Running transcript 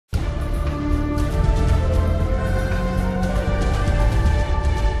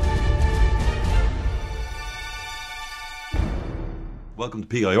Welcome to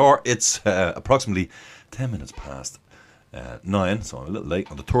PIR. It's approximately 10 minutes past 9, so I'm a little late,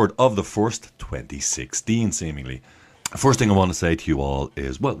 on the 3rd of the 1st, 2016, seemingly. First thing I want to say to you all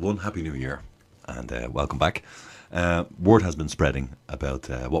is, well, one, Happy New Year, and welcome back. Word has been spreading about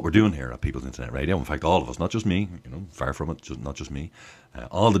what we're doing here at People's Internet Radio. In fact, all of us, not just me, far from it, not just me.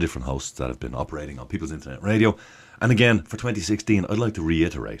 All the different hosts that have been operating on People's Internet Radio. And again, for 2016, I'd like to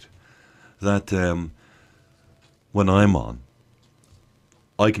reiterate that when I'm on,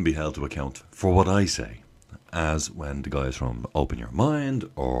 I can be held to account for what I say, as when the guys from Open Your Mind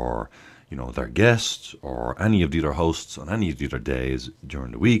or, their guests or any of the other hosts on any of the other days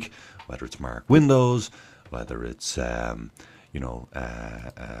during the week, whether it's Mark Windows, whether it's, Pat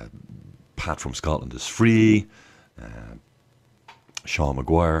from Scotland is Free, Sean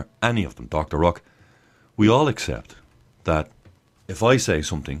McGuire, any of them, Dr. Rock, we all accept that if I say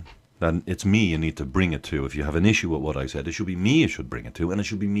something, then it's me you need to bring it to. If you have an issue with what I said, it should be me you should bring it to, and it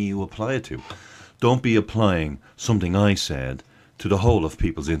should be me you apply it to. Don't be applying something I said to the whole of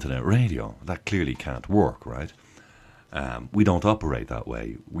People's Internet Radio. That clearly can't work, right? We don't operate that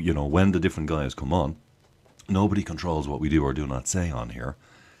way. When the different guys come on, nobody controls what we do or do not say on here.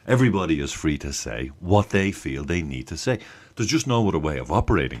 Everybody is free to say what they feel they need to say. There's just no other way of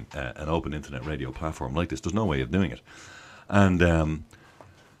operating an open internet radio platform like this. There's no way of doing it. And,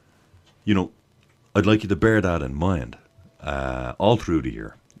 I'd like you to bear that in mind all through the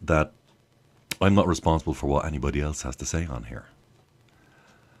year, that I'm not responsible for what anybody else has to say on here.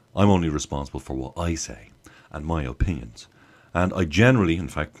 I'm only responsible for what I say and my opinions. And I generally, in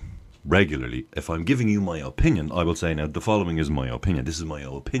fact, regularly, if I'm giving you my opinion, I will say, now, the following is my opinion. This is my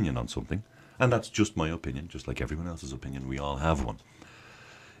opinion on something. And that's just my opinion, just like everyone else's opinion. We all have one.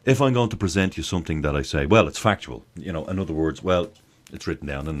 If I'm going to present you something that I say, well, it's factual, in other words, well, it's written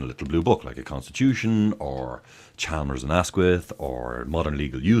down in a little blue book, like a constitution, or Chalmers and Asquith, or modern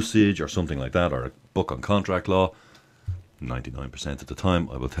legal usage, or something like that, or a book on contract law, 99% of the time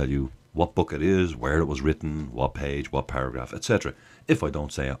I will tell you what book it is, where it was written, what page, what paragraph, etc. If I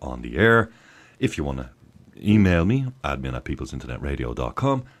don't say it on the air, if you want to email me,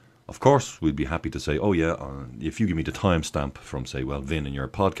 admin@peoplesinternetradio.com, of course, we'd be happy to say, oh yeah, if you give me the timestamp from, say, well, Vin, in your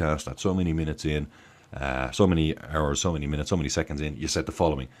podcast, at so many minutes in, so many hours, so many minutes, so many seconds in, you said the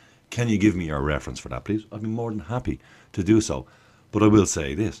following. Can you give me your reference for that, please? I'd be more than happy to do so. But I will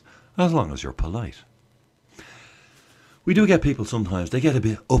say this, as long as you're polite. We do get people sometimes, they get a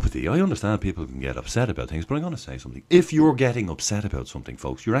bit uppity. I understand people can get upset about things, but I'm going to say something. If you're getting upset about something,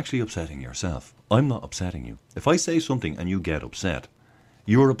 folks, you're actually upsetting yourself. I'm not upsetting you. If I say something and you get upset,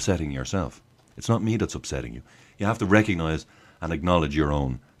 you're upsetting yourself. It's not me that's upsetting you. You have to recognize and acknowledge your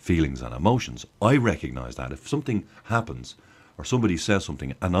own feelings and emotions. I recognize that. If something happens or somebody says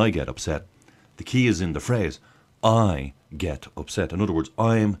something and I get upset, the key is in the phrase, I get upset. In other words,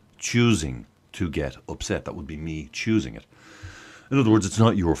 I'm choosing to get upset. That would be me choosing it. In other words, it's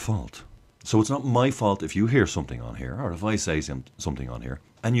not your fault. So it's not my fault if you hear something on here, or if I say something on here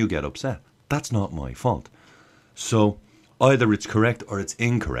and you get upset. That's not my fault. So either it's correct or it's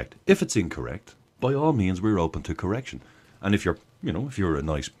incorrect. If it's incorrect, by all means, we're open to correction. And if you're, if you're a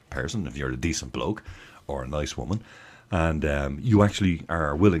nice person, if you're a decent bloke or a nice woman, and you actually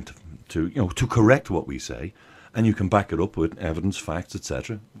are willing to correct what we say, and you can back it up with evidence, facts,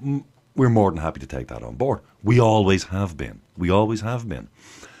 etc., we're more than happy to take that on board. We always have been. We always have been.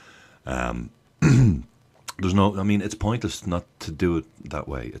 It's pointless not to do it that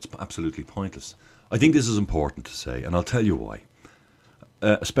way. It's absolutely pointless. I think this is important to say, and I'll tell you why.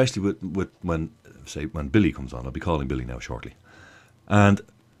 Especially with when Billy comes on. I'll be calling Billy now shortly. And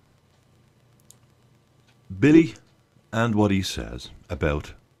Billy and what he says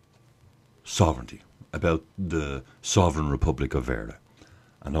about sovereignty, about the sovereign Republic of Ireland,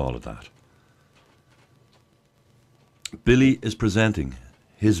 and all of that. Billy is presenting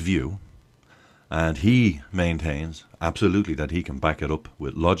his view, and he maintains absolutely that he can back it up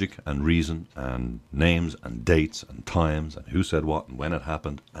with logic and reason and names and dates and times and who said what and when it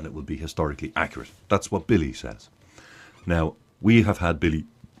happened, and it will be historically accurate. That's what Billy says. Now, we have had Billy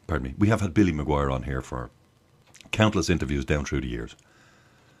McGuire on here for countless interviews down through the years.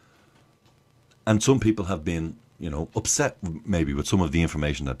 And some people have been, upset maybe with some of the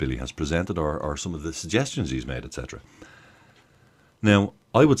information that Billy has presented or some of the suggestions he's made, etc. Now,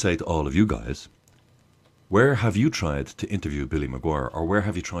 I would say to all of you guys, where have you tried to interview Billy McGuire, or where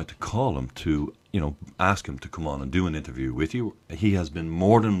have you tried to call him to, ask him to come on and do an interview with you? He has been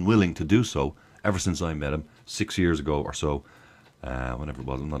more than willing to do so ever since I met him 6 years ago or so, whenever it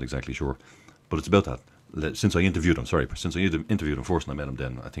was, I'm not exactly sure. But it's about that. Since I interviewed him first and I met him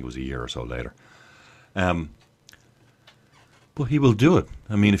then, I think it was a year or so later. But he will do it.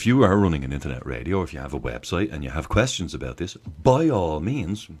 I mean, if you are running an internet radio, if you have a website and you have questions about this, by all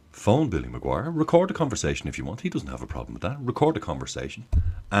means, phone Billy McGuire, record a conversation if you want. He doesn't have a problem with that. Record a conversation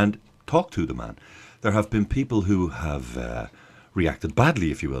and talk to the man. There have been people who have reacted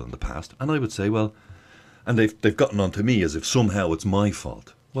badly, if you will, in the past, and I would say, well, and they've gotten on to me as if somehow it's my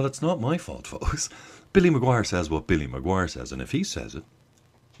fault. Well, it's not my fault, folks. Billy McGuire says what Billy McGuire says, and if he says it,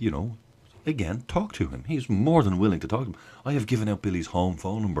 you know, again, talk to him. He's more than willing to talk to him. I have given out Billy's home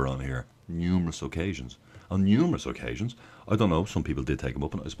phone number on here numerous occasions. On numerous occasions. I don't know, some people did take him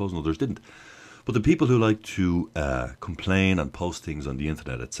up, and I suppose others didn't. But the people who like to complain and post things on the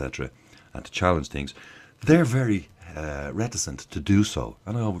internet, etc., and to challenge things, they're very reticent to do so.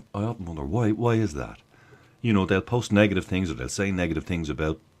 And I often wonder, why is that? You know, they'll post negative things, or they'll say negative things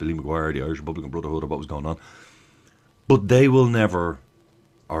about Billy McGuire, the Irish Republican Brotherhood, or what was going on. But they will never,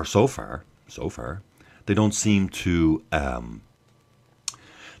 or so far, they don't seem to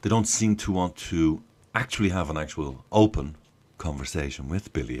want to actually have an actual open conversation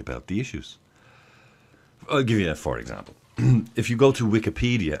with Billy about the issues. I'll give you for example. If you go to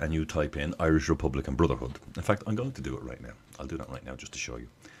Wikipedia and you type in Irish Republican Brotherhood, in fact, I'm going to do it right now. I'll do that right now just to show you.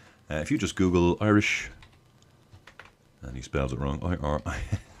 If you just Google Irish, and he spells it wrong, I-R-I,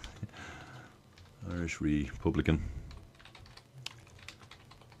 Irish Republican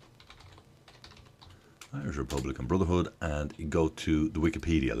Brotherhood, and you go to the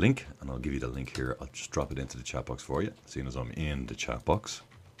Wikipedia link, and I'll give you the link here. I'll just drop it into the chat box for you, seeing as I'm in the chat box.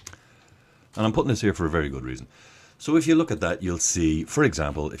 And I'm putting this here for a very good reason. So if you look at that, you'll see, for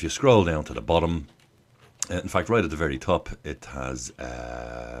example, if you scroll down to the bottom, in fact, right at the very top, it has,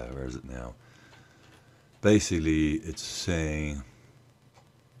 where is it now? Basically, it's saying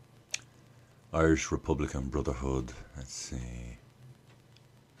Irish Republican Brotherhood. Let's see.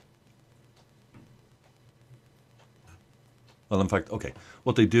 Well, in fact, okay,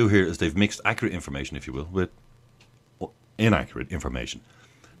 what they do here is they've mixed accurate information, if you will, with inaccurate information.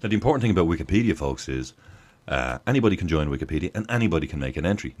 Now, the important thing about Wikipedia, folks, is anybody can join Wikipedia and anybody can make an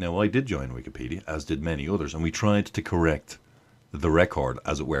entry. Now, I did join Wikipedia, as did many others, and we tried to correct the record,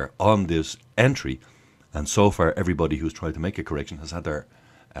 as it were, on this entry. And so far, everybody who's tried to make a correction has had their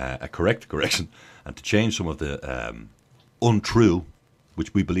a correct correction, and to change some of the untrue,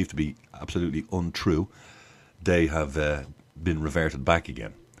 which we believe to be absolutely untrue, they have been reverted back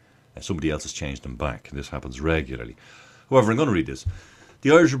again. Somebody else has changed them back. This happens regularly. However, I'm going to read this.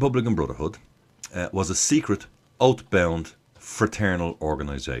 The Irish Republican Brotherhood was a secret, oath-bound, fraternal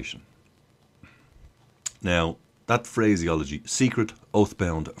organisation. Now, that phraseology, secret,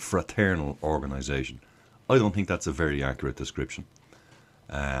 oath-bound, fraternal organisation, I don't think that's a very accurate description.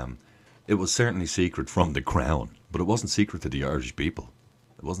 It was certainly secret from the Crown, but it wasn't secret to the Irish people.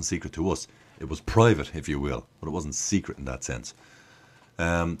 It wasn't secret to us. It was private, if you will, but it wasn't secret in that sense.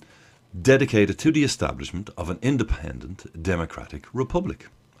 Dedicated to the establishment of an independent democratic republic.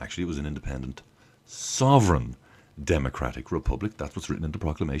 Actually, it was an independent sovereign democratic republic. That's what's written in the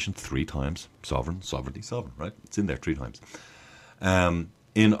proclamation 3 times. Sovereign, sovereignty, sovereign, right? It's in there 3 times.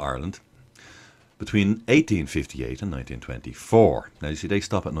 In Ireland, between 1858 and 1924. Now, you see, they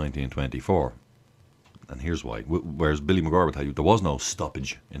stop at 1924. And here's why. Whereas Billy McGuire would tell you there was no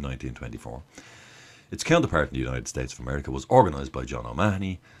stoppage in 1924. Its counterpart in the United States of America was organised by John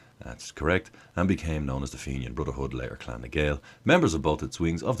O'Mahony, that's correct, and became known as the Fenian Brotherhood, later Clan na Gael. Members of both its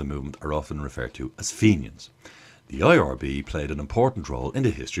wings of the movement are often referred to as Fenians. The IRB played an important role in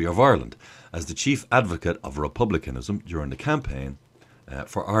the history of Ireland as the chief advocate of republicanism during the campaign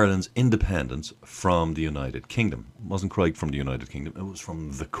for Ireland's independence from the United Kingdom. It wasn't quite from the United Kingdom, it was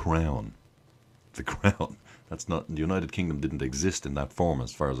from the Crown. The Crown. That's not, the United Kingdom didn't exist in that form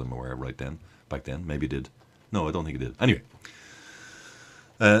as far as I'm aware back then. Maybe it did. No, I don't think it did. Anyway.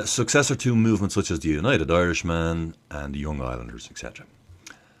 Successor to movements such as the United Irishmen and the Young Islanders, etc.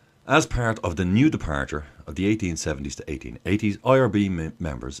 As part of the new departure of the 1870s to 1880s, IRB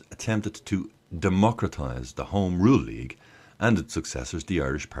members attempted to democratise the Home Rule League and its successors, the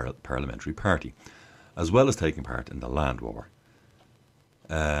Irish Parliamentary Party, as well as taking part in the Land War.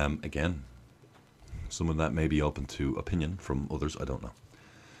 Again, some of that may be open to opinion from others, I don't know.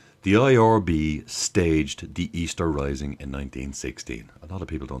 The IRB staged the Easter Rising in 1916. A lot of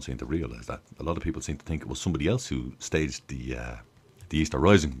people don't seem to realise that. A lot of people seem to think it was somebody else who staged the Easter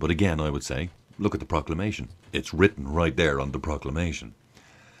Rising. But again, I would say, look at the proclamation. It's written right there on the proclamation.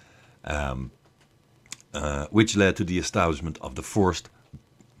 Which led to the establishment of the first,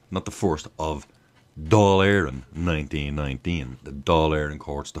 not the first, of Dáil Éireann 1919. The Dáil Éireann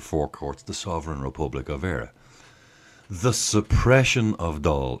courts, the 4 courts, the Sovereign Republic of Éire. The suppression of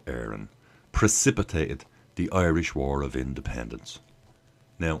Dáil Éireann precipitated the Irish War of Independence.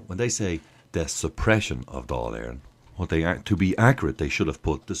 Now, when they say the suppression of Dáil Éireann, to be accurate, they should have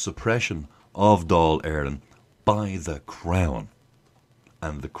put the suppression of Dáil Éireann by the Crown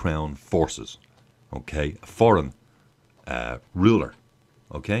and the Crown forces. Okay, a foreign ruler,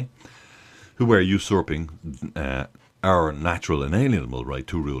 okay, who were usurping our natural inalienable right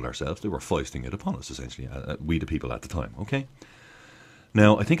to rule ourselves. They were foisting it upon us, essentially, we the people at the time, okay?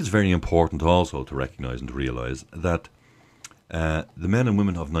 Now, I think it's very important also to recognise and to realise that the men and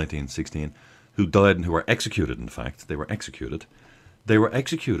women of 1916 who died and who were executed, in fact, they were executed,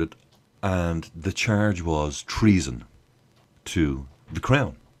 and the charge was treason to the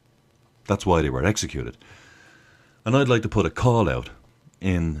Crown. That's why they were executed. And I'd like to put a call out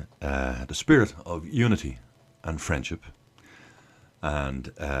in the spirit of unity and friendship,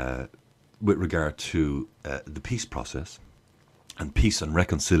 and with regard to the peace process and peace and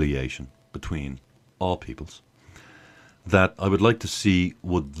reconciliation between all peoples, that I would like to see,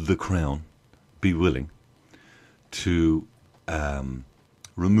 would the Crown be willing to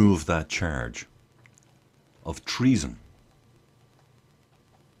remove that charge of treason,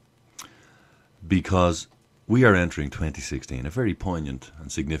 because we are entering 2016, a very poignant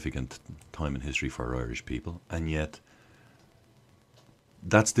and significant time in history for Irish people, and yet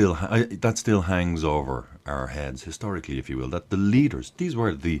that still hangs over our heads historically, if you will. That the leaders, these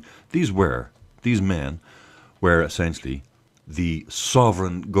men were essentially the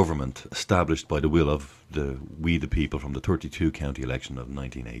sovereign government established by the will of we the people from the 32 county election of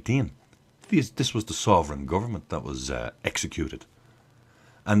 1918. This was the sovereign government that was executed,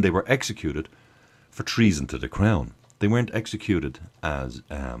 and they were executed for treason to the Crown. They weren't executed as,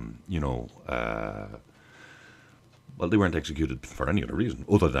 they weren't executed for any other reason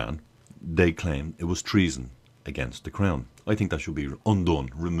other than they claimed it was treason against the Crown. I think that should be undone,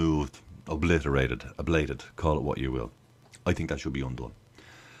 removed, obliterated, ablated, call it what you will. I think that should be undone.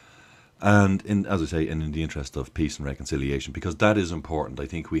 And, as I say, in the interest of peace and reconciliation, because that is important, I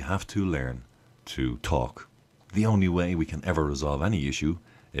think we have to learn to talk. The only way we can ever resolve any issue,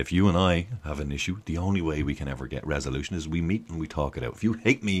 if you and I have an issue, the only way we can ever get resolution is we meet and we talk it out. If you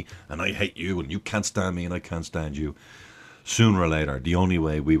hate me and I hate you and you can't stand me and I can't stand you, sooner or later, the only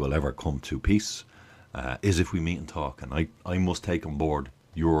way we will ever come to peace is if we meet and talk. And I must take on board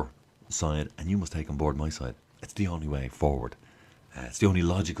your side and you must take on board my side. It's the only way forward. It's the only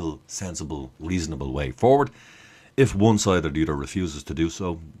logical, sensible, reasonable way forward. If one side or the other refuses to do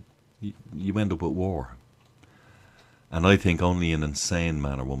so, you end up with war. And I think only an insane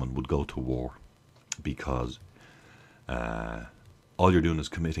man or woman would go to war, because all you're doing is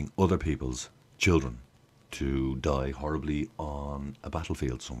committing other people's children to die horribly on a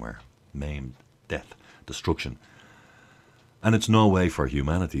battlefield somewhere. Maimed, death, destruction. And it's no way for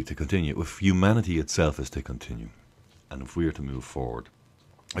humanity to continue. If humanity itself is to continue, and if we are to move forward,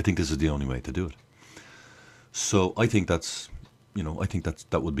 I think this is the only way to do it. So I think that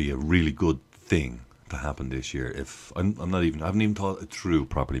would be a really good thing to happen this year. If I haven't even thought it through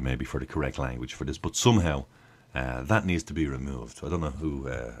properly, maybe for the correct language for this, but somehow that needs to be removed. I don't know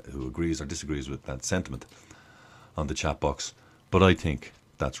who agrees or disagrees with that sentiment on the chat box, but I think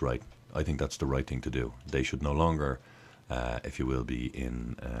that's right. I think that's the right thing to do. They should no longer, if you will, be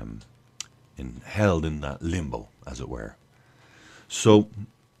held in that limbo, as it were. So,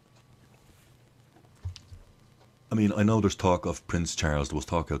 I mean, I know there's talk of Prince Charles. There was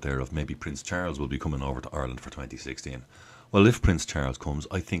talk out there of maybe Prince Charles will be coming over to Ireland for 2016. Well, if Prince Charles comes,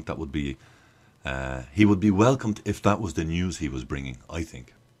 I think that would be, he would be welcomed if that was the news he was bringing, I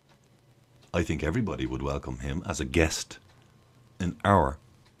think. I think everybody would welcome him as a guest in our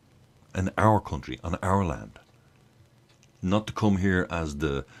country, on our land. Not to come here as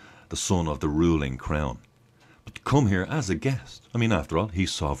the son of the ruling crown, but to come here as a guest. I mean, after all,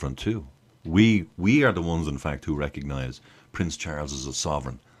 he's sovereign too. We are the ones, in fact, who recognise Prince Charles as a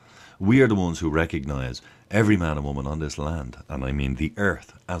sovereign. We are the ones who recognise every man and woman on this land, and I mean the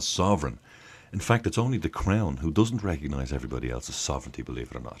earth, as sovereign. In fact, it's only the Crown who doesn't recognise everybody else's sovereignty,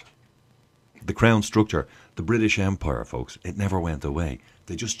 believe it or not. The Crown structure, the British Empire, folks, it never went away.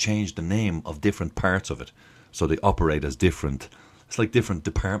 They just changed the name of different parts of it. So they operate as different, it's like different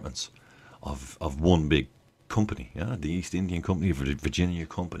departments of one big company, yeah, the East Indian Company, Virginia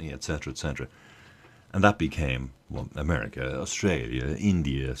Company, etc., etc. And that became, well, America, Australia,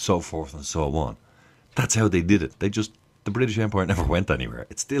 India, so forth and so on. That's how they did it. The British Empire never went anywhere.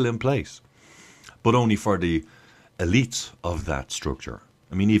 It's still in place, but only for the elites of that structure.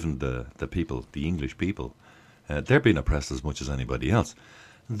 I mean, even the people, the English people, they're being oppressed as much as anybody else.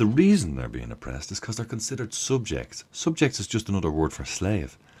 And the reason they're being oppressed is because they're considered subjects. Subjects is just another word for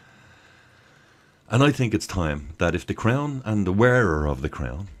slave. And I think it's time that if the crown and the wearer of the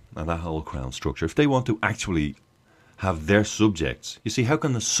crown and that whole crown structure, if they want to actually have their subjects, you see, how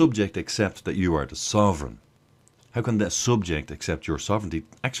can the subject accept that you are the sovereign? How can the subject accept your sovereignty?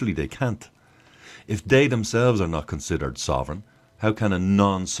 Actually, they can't. If they themselves are not considered sovereign, how can a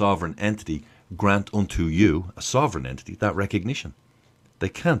non-sovereign entity grant unto you, a sovereign entity, that recognition? They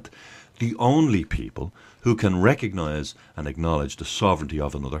can't. The only people who can recognize and acknowledge the sovereignty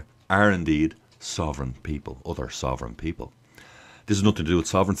of another are indeed sovereign people, other sovereign people. This has nothing to do with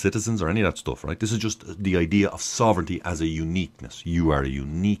sovereign citizens or any of that stuff, right? This is just the idea of sovereignty as a uniqueness. You are a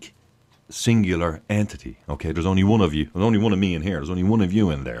unique, singular entity, okay? There's only one of you. There's only one of me in here. There's only one of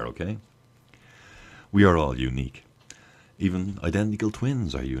you in there, okay? We are all unique. Even identical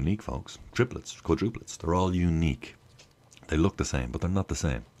twins are unique, folks. Triplets, quadruplets, they're all unique. They look the same, but they're not the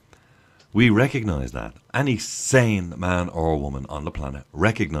same. We recognize that. Any sane man or woman on the planet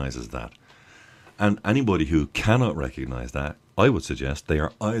recognizes that. And anybody who cannot recognize that, I would suggest they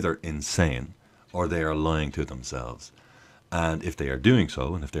are either insane or they are lying to themselves. And if they are doing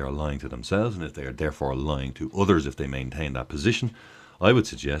so, and if they are lying to themselves, and if they are therefore lying to others if they maintain that position, I would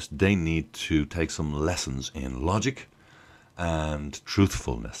suggest they need to take some lessons in logic and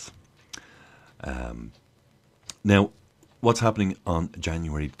truthfulness. Now, what's happening on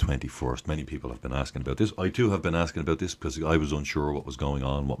January 21st? Many people have been asking about this. I too have been asking about this because I was unsure what was going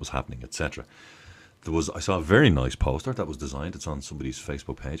on, what was happening, etc. I saw a very nice poster that was designed. It's on somebody's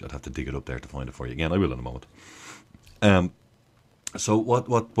Facebook page. I'd have to dig it up there to find it for you again. I will in a moment. So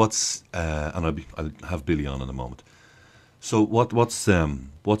what's and I'll have Billy on in a moment. So what's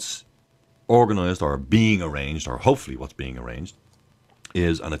organised or being arranged, or hopefully what's being arranged,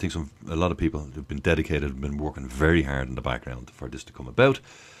 is, and I think a lot of people who've been dedicated, have been working very hard in the background for this to come about,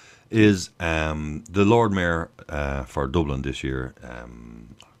 is the Lord Mayor for Dublin this year.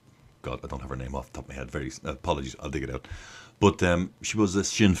 God, I don't have her name off the top of my head. Very apologies, I'll dig it out. But she was a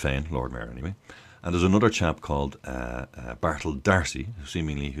Sinn Féin Lord Mayor anyway. And there's another chap called Bartle Darcy,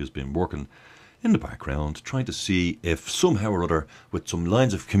 who's been working in the background, trying to see if somehow or other, with some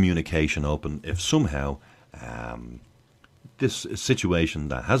lines of communication open, if somehow this situation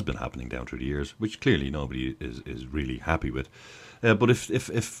that has been happening down through the years, which clearly nobody is really happy with, but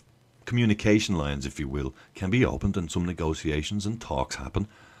if communication lines, if you will, can be opened and some negotiations and talks happen,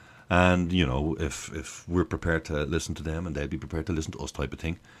 and, you know, if we're prepared to listen to them and they'll be prepared to listen to us type of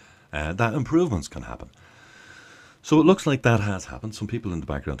thing, that improvements can happen. So it looks like that has happened. Some people in the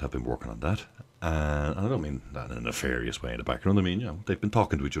background have been working on that. And I don't mean that in a nefarious way in the background. I mean, you know, they've been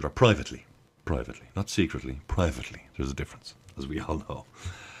talking to each other privately. Privately. Not secretly. Privately. There's a difference, as we all know.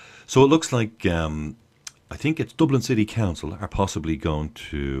 So it looks like, I think it's Dublin City Council are possibly going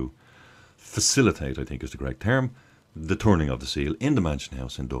to facilitate, I think is the correct term, the turning of the seal in the Mansion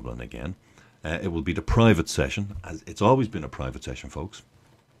House in Dublin again. It will be the private session, as it's always been a private session, folks.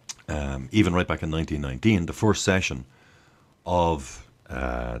 Even right back in 1919, the first session of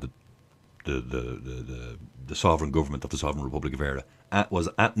the sovereign government of the Sovereign Republic of Ireland was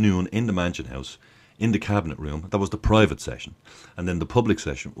at noon in the Mansion House, in the cabinet room. That was the private session. And then the public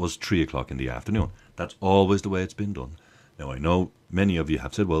session was 3 o'clock in the afternoon. That's always the way it's been done. Now, I know many of you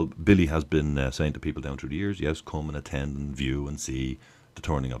have said, well, Billy has been saying to people down through the years, yes, come and attend and view and see the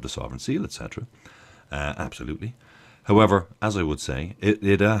turning of the sovereign seal, etc. Absolutely. However, as I would say,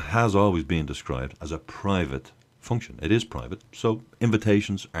 it has always been described as a private function. It is private, so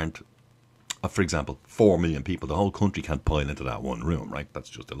invitations aren't, for example, 4 million people. The whole country can't pile into that one room, right? That's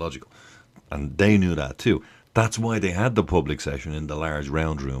just illogical. And they knew that too. That's why they had the public session in the large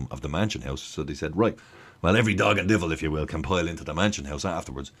round room of the Mansion House. So they said, right, well, every dog and devil, if you will, can pile into the Mansion House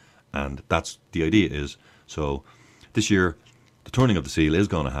afterwards. And that's the idea is, so this year, the turning of the seal is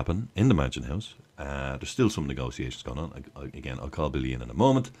going to happen in the Mansion House. There's still some negotiations going on. Again, I'll call Billy in a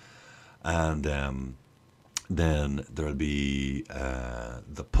moment. And then there'll be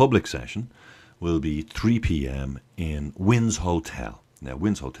the public session will be 3 p.m. in Wynn's Hotel. Now,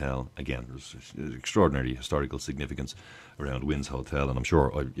 Wynn's Hotel, again, there's extraordinary historical significance around Wynn's Hotel, and I'm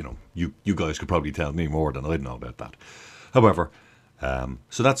sure you guys could probably tell me more than I'd know about that. However,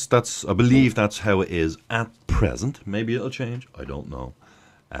 so that's I believe that's how it is at present. Maybe it'll change. I don't know.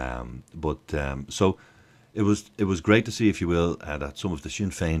 So it was great to see, if you will, that some of the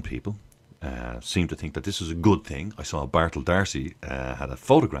Sinn Féin people seem to think that this is a good thing. I saw Bartle Darcy had a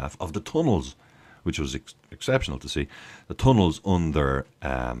photograph of the tunnels, which was exceptional to see. The tunnels under,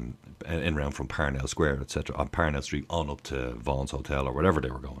 in round from Parnell Square, etc., on Parnell Street on up to Vaughan's Hotel or wherever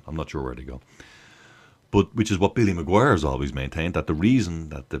they were going. I'm not sure where they go. But which is what Billy McGuire has always maintained, that the reason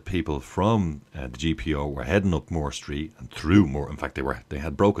that the people from the GPO were heading up Moore Street and through Moore, in fact they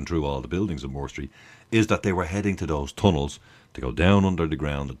had broken through all the buildings of Moore Street, is that they were heading to those tunnels to go down under the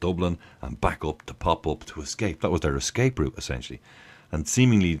ground at Dublin and back up to pop up to escape. That was their escape route, essentially. And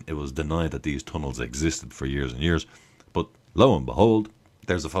seemingly it was denied that these tunnels existed for years and years. But lo and behold,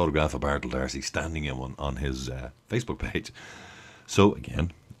 there's a photograph of Bartle Darcy standing in one on his Facebook page. So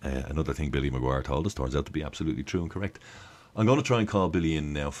again, another thing Billy McGuire told us turns out to be absolutely true and correct. I'm going to try and call Billy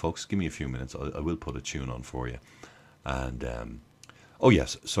in now, folks. Give me a few minutes. I will put a tune on for you. And oh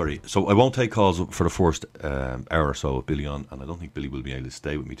yes, sorry. So I won't take calls for the first hour or so with Billy on, and I don't think Billy will be able to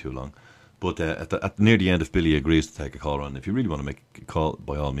stay with me too long. But at near the end, if Billy agrees to take a call on, if you really want to make a call,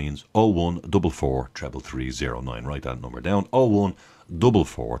 by all means, 01443 3309. Write that number down,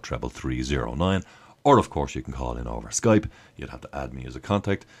 01443 3309. Or, of course, you can call in over Skype. You'd have to add me as a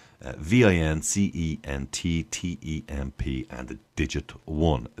contact. VINCENTTEMP and the digit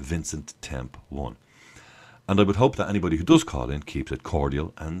 1, Vincent Temp 1. And I would hope that anybody who does call in keeps it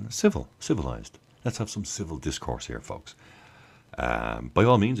cordial and civilised. Let's have some civil discourse here, folks. By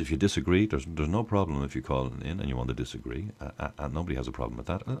all means, if you disagree, there's no problem if you call in and you want to disagree. And nobody has a problem with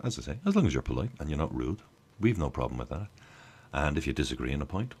that, as I say, as long as you're polite and you're not rude. We've no problem with that. And if you disagree on a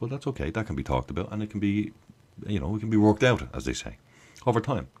point, well, that's okay. That can be talked about, and it can be, it can be worked out, as they say, over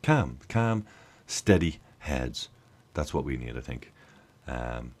time. Calm, steady heads. That's what we need, I think.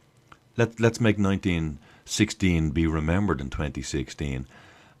 Let's make 1916 be remembered in 2016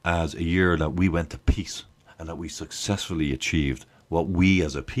 as a year that we went to peace and that we successfully achieved what we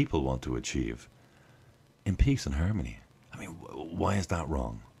as a people want to achieve in peace and harmony. I mean, why is that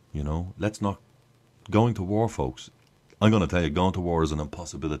wrong? Let's not going to war, folks. I'm going to tell you, going to war is an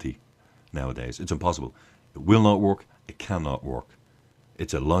impossibility nowadays. It's impossible. It will not work. It cannot work.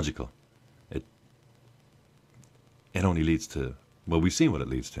 It's illogical. It only leads to, well, we've seen what it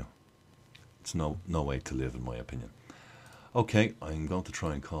leads to. It's no way to live, in my opinion. Okay, I'm going to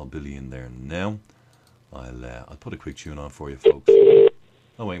try and call Billy in there now. I'll put a quick tune on for you, folks.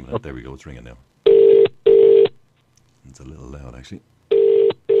 Oh, wait a minute. There we go. It's ringing now. It's a little loud, actually.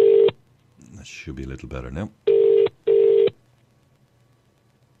 That should be a little better now.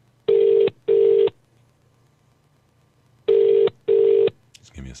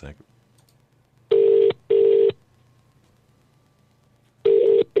 Give me a sec.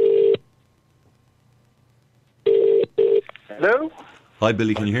 Hello? Hi,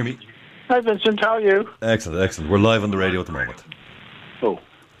 Billy. Can you hear me? Hi, Vincent. How are you? Excellent. We're live on the radio at the moment. Oh.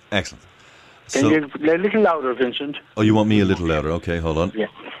 Excellent. Can you a little louder, Vincent? Oh, you want me a little louder? Okay, hold on. Yeah.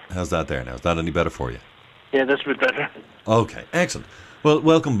 How's that there now? Is that any better for you? Yeah, that's a bit better. Okay, excellent. Well,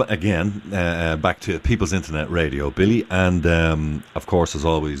 welcome again back to People's Internet Radio, Billy. And, of course, as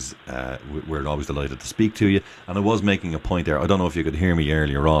always, we're always delighted to speak to you. And I was making a point there. I don't know if you could hear me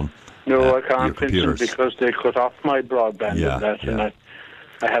earlier on. No, I can't, Vincent, because they cut off my broadband and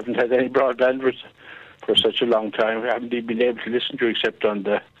I haven't had any broadband for such a long time. I haven't even been able to listen to except on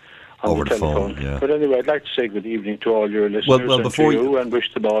the telephone. Phone, yeah. But anyway, I'd like to say good evening to all your listeners and before to you, and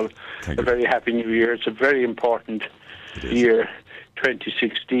wish them all a very happy new year. It's a very important year.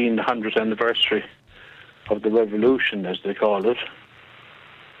 2016, the 100th anniversary of the revolution, as they call it.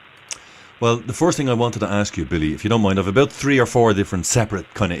 Well, the first thing I wanted to ask you, Billy, if you don't mind, I have about 3 or 4 different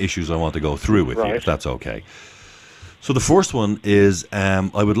separate kind of issues I want to go through with you, if that's okay. So the first one is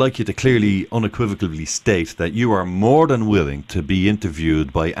I would like you to clearly, unequivocally state that you are more than willing to be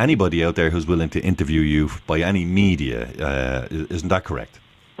interviewed by anybody out there who's willing to interview you by any media. Isn't that correct?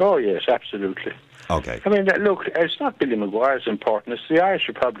 Oh, yes, absolutely. Okay. I mean, look, it's not Billy McGuire's important. It's the Irish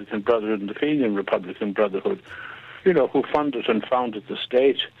Republican Brotherhood and the Fenian Republican Brotherhood, who funded and founded the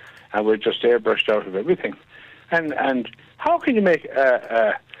state, and we're just airbrushed out of everything. And how can you make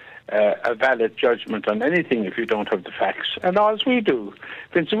a valid judgment on anything if you don't have the facts? And as we do,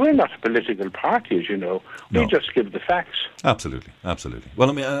 Vincent, we're not a political party, as you know. We just give the facts. Absolutely. Well,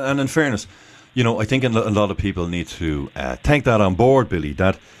 I mean, and in fairness, I think a lot of people need to take that on board, Billy,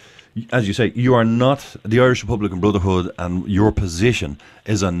 that, as you say, you are not the Irish Republican Brotherhood, and your position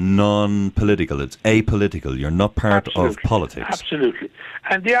is a non-political, it's apolitical. You're not part of politics. Absolutely.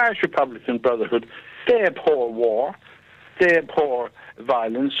 And the Irish Republican Brotherhood, they abhor war, they abhor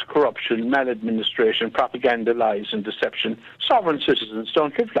violence, corruption, maladministration, propaganda, lies and deception. Sovereign citizens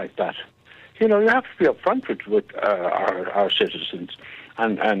don't live like that. You have to be upfront with our citizens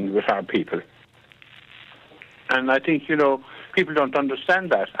and with our people. And I think, people don't understand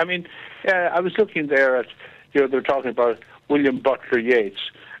that. I mean, I was looking there at, they're talking about William Butler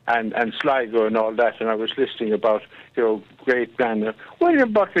Yeats and Sligo and all that, and I was listening about, great grand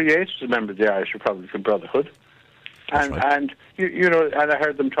William Butler Yeats was a member of the Irish Republican Brotherhood. And right. and and I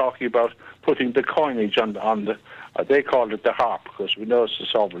heard them talking about putting the coinage on the they called it the harp, because we know it's the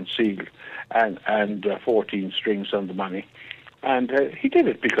sovereign seal, and 14 strings on the money. And he did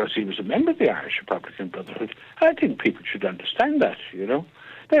it because he was a member of the Irish Republican Brotherhood. I think people should understand that,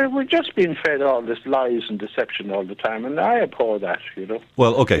 We're just being fed all this lies and deception all the time, and I abhor that,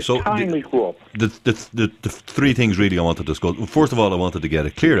 Well, okay, so time we grew up. the three things really I want to discuss. First of all, I wanted to get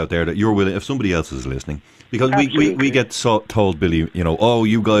it cleared out there that you're willing, if somebody else is listening, because we get told, Billy, oh,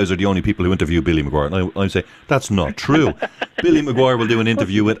 you guys are the only people who interview Billy McGuire. And I say, that's not true. Billy McGuire will do an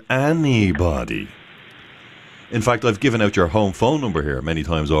interview with anybody. In fact, I've given out your home phone number here many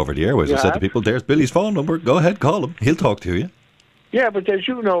times over the airways. I said to people, there's Billy's phone number. Go ahead, call him. He'll talk to you. Yeah, but as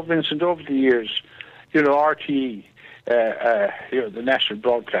you know, Vincent, over the years, RTE, the national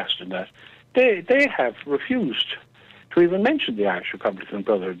broadcast and that, they have refused to even mention the Irish Republican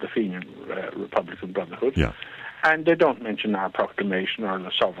Brotherhood, the Fenian Republican Brotherhood. Yeah. And they don't mention our proclamation or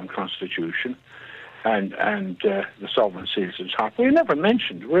the sovereign constitution and the sovereign seals and harp. We never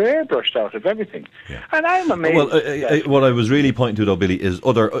mentioned. We're airbrushed out of everything. Yeah. And I'm amazed. Well, what I was really pointing to, though, Billy, is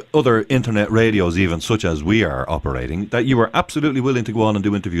other internet radios, even such as we are operating, that you were absolutely willing to go on and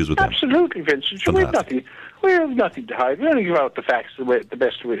do interviews with them. Absolutely, Vincent. We have nothing to hide. We only give out the facts the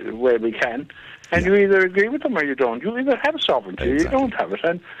best way we can. And you either agree with them or you don't. You either have sovereignty or you don't have it.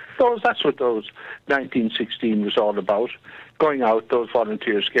 And that's what those 1916 was all about. Going out, those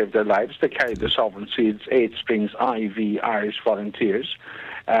volunteers gave their lives. They carried the sovereign seals, 8 strings, IV, Irish volunteers.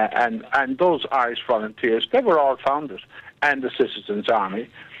 And those Irish volunteers, they were all founded. And the Citizens' Army,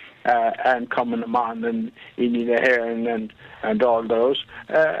 and Cumann na Mban and Inine Hearn and all those.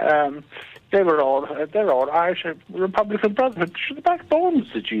 They're all Irish Republican Brotherhood. The backbone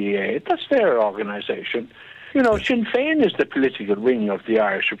is the GAA. That's their organisation. Sinn Féin is the political wing of the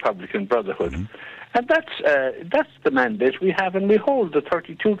Irish Republican Brotherhood. Mm-hmm. And that's the mandate we have, and we hold the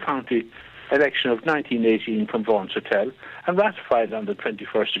 32-county election of 1918 from Vaughan's Hotel and ratified on the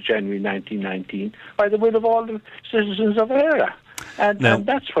 21st of January 1919 by the will of all the citizens of Éire. And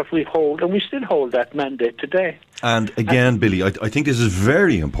that's what we hold, and we still hold that mandate today. And again, Billy, I think this is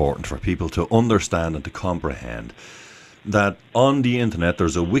very important for people to understand and to comprehend that on the internet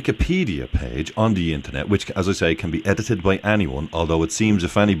there's a Wikipedia page on the internet which, as I say, can be edited by anyone, although it seems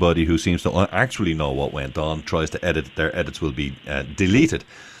if anybody who seems to actually know what went on tries to edit, their edits will be deleted.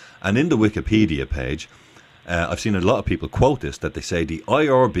 And in the Wikipedia page, I've seen a lot of people quote this, that they say the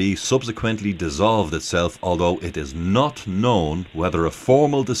IRB subsequently dissolved itself, although it is not known whether a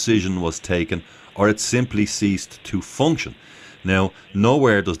formal decision was taken or it simply ceased to function. Now,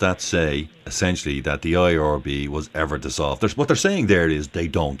 nowhere does that say, essentially, that the IRB was ever dissolved. What they're saying there is they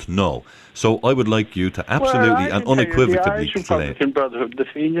don't know. So I would like you to absolutely and unequivocally the Irish Republican Brotherhood, the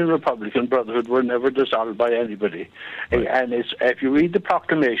Fenian Republican Brotherhood, were never dissolved by anybody. Right. And if you read the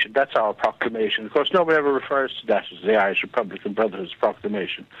proclamation, that's our proclamation. Of course, nobody ever refers to that as the Irish Republican Brotherhood's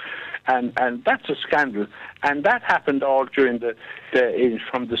proclamation. And that's a scandal. And that happened all during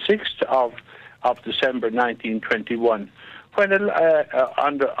from the 6th of December 1921, when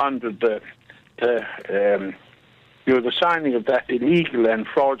under the signing of that illegal and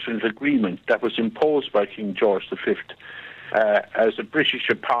fraudulent agreement that was imposed by King George V as a British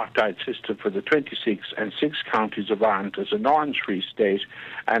apartheid system for the 26 and 6 counties of Ireland as an Orange-free state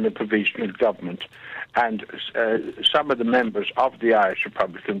and a provisional government. And some of the members of the Irish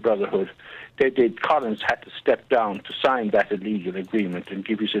Republican Brotherhood, Collins had to step down to sign that illegal agreement and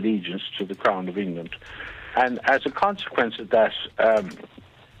give his allegiance to the Crown of England. And as a consequence of that,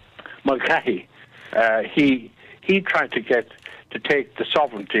 Mulcahy, he tried to take the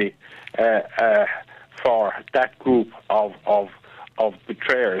sovereignty for that group of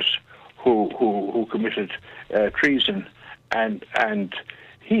betrayers who committed treason, and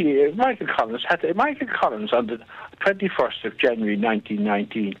Michael Collins on the 21st of January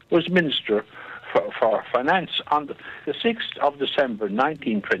 1919 was Minister for Finance. On the 6th of December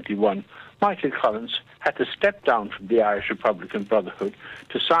 1921, Michael Collins had to step down from the Irish Republican Brotherhood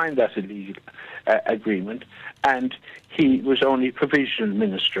to sign that illegal agreement, and he was only provisional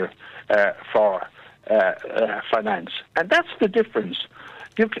minister for finance. And that's the difference.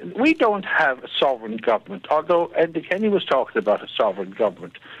 We don't have a sovereign government, although Enda Kenny was talking about a sovereign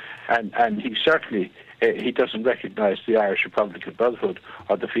government, and he certainly he doesn't recognise the Irish Republican Brotherhood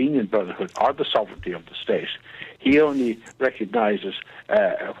or the Fenian Brotherhood or the sovereignty of the state. He only recognises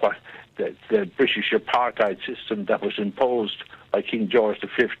what the British apartheid system that was imposed by King George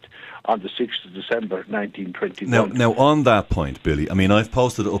V on the 6th of December 1921. Now, on that point, Billy, I mean, I've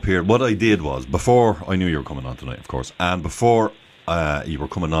posted it up here. What I did was, before I knew you were coming on tonight, of course, and before you were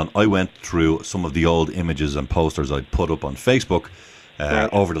coming on, I went through some of the old images and posters I'd put up on Facebook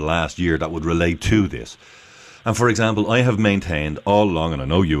over the last year that would relate to this. And for example, I have maintained all along, and I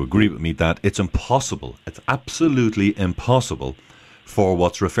know you agree with me, that it's impossible, it's absolutely impossible for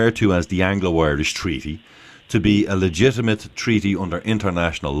what's referred to as the Anglo-Irish Treaty to be a legitimate treaty under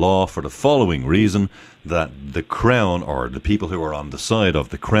international law, for the following reason: that the Crown, or the people who are on the side of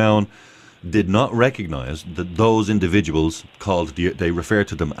the Crown, did not recognise that those individuals they refer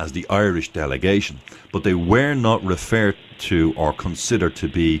to them as the Irish delegation, but they were not referred to or considered to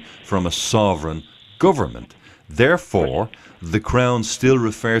be from a sovereign government. Therefore, the Crown still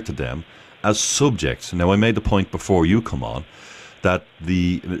referred to them as subjects. Now, I made the point before you come on that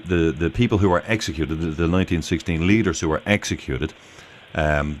the people who were executed, the 1916 leaders who were executed,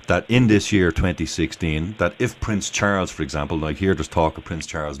 that in this year 2016, that if Prince Charles, for example, and I hear there's talk of Prince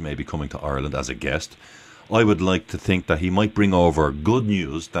Charles maybe coming to Ireland as a guest, I would like to think that he might bring over good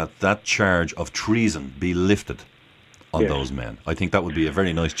news that that charge of treason be lifted on those men. I think that would be a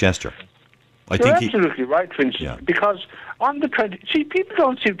very nice gesture. You're absolutely right, Vincent, because on the people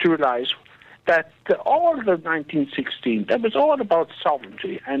don't seem to realise that all of 1916, that was all about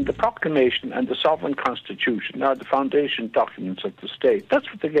sovereignty, and the proclamation and the sovereign constitution are the foundation documents of the state.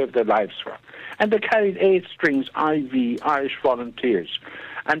 That's what they gave their lives for. And they carried 8 strings IV, Irish volunteers,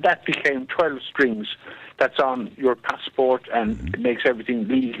 and that became 12 strings that's on your passport, and it makes everything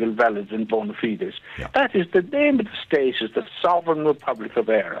legal, valid, and bona fides. Yeah. That is the name of the state, is the Sovereign Republic of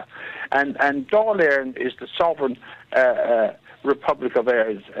Eire. And Dáil Éireann is the Sovereign Republic of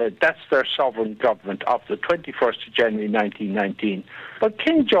Eire. That's their sovereign government of the 21st of January 1919. But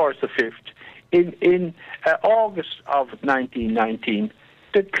King George V, in August of 1919,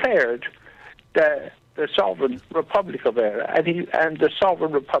 declared the Sovereign Republic of Eire and the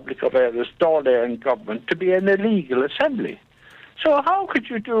Sovereign Republic of Eire's Dáil Éireann government to be an illegal assembly. So how could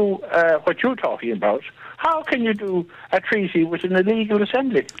you do what you're talking about? How can you do a treaty with an illegal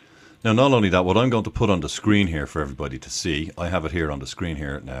assembly? Now, not only that, what I'm going to put on the screen here for everybody to see, I have it here on the screen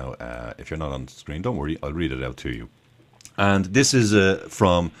here now. If you're not on the screen, don't worry, I'll read it out to you. And this is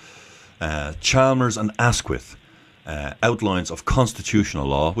from Chalmers and Asquith, Outlines of Constitutional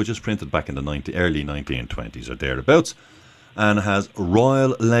Law, which is printed back in the early 1920s or thereabouts, and has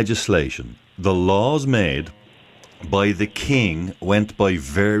royal legislation. The laws made by the king went by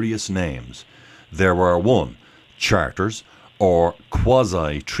various names. There were 1, charters, or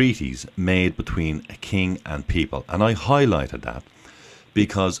quasi-treaties made between a king and people. And I highlighted that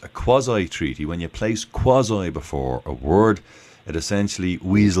because a quasi-treaty, when you place quasi before a word, it essentially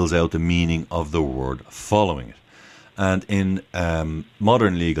weasels out the meaning of the word following it. And in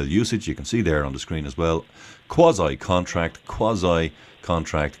modern legal usage, you can see there on the screen as well, quasi-contract,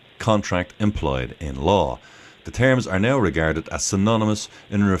 quasi-contract, contract implied in law. The terms are now regarded as synonymous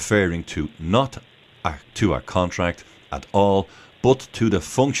in referring to not to a contract at all, but to the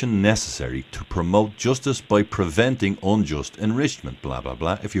function necessary to promote justice by preventing unjust enrichment, blah, blah,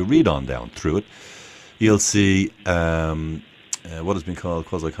 blah. If you read on down through it, you'll see what has been called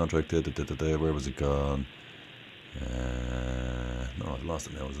quasi-contract, where was it gone? No, I've lost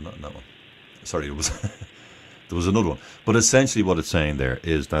it now. It was not in that one. Sorry, it was there was another one. But essentially what it's saying there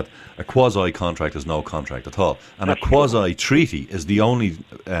is that a quasi-contract is no contract at all. And a quasi-treaty is the only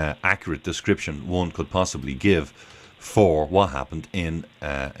accurate description one could possibly give for what happened in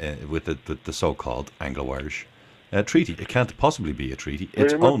with the so-called Anglo-Irish treaty. It can't possibly be a treaty.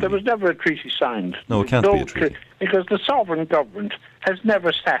 There was never a treaty signed. No, it can't be a treaty. Because the sovereign government has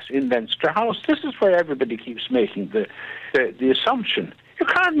never sat in Leinster House. This is where everybody keeps making the assumption. You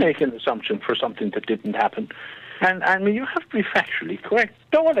can't make an assumption for something that didn't happen. And I mean, you have to be factually correct.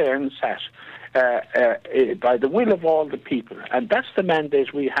 Dáil Éireann sat by the will of all the people, and that's the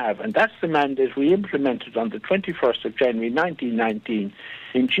mandate we have, and that's the mandate we implemented on the 21st of January 1919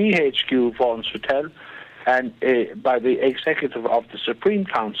 in GHQ Vaughan's Hotel, and by the executive of the Supreme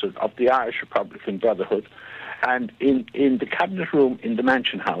Council of the Irish Republican Brotherhood, and in the cabinet room in the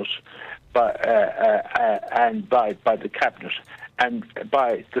Mansion House, and by the cabinet, and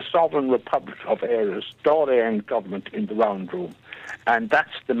by the Sovereign Republic of Eire's Dáil Éireann government in the round room. And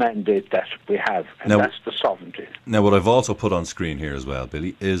that's the mandate that we have, and now, that's the sovereignty. Now, what I've also put on screen here as well,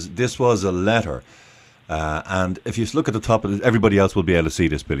 Billy, is this was a letter. And if you look at the top of it, everybody else will be able to see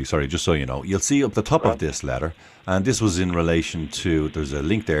this, Billy, sorry, just so you know. You'll see up the top of this letter, and this was in relation to, there's a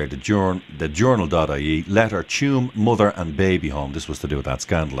link there, the journal.ie, letter Tuam, Mother and Baby Home. This was to do with that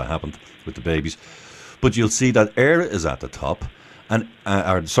scandal that happened with the babies. But you'll see that Éire is at the top, And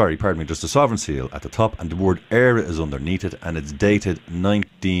just the sovereign seal at the top, and the word ERA is underneath it, and it's dated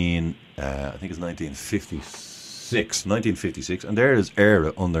 1956, and there is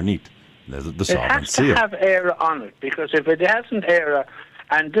ERA underneath the sovereign seal. It has to have ERA on it, because if it hasn't ERA,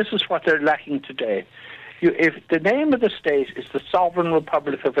 and this is what they're lacking today, if the name of the state is the Sovereign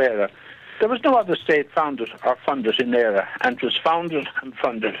Republic of ERA, there was no other state founded or funded in ERA, and it was founded and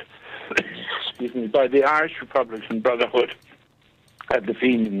funded excuse me, by the Irish Republican Brotherhood and the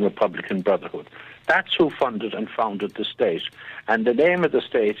Fenian Republican Brotherhood. That's who funded and founded the state. And the name of the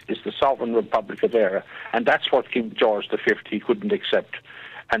state is the Sovereign Republic of ERA, and that's what King George V he couldn't accept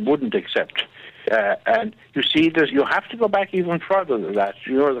and wouldn't accept. And you see, you have to go back even further than that.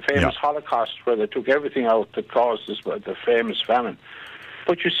 You know, the famous Holocaust, where they took everything out that caused the famous famine.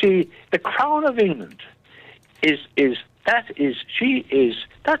 But you see, the Crown of England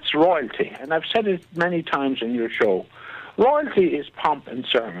that's royalty. And I've said it many times in your show. Royalty is pomp and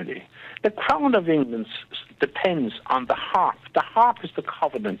ceremony. The Crown of England depends on the harp. The harp is the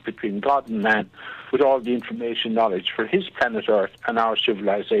covenant between God and man with all the information knowledge for his planet Earth and our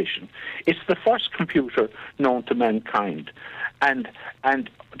civilization. It's the first computer known to mankind. And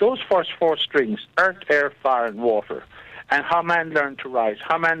those first four strings, earth, air, fire, and water, and how man learned to write,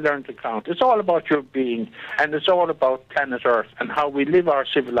 how man learned to count. It's all about your being, and it's all about planet Earth and how we live our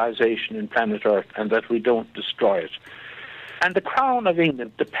civilization in planet Earth and that we don't destroy it. And the Crown of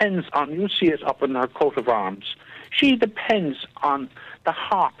England depends on, you see it up in her coat of arms, she depends on the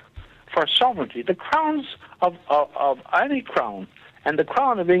harp for sovereignty. The crowns of any crown, and the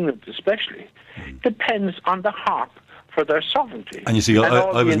Crown of England especially, depends on the harp for their sovereignty. And you see,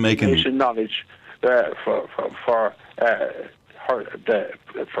 I was making knowledge for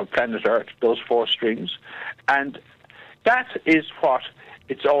planet Earth, those four strings, and that is what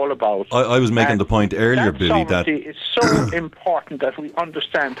it's all about. I was making the point earlier, Billy, that it's so important that we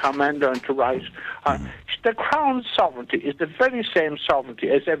understand how men learn to write. The Crown's sovereignty is the very same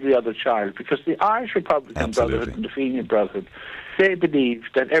sovereignty as every other child, because the Irish Republican Brotherhood and the Fenian Brotherhood, they believe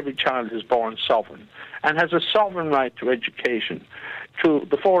that every child is born sovereign and has a sovereign right to education, to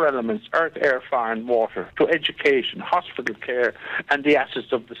the four elements, earth, air, fire, and water, to education, hospital care, and the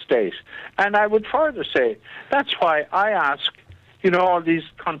assets of the state. And I would further say, that's why I ask, all these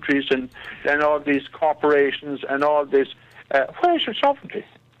countries and all these corporations and all this, where's your sovereignty?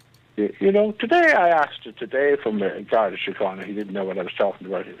 Today I asked it from Garda Síochána. He didn't know what I was talking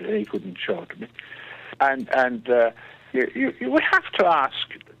about. He couldn't show it to me. And you have to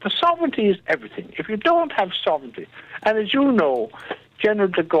ask, the sovereignty is everything. If you don't have sovereignty, and as you know, General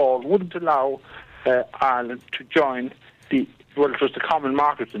de Gaulle wouldn't allow Ireland to join it was the common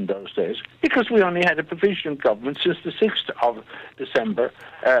market in those days, because we only had a provisional government since the 6th of December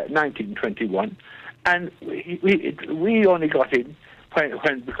 1921, and we only got in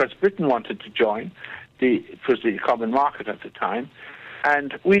when because Britain wanted to join. It was the common market at the time,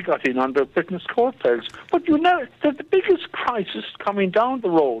 and we got in under Britain's coattails. But the biggest crisis coming down the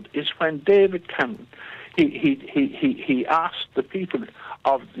road is when David Cameron he asked the people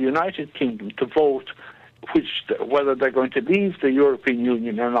of the United Kingdom to vote whether they're going to leave the European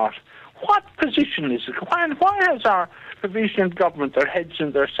Union or not. What position is it? Why has our provisional government their heads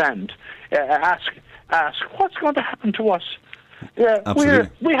in their sand? Ask what's going to happen to us?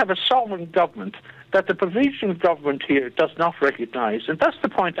 We have a sovereign government that the provisional government here does not recognise, and that's the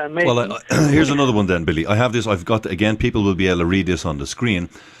point I'm making. Well, here's another one then, Billy. I have this. I've got, again, people will be able to read this on the screen.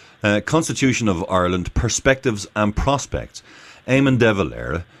 Constitution of Ireland, Perspectives and Prospects. Eamon de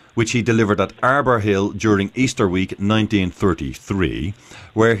Valera, which he delivered at Arbor Hill during Easter week 1933,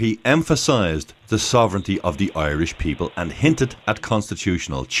 where he emphasised the sovereignty of the Irish people and hinted at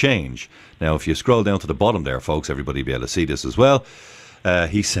constitutional change. Now, if you scroll down to the bottom there, folks, everybody will be able to see this as well.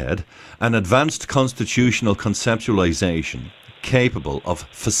 He said, an advanced constitutional conceptualisation capable of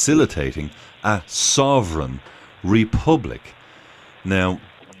facilitating a sovereign republic. Now,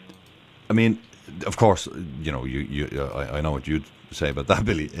 I mean, of course, I know what you'd say about that,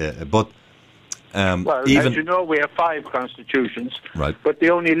 Billy, but well, even, as you know, we have 5 constitutions, right? But the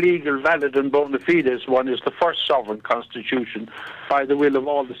only legal, valid and bona fides one is the first sovereign constitution by the will of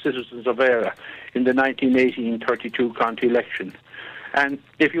all the citizens of ERA in the 1932 county election. And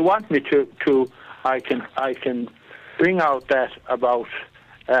if you want me to I can bring out that about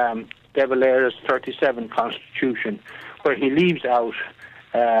de Valera's 37 constitution, where he leaves out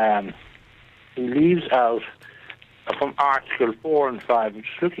from Article 4 and 5. I'm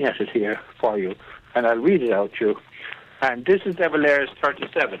just looking at it here for you, and I'll read it out to you. And this is de Valera's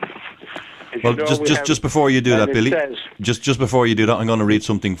 37. Well, just before you do that, Billy, just before you do that, I'm going to read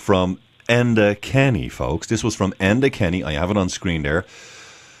something from Enda Kenny, folks. This was from Enda Kenny. I have it on screen there.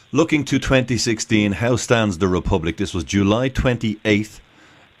 Looking to 2016, how stands the Republic? This was July 28th,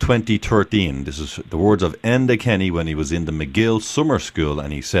 2013. This is the words of Enda Kenny when he was in the McGill Summer School,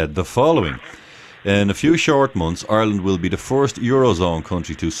 and he said the following. In a few short months, Ireland will be the first Eurozone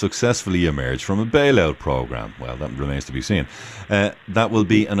country to successfully emerge from a bailout programme. Well, that remains to be seen. That will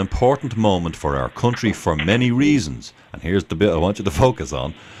be an important moment for our country for many reasons. And here's the bit I want you to focus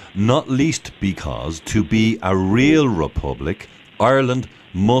on. Not least because to be a real republic, Ireland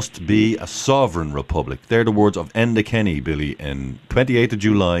must be a sovereign republic. They're the words of Enda Kenny, Billy, in 28th of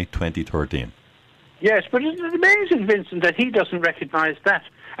July 2013. Yes, but it's amazing, Vincent, that he doesn't recognise that.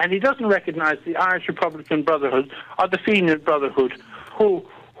 And he doesn't recognise the Irish Republican Brotherhood or the Fenian Brotherhood who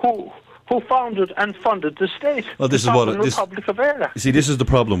founded and funded the state. Well, this is what Republic of Ireland. See, this is the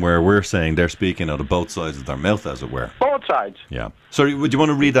problem where we're saying they're speaking out of both sides of their mouth, as it were. Both sides. Yeah. Sorry, would you want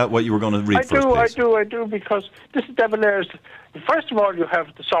to read that, what you were going to read first, please? I do, because this is De Valera's. First of all, you have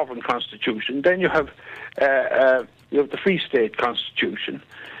the sovereign constitution. Then you have the Free State Constitution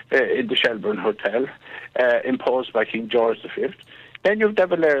in the Shelbourne Hotel, imposed by King George V. Then you have De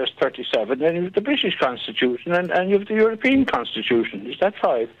Valera's 37, then you have the British Constitution, and you have the European Constitution. Is that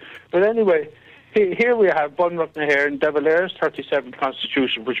 5? But anyway, here we have Bunruck na Hare and De Valera's 37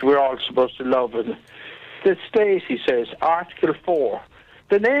 Constitution, which we're all supposed to love. And the state, he says, Article 4.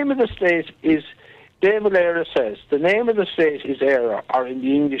 The name of the state is, De Valera says, the name of the state is Éire, or in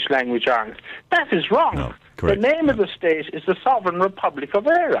the English language, Ireland. That is wrong. No, correct. The name of the state is the Sovereign Republic of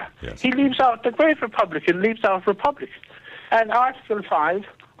Éire. Yes. He leaves out the Great Republic and leaves out Republic. And Article 5,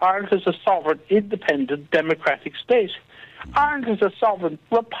 Ireland is a sovereign, independent, democratic state. Ireland is a sovereign,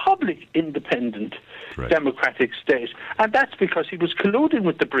 republic, independent, democratic state. And that's because he was colluding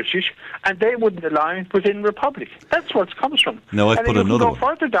with the British and they wouldn't align within republic. That's where it comes from. Now, I've put another one. You can go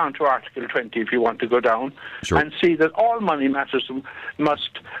further down to Article 20 if you want to go down, sure, and see that all money matters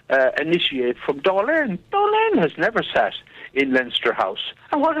must initiate from Dáil. Dáil has never sat in Leinster House.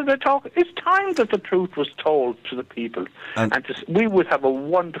 And what are they talking? It's time that the truth was told to the people. And we would have a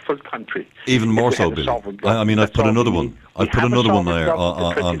wonderful country. Even more so, Billy. I mean, I've put another one. I've put another one there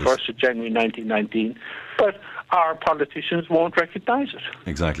on this. 21st of January 1919. But our politicians won't recognise it.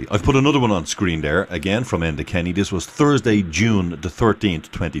 Exactly. I've put another one on screen there, again from Enda Kenny. This was Thursday, June the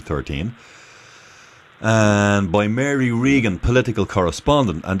 13th, 2013. And by Mary Regan, political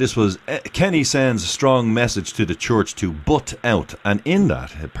correspondent. And this was, Kenny sends a strong message to the church to butt out. And in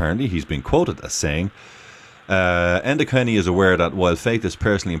that, apparently, he's been quoted as saying, Enda Kenny is aware that while faith is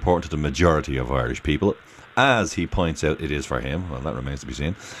personally important to the majority of Irish people, as he points out it is for him, well, that remains to be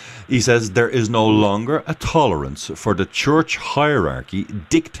seen, he says there is no longer a tolerance for the church hierarchy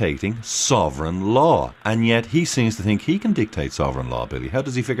dictating sovereign law. And yet he seems to think he can dictate sovereign law, Billy. How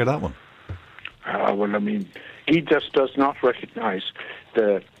does he figure that one? Well, I mean, he just does not recognise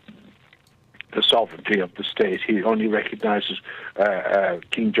the sovereignty of the state. He only recognises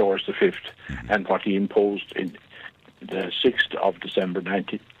King George V and what he imposed in the 6th of December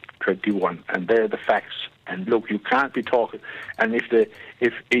 1921. And they're the facts. And look, you can't be talking. And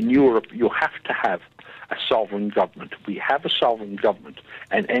if in Europe you have to have a sovereign government, we have a sovereign government,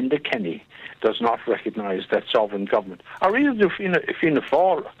 and Enda Kenny does not recognise that sovereign government. Or even if Fianna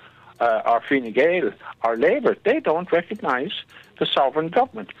Fáil or Fine Gael or Labour, they don't recognise the sovereign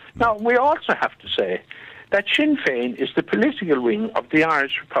government. Now, we also have to say that Sinn Féin is the political wing of the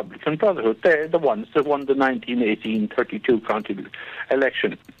Irish Republican Brotherhood. They're the ones that won the 1918 32 county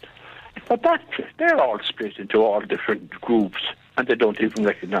election. But they're all split into all different groups, and they don't even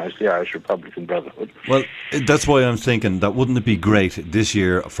recognise the Irish Republican Brotherhood. Well, that's why I'm thinking that wouldn't it be great this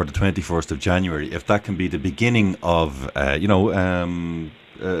year for the 21st of January if that can be the beginning of, a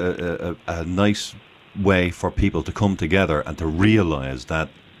nice way for people to come together and to realise that,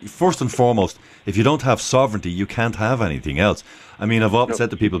 first and foremost, if you don't have sovereignty, you can't have anything else. I mean, I've often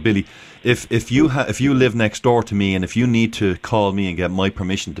said to people, Billy, if you live next door to me and if you need to call me and get my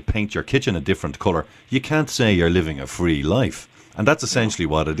permission to paint your kitchen a different colour, you can't say you're living a free life. And that's essentially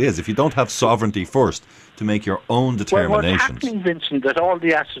what it is. If you don't have sovereignty first to make your own determinations. Well, what's happening, Vincent, that all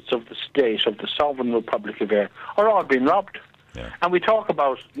the assets of the state, of the Sovereign Republic of Éire, are all being robbed. Yeah. And we talk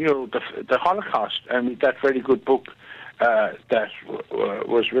about, the Holocaust and that very good book that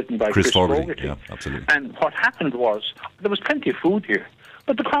was written by Chris Fogarty. Yeah, absolutely. And what happened was there was plenty of food here,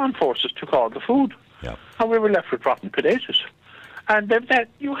 but the Crown forces took all the food, and we were left with rotten potatoes. And that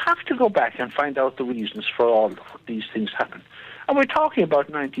you have to go back and find out the reasons for all these things happen. And we're talking about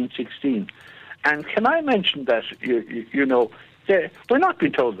 1916. And can I mention that we're not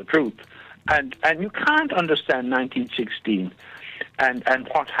being told the truth. And you can't understand 1916 and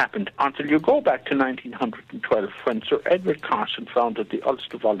what happened until you go back to 1912 when Sir Edward Carson founded the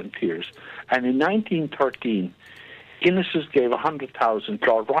Ulster Volunteers. And in 1913, Innes gave 100,000,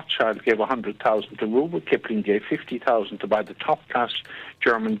 Lord Rothschild gave 100,000, and Rupert Kipling gave 50,000 to buy the top-class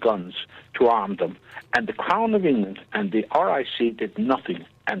German guns to arm them. And the Crown of England and the RIC did nothing,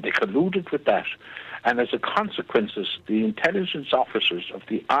 and they colluded with that. And as a consequence, the intelligence officers of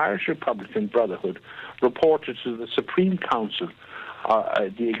the Irish Republican Brotherhood reported to the Supreme Council,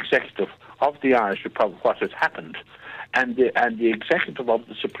 the executive of the Irish Republic, what had happened. And the executive of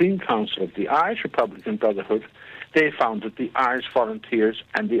the Supreme Council of the Irish Republican Brotherhood, they founded the Irish Volunteers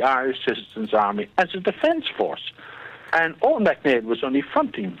and the Irish Citizens' Army as a defence force. And Owen MacNeil was only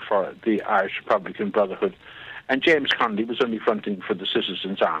fronting for the Irish Republican Brotherhood, and James Connolly was only fronting for the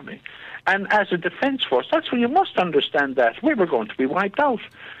Citizens' Army. And as a defence force, that's when you must understand that we were going to be wiped out.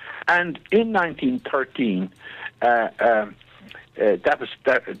 And in 1913, they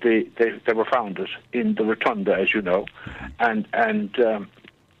were founded in the Rotunda, as you know, and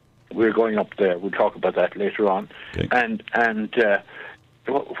we're going up there. We'll talk about that later on. Okay. And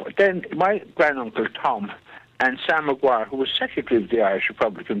then my granduncle Tom and Sam McGuire, who was secretary of the Irish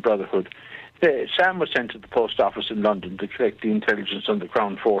Republican Brotherhood, Sam was sent to the post office in London to collect the intelligence on the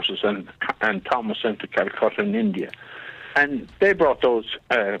Crown forces, and Tom was sent to Calcutta in India. And they brought those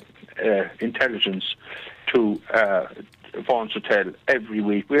intelligence to Vaughan's Hotel every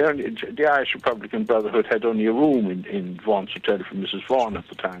week. The Irish Republican Brotherhood had only a room in Vaughan's Hotel for Mrs. Vaughan at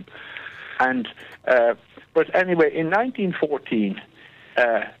the time. And but anyway, in 1914,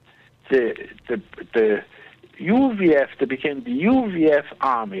 the UVF, they became the UVF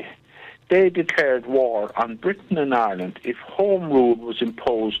Army. They declared war on Britain and Ireland if Home Rule was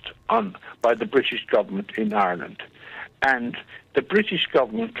imposed by the British government in Ireland. And the British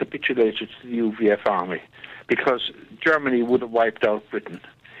government capitulated to the UVF Army because Germany would have wiped out Britain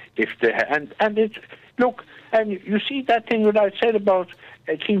if they had. And you see that thing that I said about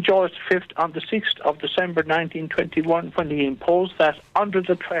King George V on the 6th of December 1921 when he imposed that under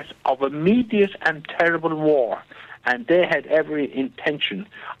the threat of immediate and terrible war. And they had every intention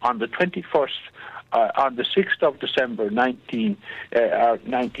on the 21st, on the 6th of December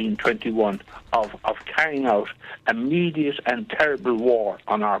 1921 of carrying out immediate and terrible war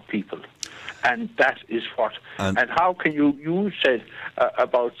on our people. And that is what. And how can you said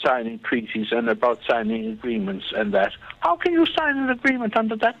about signing treaties and about signing agreements and that. How can you sign an agreement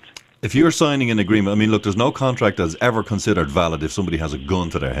under that? If you're signing an agreement, I mean, look, there's no contract that's ever considered valid if somebody has a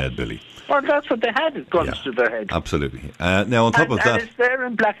gun to their head, Billy. Well, that's what they had, guns to their head. Absolutely. Now, on top of that... And it's there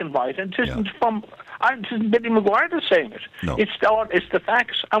in black and white, and it isn't it isn't Billy McGuire that's saying it. No. It's the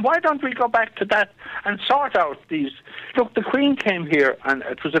facts. And why don't we go back to that and sort out these... Look, the Queen came here, and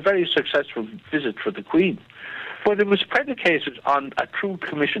it was a very successful visit for the Queen. But it was predicated on a true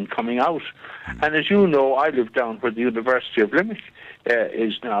commission coming out. And as you know, I live down where the University of Limerick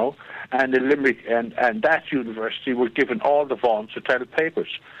is now, and in Limerick, and that university were given all the Vaughan's Hotel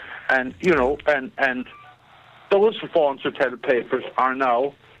papers. And, and those Vaughan's Hotel papers are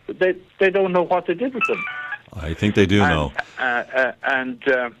now, they don't know what they did with them. I think they do know.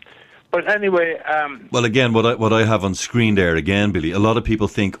 But anyway... well, again, what I have on screen there again, Billy, a lot of people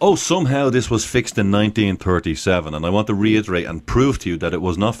think, somehow this was fixed in 1937, and I want to reiterate and prove to you that it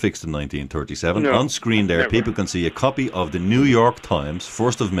was not fixed in 1937. No, on screen there, people can see a copy of the New York Times,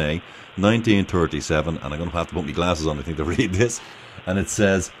 1st of May, 1937, and I'm going to have to put my glasses on, I think, to read this, and it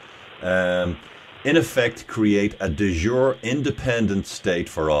says... in effect, create a de jure independent state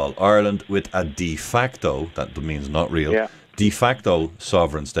for all Ireland with a de facto, that means not real, de facto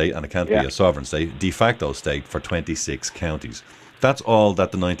sovereign state, and it can't be a sovereign state, de facto state for 26 counties. That's all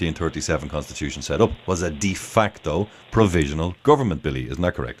that the 1937 Constitution set up, was a de facto provisional government, Billy. Isn't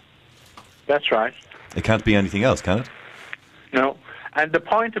that correct? That's right. It can't be anything else, can it? No. And the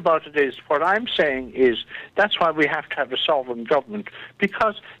point about it is, what I'm saying is, that's why we have to have a sovereign government,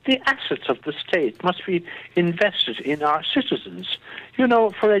 because the assets of the state must be invested in our citizens.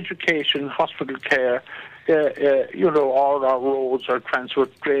 For education, hospital care, all our roads are transferred,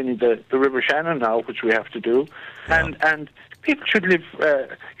 draining the River Shannon now, which we have to do. Yeah. And people should live,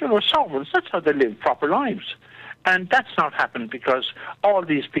 sovereigns, that's how they live proper lives. And that's not happened because all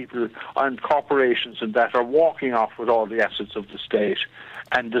these people and corporations and that are walking off with all the assets of the state,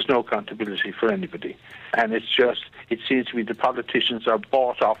 and there's no accountability for anybody. And it seems to be the politicians are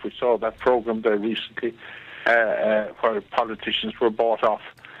bought off. We saw that program there recently where politicians were bought off.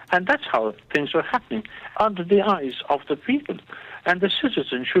 And that's how things are happening under the eyes of the people. And the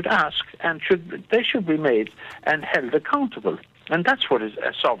citizens should ask, and they should be made and held accountable. And that's what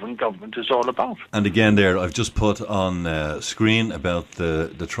a sovereign government is all about. And again there, I've just put on screen about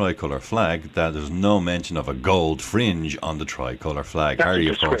the tricolour flag that there's no mention of a gold fringe on the tricolour flag. That's Harry,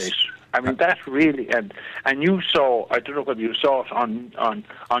 a of course. disgrace. I mean, that really, and you saw, I don't know whether you saw it on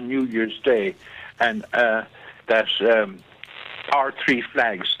New Year's Day, and that our three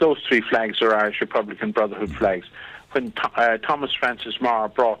flags, those three flags are Irish Republican Brotherhood flags. When Thomas Francis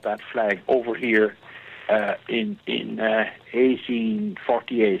Meagher brought that flag over here in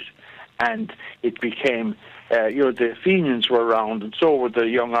 1848, and it became, the Fenians were around, and so were the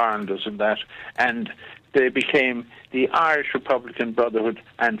Young Irelanders and that, and they became the Irish Republican Brotherhood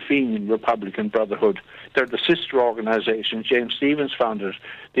and Fenian Republican Brotherhood. They're the sister organisations. James Stephens founded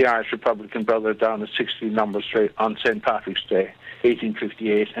the Irish Republican Brotherhood down at 16 Lombard Street on St. Patrick's Day,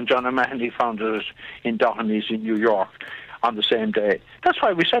 1858, and John O'Mahony founded it in Dohenys in New York on the same day. That's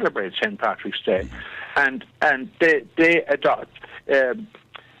why we celebrate St. Patrick's Day. And they adopt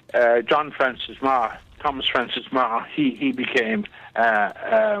John Francis Meagher, Thomas Francis Meagher. He became,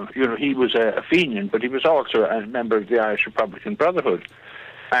 he was a Fenian, but he was also a member of the Irish Republican Brotherhood.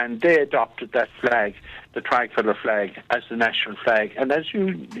 And they adopted that flag, the tricolour flag, as the national flag. And as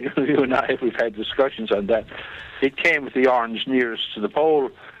you and I, we've had discussions on that, it came with the orange nearest to the pole,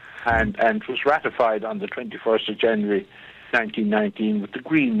 and was ratified on the 21st of January 1919 with the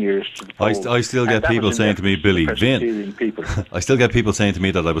green nearest to the pole. I still get people saying to me, Billy, Vin, I still get people saying to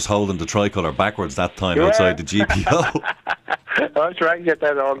me that I was holding the tricolour backwards that time outside the GPO. That's right, I get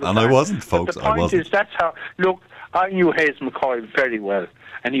that all the time. And I wasn't, folks. But the point is, that's how, look, I knew Hayes McCoy very well,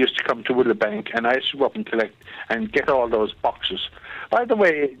 and he used to come to Willowbank, and I used to go up and collect and get all those boxes. By the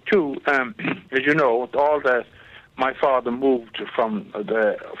way, too, as you know, my father moved from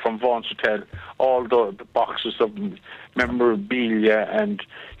Vaughan's Hotel, all the boxes of memorabilia and,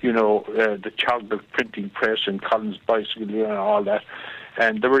 the chocolate printing press and Collins bicycle and all that.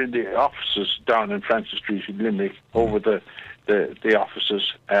 And they were in the offices down in Francis Street in Limerick, over the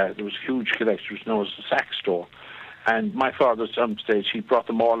offices. There was a huge collection, which was known as the Sack Store. And my father, at some stage, he brought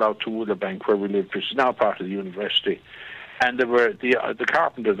them all out to Willowbank, where we lived, which is now part of the university. And there were the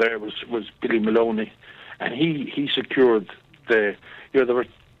carpenter there was Billy Maloney, and he secured there were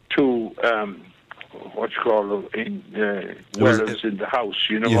two in the house.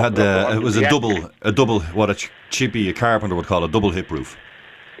 You had it was a double what a chippy a carpenter would call a double hip roof.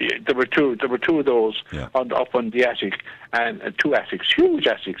 Yeah, there were two of those up on the attic, and two attics, huge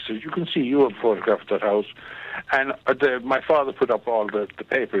attics. As you can see, you have photographed that house. And my father put up all the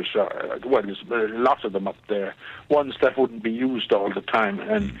papers, there's a lot of them up there, ones that wouldn't be used all the time,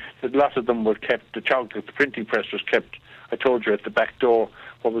 and a lot of them were kept, the printing press was kept, I told you, at the back door,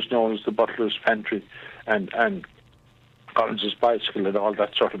 what was known as the butler's pantry, and Collins's bicycle and all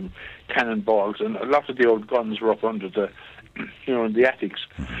that sort of cannonballs, and a lot of the old guns were up under in the attics.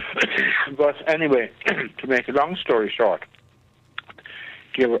 But anyway, to make a long story short,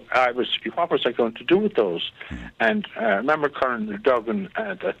 what was I going to do with those? And I remember Colonel Duggan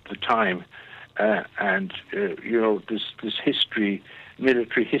at the time, this history,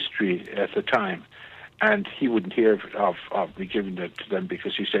 military history at the time, and he wouldn't hear of me giving that to them,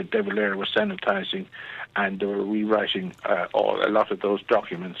 because he said De Valera was sanitizing and they were rewriting a lot of those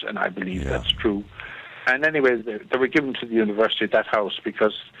documents, and I believe that's true. And anyway, they were given to the university, that house,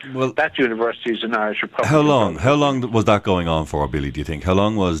 because that university is an Irish Republic. How long was that going on for, Billy, do you think? How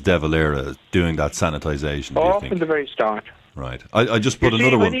long was De Valera doing that sanitisation, do you think? From the very start. Right. I just put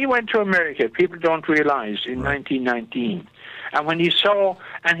another one. When he went to America, people don't realise, in 1919, and when he saw,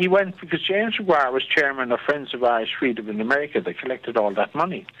 and he went, because James McGuire was chairman of Friends of Irish Freedom in America, they collected all that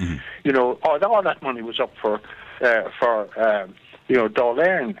money. Mm-hmm. All that money was up for Dáil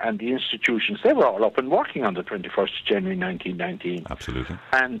Éireann and the institutions. They were all up and working on the 21st of January 1919. Absolutely.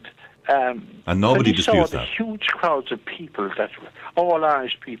 And nobody disputes that. The huge crowds of people, that all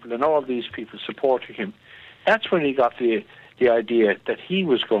Irish people and all these people supporting him, that's when he got the idea that he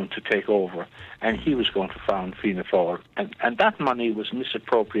was going to take over and he was going to found Fianna Fáil. And that money was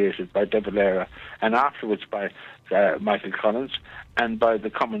misappropriated by De Valera and afterwards by Michael Collins and by the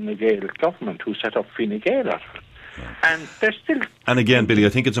Common Gael government, who set up Fine Gael out of it. And they're still. And again, Billy, I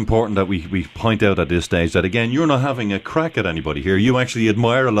think it's important that we point out at this stage that, again, you're not having a crack at anybody here. You actually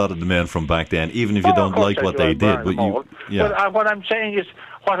admire a lot of the men from back then, even if you don't like what they did. But what I'm saying is,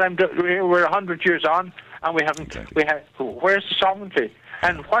 we're 100 years on, and we haven't. Exactly. Where's the sovereignty?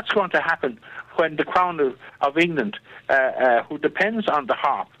 And what's going to happen when the Crown of England, who depends on the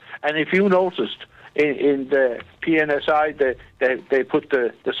harp, and if you noticed in the PNSI, they put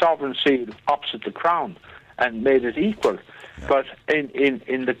the sovereign seal opposite the crown and made it equal. Yeah. But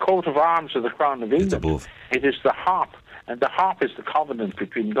in the coat of arms of the Crown of England, it is the harp. And the harp is the covenant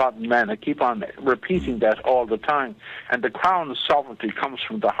between God and man. I keep on repeating that all the time. And the crown's sovereignty comes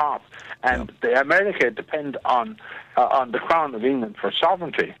from the harp. And the America depend on the Crown of England for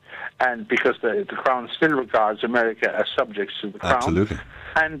sovereignty. And because the Crown still regards America as subjects to the Crown. Absolutely.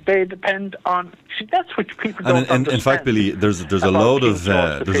 And they depend on. See, that's what people don't and understand. in fact, Billy, there's a load of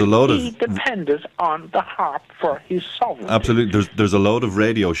He depended on the harp for his sovereignty. Absolutely. There's a load of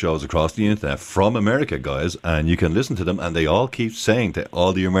radio shows across the internet from America, guys, and you can listen to them, and they all keep saying to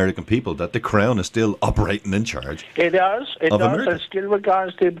all the American people that the Crown is still operating in charge. It does, America. and still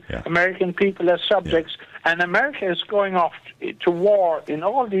regards the American people as subjects. And America is going off to war in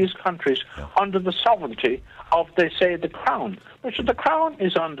all these countries under the sovereignty of, they say, the Crown. Which the Crown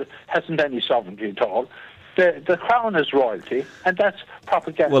hasn't any sovereignty at all. The Crown is royalty, and that's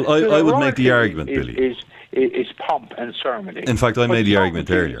propaganda. Well, I would make the argument, Billy. Is pomp and ceremony. In fact, I made the argument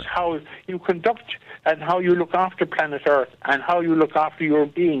earlier. It's how you conduct and how you look after planet Earth and how you look after your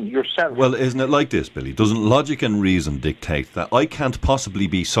being, yourself. Well, isn't it like this, Billy? Doesn't logic and reason dictate that I can't possibly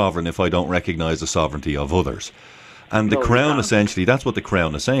be sovereign if I don't recognise the sovereignty of others? And the Crown, essentially, that's what the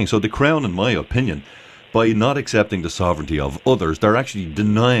Crown is saying. So the Crown, in my opinion, by not accepting the sovereignty of others, they're actually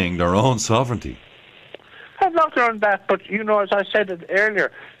denying their own sovereignty. I've not learned that, but, as I said it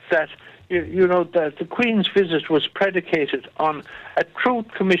earlier, that that the Queen's visit was predicated on a truth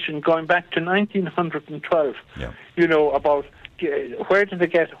commission going back to 1912. About where did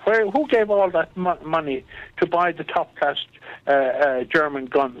they who gave all that money to buy the top class German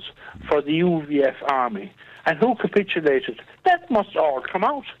guns for the UVF army, and who capitulated? That must all come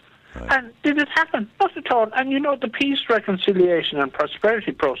out. Right. And did it happen? Not at all. And the peace, reconciliation and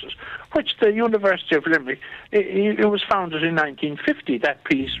prosperity process, which the University of Limerick, it was founded in 1950, that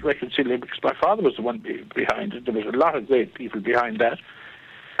peace, reconciliation, because my father was the one behind it. There was a lot of great people behind that.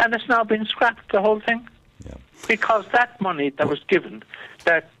 And it's now been scrapped, the whole thing. Yeah. Because that money that was given,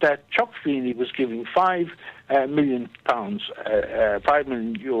 that Chuck Feeney was giving £5 million, €5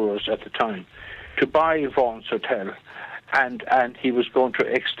 million at the time, to buy Vaughan's Hotel, and he was going to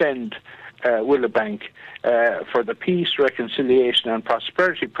extend Willowbank for the peace, reconciliation and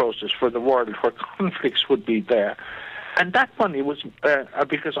prosperity process for the world where conflicts would be there. And that money was,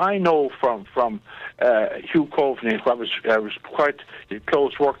 because I know from Hugh Coveney, I was quite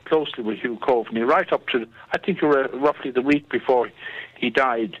worked closely with Hugh Coveney right up to, I think, roughly the week before he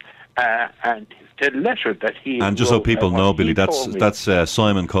died, and the letter that he And just wrote, so people know, Billy, that's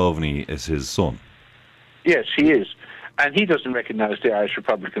Simon Coveney is his son. Yes, he is. And he doesn't recognise the Irish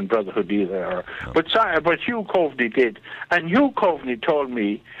Republican Brotherhood either. No. But Hugh Coveney did. And Hugh Coveney told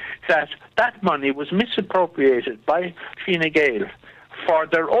me that money was misappropriated by Fine Gael for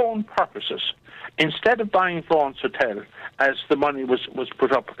their own purposes. Instead of buying Vaughan's Hotel, as the money was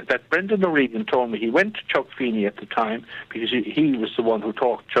put up, that Brendan O'Regan told me, he went to Chuck Feeney at the time, because he was the one who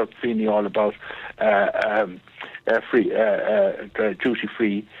talked Chuck Feeney all about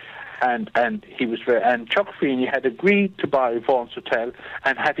duty-free. And he was and Chuck Feeney had agreed to buy Vaughan's Hotel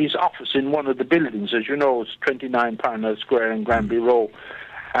and had his office in one of the buildings. As you know, it's 29 Parnell Square in Granby Row,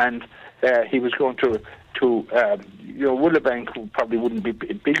 and he was going to Willowbank probably wouldn't be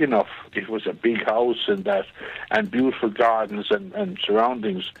big enough. It was a big house and that, and beautiful gardens and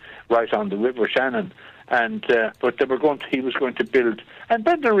surroundings right on the River Shannon. And but he was going to build, and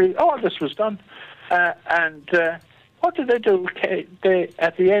then all this was done, and what did they do? They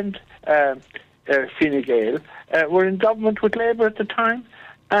at the end. Fine Gael were in government with Labour at the time,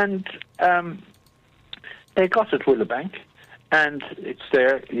 and they got at Willowbank, and it's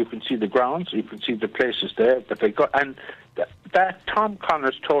there. You can see the grounds, you can see the places there. But they got, and that Tom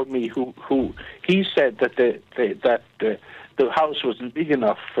Connors told me, who he said that the house wasn't big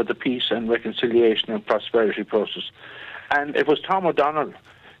enough for the peace and reconciliation and prosperity process, and it was Tom O'Donnell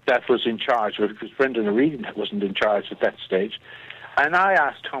that was in charge, because Brendan O'Regan wasn't in charge at that stage. And I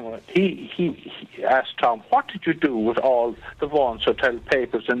asked Tom, he asked Tom, what did you do with all the Vaughan's Hotel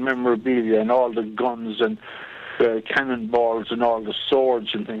papers and memorabilia and all the guns and cannonballs and all the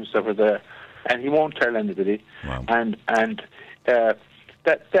swords and things that were there? And he won't tell anybody. Wow. And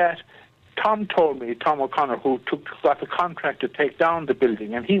that Tom told me, Tom O'Connor, who got the contract to take down the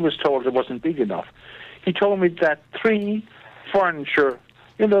building, and he was told it wasn't big enough. He told me that 3 furniture,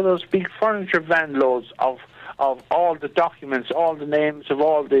 those big furniture van loads of all the documents, all the names of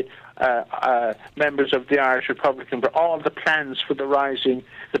all the members of the Irish Republican, all the plans for the rising,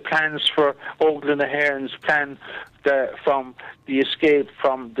 the plans for Oglen Ahern's plan from the escape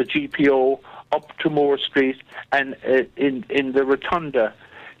from the GPO up to Moore Street, and in the Rotunda,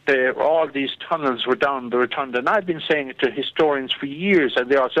 all these tunnels were down the rotunda, and I've been saying it to historians for years, and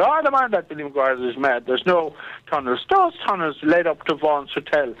they all say, "Oh, the man that Billy McGuire is mad. There's no tunnels." Those tunnels led up to Vaughan's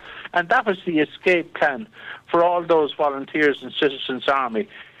Hotel, and that was the escape plan for all those volunteers in Citizens Army.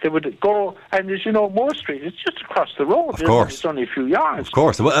 They would go, and as you know, Moore Street, it's just across the road. Of course. It's only a few yards. Of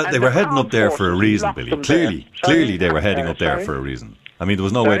course. Well, they were heading up there for a reason, Billy. Clearly they were heading up there Sorry? for a reason. I mean, there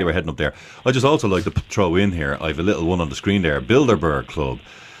was no way they were heading up there. I just also like to throw in here, I have a little one on the screen there, Bilderberg Club.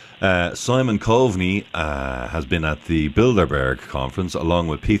 Simon Coveney has been at the Bilderberg conference along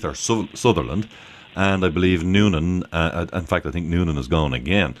with Peter Sutherland, and I believe Noonan, in fact I think Noonan is going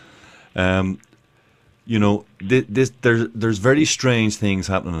again. You know, there's very strange things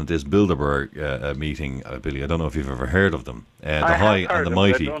happening at this Bilderberg meeting, Billy. I don't know if you've ever heard of them. The High and the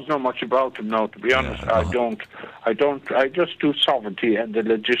Mighty. I don't know much about them now, to be honest. I don't. I just do sovereignty and the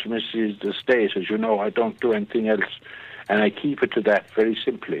legitimacy of the state, as you know. I don't do anything else, and I keep it to that very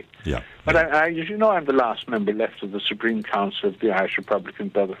simply. Yeah. But as you know, I'm the last member left of the Supreme Council of the Irish Republican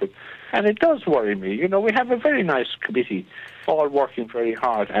Brotherhood, and it does worry me. You know, we have a very nice committee, all working very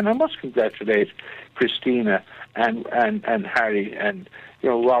hard, and I must congratulate Christina and Harry and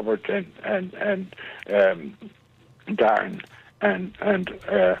Robert and Darren and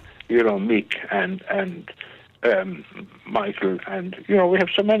Mick and Michael, and we have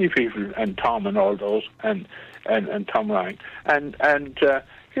so many people, and Tom and all those, and Tom Ryan and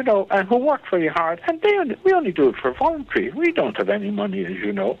who work very hard, and we only do it for voluntary. We don't have any money, as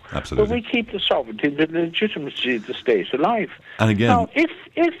you know. Absolutely. But we keep the sovereignty, the legitimacy of the state alive. And again, now, if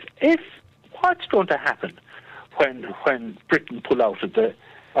what's going to happen when Britain pull out of the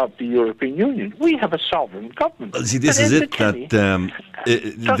European Union? We have a sovereign government. See, this is it.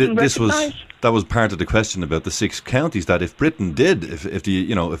 That was part of the question about the 6 counties. That if Britain did,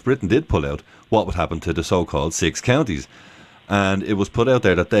 if Britain did pull out, what would happen to the so-called 6 counties? And it was put out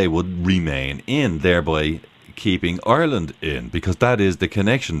there that they would remain in, thereby keeping Ireland in, because that is the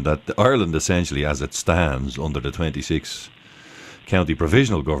connection that Ireland, essentially, as it stands under the 26 county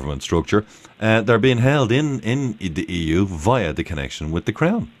provisional government structure, they're being held in the EU via the connection with the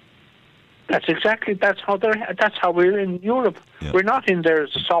Crown. That's how we're in Europe. Yeah. We're not in there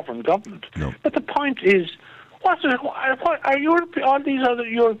as a sovereign government. No. But the point is, what are all these other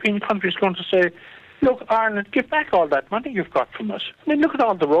European countries going to say? Look, Ireland, give back all that money you've got from us. I mean, look at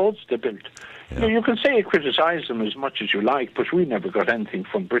all the roads they built. Yeah. You can say criticise them as much as you like, but we never got anything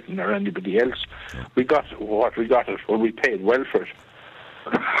from Britain or anybody else. Yeah. We got what we got. We paid well for it.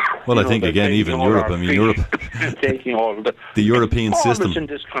 Well, I think again, even Europe. I mean, Europe taking all the European system in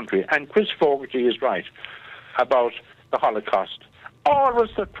this country. And Chris Fogarty is right about the Holocaust.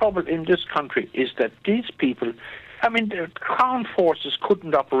 Always the trouble in this country is that these people, I mean, the Crown forces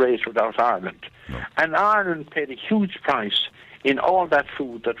couldn't operate without Ireland. No. And Ireland paid a huge price in all that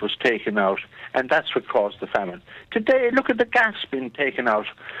food that was taken out, and that's what caused the famine. Today, look at the gas being taken out.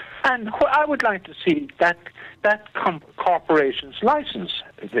 And I would like to see that corporation's license,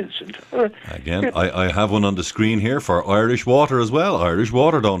 Vincent. Again, I have one on the screen here for Irish Water as well. Irish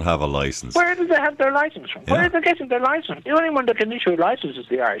Water don't have a license. Where do they have their license from? Yeah. Where are they getting their license? The only one that can issue a license is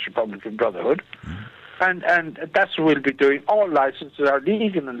the Irish Republican Brotherhood. Mm. And that's what we'll be doing. All licenses are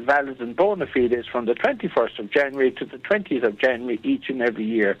legal and valid and bona fides from the 21st of January to the 20th of January each and every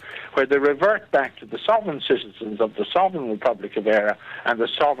year, where they revert back to the sovereign citizens of the Sovereign Republic of Éire and the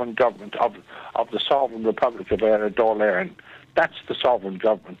sovereign government of the Sovereign Republic of Éire, Dáil Éireann. That's the sovereign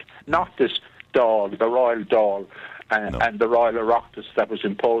government, not this Dáil, the Royal Dáil, and the Royal Oireachtas that was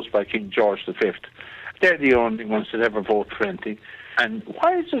imposed by King George V. They're the only ones that ever vote for anything. And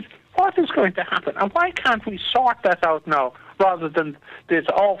what is going to happen? And why can't we sort that out now, rather than this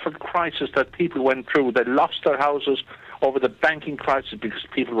awful crisis that people went through? They lost their houses over the banking crisis because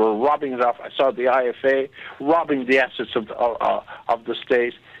people were robbing it off. I saw the IFA robbing the assets of the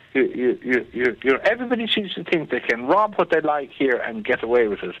state. Everybody seems to think they can rob what they like here and get away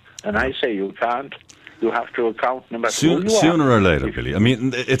with it. And I say you can't. You have to account no matter who you are. Sooner or later, Billy. I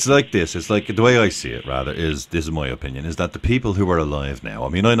mean, it's like this. It's like the way I see it, rather, this is my opinion, is that the people who are alive now, I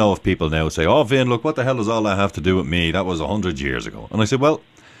mean, I know of people now say, oh, Vin, look, what the hell does all that have to do with me? That was 100 years ago. And I say, well,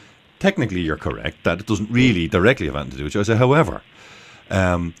 technically you're correct, that it doesn't really directly have anything to do with you. I say, however,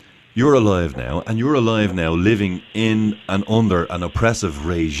 you're alive now, and you're alive now living in and under an oppressive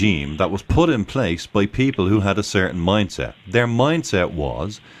regime that was put in place by people who had a certain mindset. Their mindset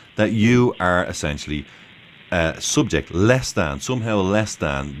was that you are essentially somehow less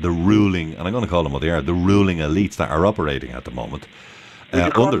than the ruling, and I'm going to call them what they are, the ruling elites that are operating at the moment. Would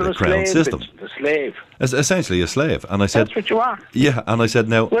you call under them the a Crown slave, system. Vincent? A slave. As essentially a slave. And I said, That's what you are. yeah, and I said,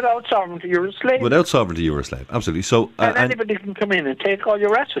 now, Without sovereignty, you're a slave. without sovereignty, you were a slave. Absolutely. So, and anybody can come in and take all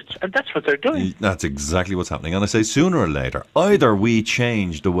your assets, and that's what they're doing. That's exactly what's happening. And I say, sooner or later, either we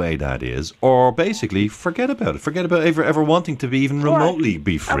change the way that is, or basically forget about it. Forget about ever wanting to be even remotely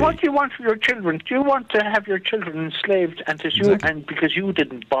be free. And what do you want for your children? Do you want to have your children enslaved and and because you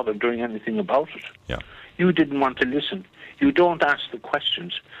didn't bother doing anything about it? Yeah. You didn't want to listen. You don't ask the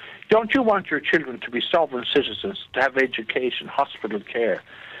questions. Don't you want your children to be sovereign citizens, to have education, hospital care,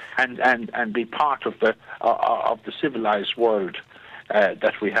 and be part of the civilized world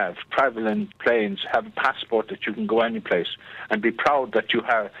that we have? Travel in planes, have a passport that you can go any place, and be proud that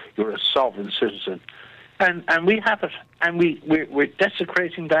you're a sovereign citizen. And we have it, and we're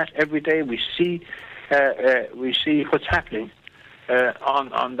desecrating that every day. We see what's happening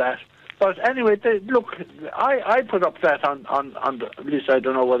on that. But anyway, look, I put up that on the, at least I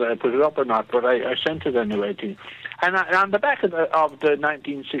don't know whether I put it up or not, but I sent it anyway to you. And on the back of the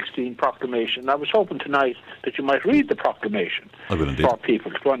 1916 proclamation, I was hoping tonight that you might read the proclamation for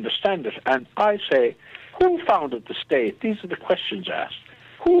people to understand it. And I say, who founded the state? These are the questions asked.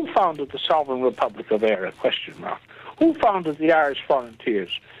 Who founded the Sovereign Republic of Eire? Question mark. Who founded the Irish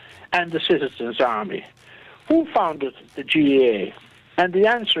Volunteers and the Citizens' Army? Who founded the GAA? And the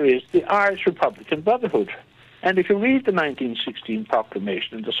answer is the Irish Republican Brotherhood. And if you read the 1916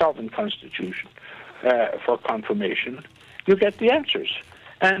 proclamation and the Sovereign Constitution for confirmation, you get the answers.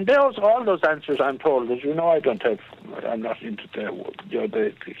 And all those answers, I'm told, as you know, I'm not into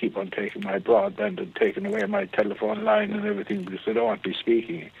they keep on taking my broadband and taking away my telephone line and everything because they don't want me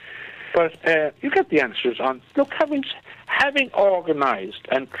speaking. But you get the answers on, look, having organised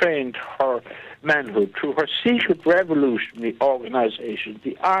and trained her manhood through her secret revolutionary organisation,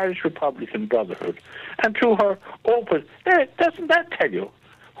 the Irish Republican Brotherhood, and through her open... doesn't that tell you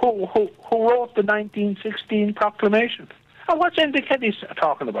who wrote the 1916 proclamation? And what's Enda Kenny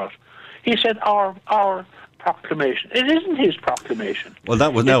talking about? He said our proclamation. It isn't his proclamation. Well,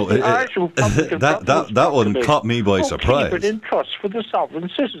 that was that one caught me by surprise. Keep it in trust for the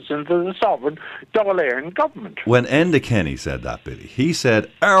sovereign citizens of the sovereign double Éireann government. When Enda Kenny said that, Billy, he said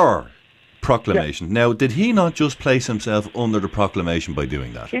our proclamation. Yeah. Now, did he not just place himself under the proclamation by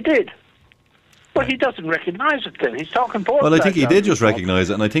doing that? He did. But he doesn't recognise it then. He's talking both. Well, I think he did just recognise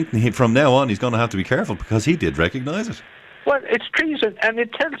it, and I think from now on he's going to have to be careful because he did recognise it. Well, it's treason, and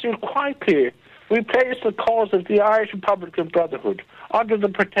it tells you quite clear. We place the cause of the Irish Republican Brotherhood under the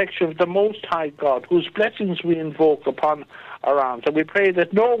protection of the Most High God, whose blessings we invoke upon our arms. And we pray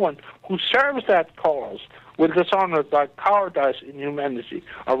that no one who serves that cause will dishonour it by cowardice, inhumanity,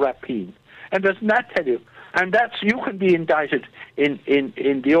 or rapine. And doesn't that tell you? And you can be indicted in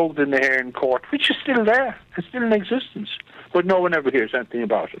the old Éireann court, which is still there, it's still in existence, but no one ever hears anything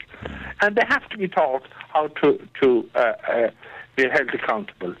about it. And they have to be taught how to be held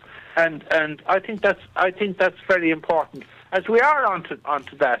accountable. And I think that's very important. As we are onto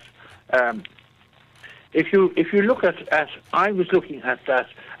that, if you look at I was looking at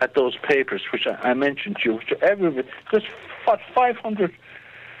those papers which I mentioned to you, there's 500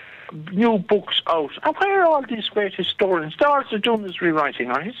 new books out. And where are all these great historians? All they're doing is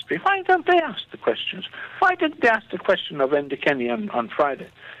rewriting our history. Why don't they ask the questions? Why didn't they ask the question of Enda Kenny on Friday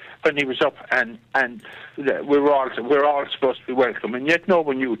when he was up and we're all supposed to be welcome, and yet no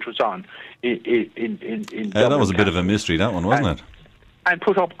one knew it was on in that was a bit of a mystery, that one, wasn't it? And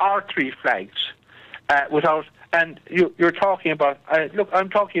put up our three flags without. And you're talking about. I'm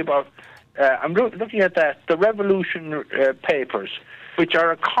talking about. I'm looking at the Revolution papers, which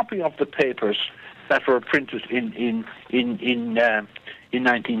are a copy of the papers that were printed in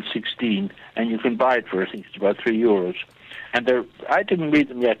 1916, and you can buy it for, I think it's about €3. And I didn't read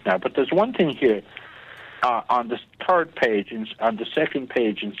them yet now, but there's one thing here on the third page, on the second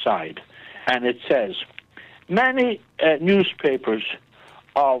page inside, and it says, many newspapers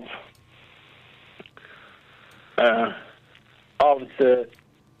of the...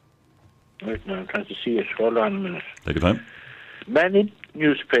 Wait, no, I'm trying to see it. Hold on a minute. Take your time. Many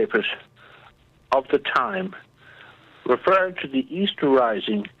newspapers of the time referred to the Easter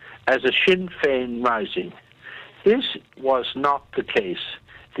Rising as a Sinn Féin rising. This was not the case.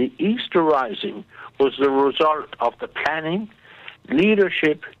 The Easter Rising was the result of the planning,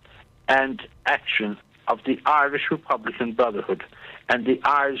 leadership, and action of the Irish Republican Brotherhood and the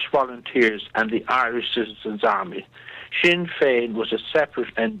Irish Volunteers and the Irish Citizens' Army. Sinn Féin was a separate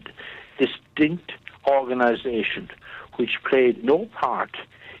and distinct organisation which played no part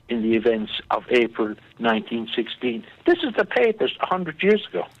in the events of April 1916. This is the papers 100 years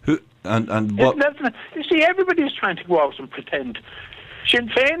ago. And what? You see, everybody is trying to go out and pretend Sinn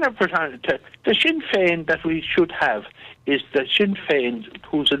Féin are pretending to. The Sinn Féin that we should have is the Sinn Féin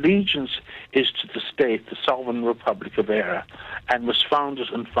whose allegiance is to the state, the Sovereign Republic of Éire, and was founded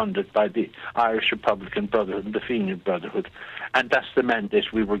and funded by the Irish Republican Brotherhood and the Fenian Brotherhood. And that's the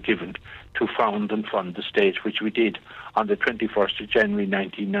mandate we were given to found and fund the state, which we did on the 21st of January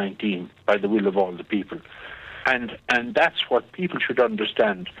 1919 by the will of all the people. And that's what people should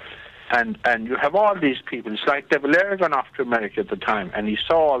understand. And you have all these people. It's like De Valera gone off to America at the time, and he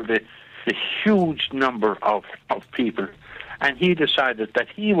saw all the huge number of people, and he decided that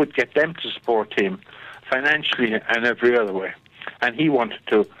he would get them to support him financially and every other way. And he wanted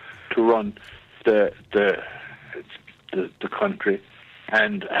to run the country,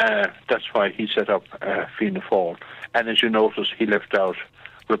 and that's why he set up Fianna Fáil. And as you notice, he left out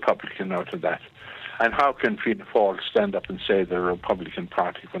Republican out of that. And how can Fianna Fáil stand up and say they're a Republican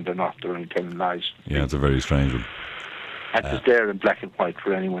party when they're not? They're only telling lies. Yeah, it's a very strange one. And it's there in black and white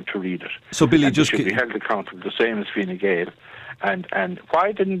for anyone to read it. So, Billy, and just should be held accountable the same as Fine Gael. And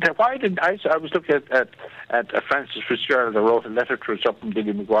why didn't I was looking at Francis Fitzgerald, who wrote a letter to us up in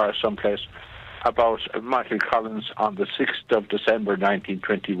Billy McGuire someplace about Michael Collins on the 6th of December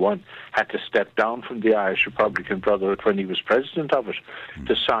 1921 had to step down from the Irish Republican Brotherhood when he was president of it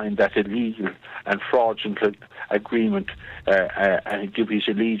to sign that illegal and fraudulent agreement and give his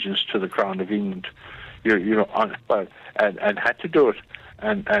allegiance to the Crown of England. And had to do it.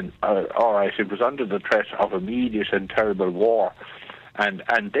 And all right, it was under the threat of immediate and terrible war. And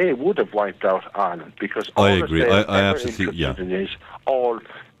they would have wiped out Ireland because all I agree. I absolutely, yeah. It is all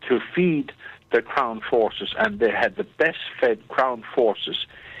to feed the Crown forces, and they had the best fed Crown forces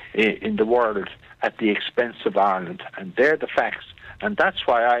in the world at the expense of Ireland. And they're the facts. And that's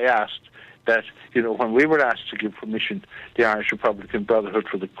why I asked that, when we were asked to give permission, the Irish Republican Brotherhood,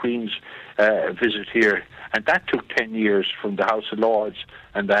 for the Queen's visit here, and that took 10 years from the House of Lords,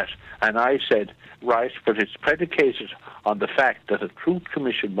 and I said, right, but it's predicated on the fact that a truth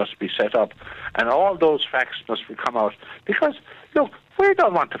commission must be set up, and all those facts must come out, because, look, we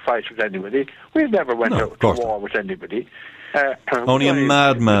don't want to fight with anybody. We never went to war with anybody. Only a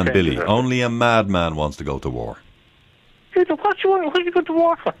madman, Billy. Only a madman wants to go to war. What are you going to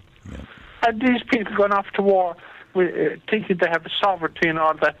war for? Yeah. And these people going off to war thinking they have a sovereignty and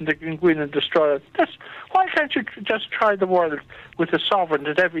all that, and they can go in and destroy it. Why can't you just try the world with a sovereign,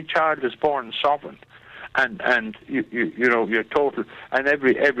 that every child is born sovereign, and you're total, and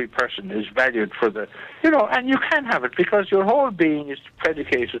every person is valued for the, and you can have it because your whole being is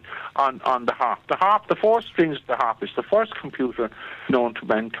predicated on the harp. The harp, the four strings of the harp, is the first computer known to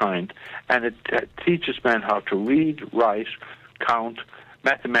mankind, and it teaches men how to read, write, count,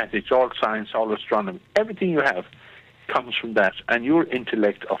 mathematics, all science, all astronomy. Everything you have comes from that, and your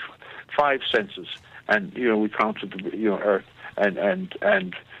intellect of five senses, and we counted the Earth and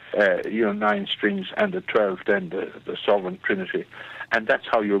 9 strings, and the 12, then the sovereign Trinity, and that's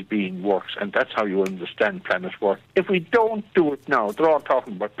how your being works, and that's how you understand planet work. If we don't do it now, they're all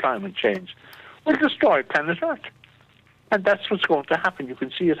talking about climate change, we'll destroy planet Earth. And that's what's going to happen. You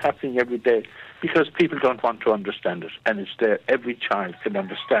can see it happening every day because people don't want to understand it. And it's there. Every child can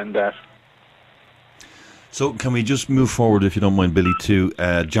understand that. So can we just move forward, if you don't mind, Billy, to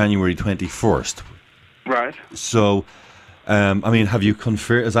January 21st? Right. So, have you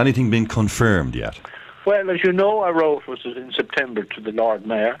has anything been confirmed yet? Well, as you know, I wrote, was it in September, to the Lord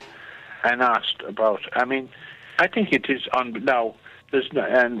Mayor and asked about, I think it is on now,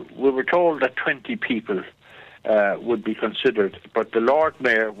 and we were told that 20 people would be considered, but the Lord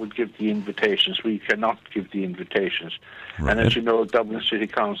Mayor would give the invitations. We cannot give the invitations. Right. And as you know, Dublin City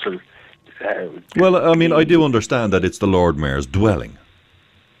Council... I do understand that it's the Lord Mayor's dwelling.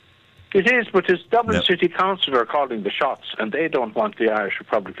 It is, but it's Dublin City Council are calling the shots, and they don't want the Irish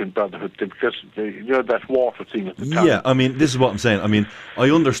Republican Brotherhood because that water thing at the time. Yeah, this is what I'm saying. I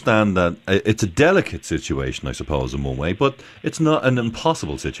understand that it's a delicate situation, I suppose, in one way, but it's not an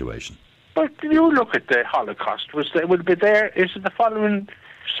impossible situation. But you look at the Holocaust. It would be there. Is it the following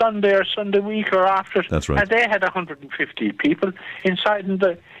Sunday or Sunday week or after? That's right. And they had 150 people inside in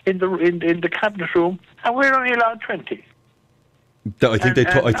the cabinet room, and we're only allowed 20. I think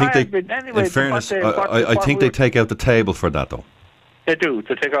in fairness, I think they take out the table for that, though. They do,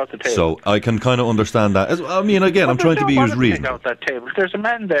 to take out the table. So I can kind of understand that. I'm trying to be reasonable. Take out that table. There's a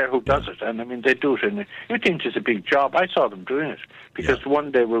man there who does it, and they do it. And you think it's a big job. I saw them doing it because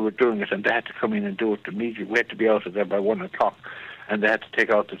one day we were doing it, and they had to come in and do it immediately. We had to be out of there by 1 o'clock, and they had to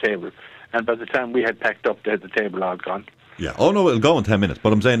take out the table. And by the time we had packed up, they had the table all gone. Yeah. Oh no, it'll go in 10 minutes.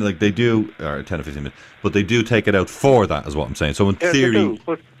 But I'm saying they do, or 10 or 15 minutes. But they do take it out for that, is what I'm saying. So in theory,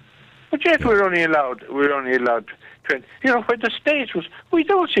 but yet we're only allowed where the state was. We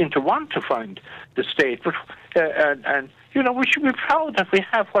don't seem to want to find the state, but and we should be proud that we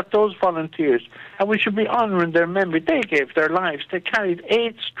have what those volunteers, and we should be honouring their memory. They gave their lives. They carried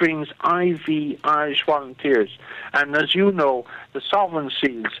 8 strings IV Irish volunteers, and as you know, the sovereign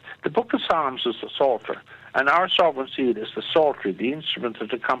seals. The Book of Psalms is the Psalter, and our sovereign seal is the Psaltery, the instrument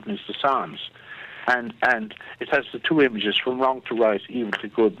that accompanies the Psalms. And it has the 2 images, from wrong to right, evil to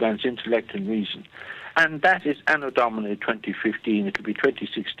good, man's intellect and reason. And that is Anno Domini 2015. It'll be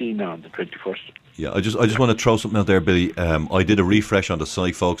 2016 now on the 21st. Yeah, I just want to throw something out there, Billy. I did a refresh on the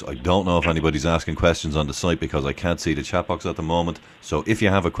site, folks. I don't know if anybody's asking questions on the site because I can't see the chat box at the moment. So if you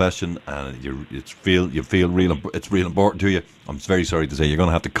have a question and you feel it's real important to you, I'm very sorry to say you're going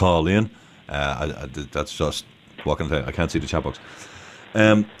to have to call in. That's just what can I tell you? I can't see the chat box.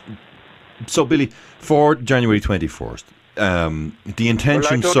 So, Billy, for January 21st, the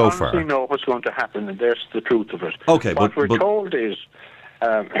intention so far... I don't honestly know what's going to happen, and there's the truth of it. Okay, what we're told is,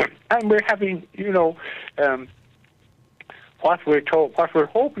 and we're having, what we're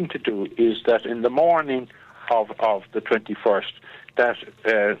hoping to do is that in the morning of the 21st, that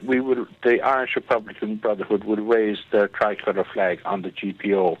the Irish Republican Brotherhood will raise their tricolour flag on the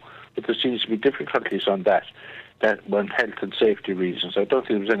GPO, but there seems to be difficulties on that when health and safety reasons. I don't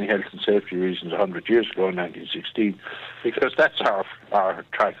think there was any health and safety reasons 100 years ago in 1916, because that's our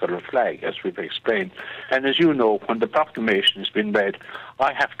tricolour flag, as we've explained. And as you know, when the proclamation has been read,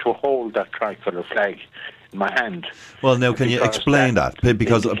 I have to hold that tricolour flag in my hand. Well, now, can you explain that?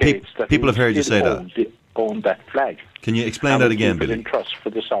 Because people have heard you say that. Own that flag. Can you explain that again, Billy? In trust for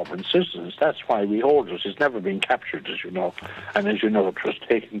the sovereign citizens. That's why we hold it. It's never been captured, as you know. And as you know, it was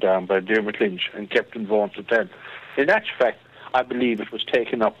taken down by Dermot Lynch and kept in Vaughan's Hotel. In actual fact, I believe it was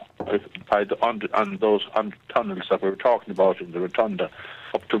taken up by on those tunnels that we were talking about in the Rotunda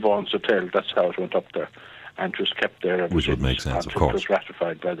up to Vaughan's Hotel. That's how it went up there. And it was kept there ever Which would since, make sense, of until course. it was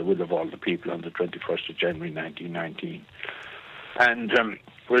ratified by the will of all the people on the 21st of January 1919. And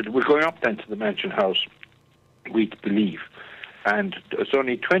we're going up then to the Mansion House, we believe, and there's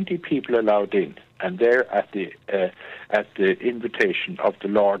only 20 people allowed in, and they're at the invitation of the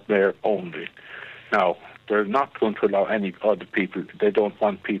Lord Mayor only. Now, they're not going to allow any other people. They don't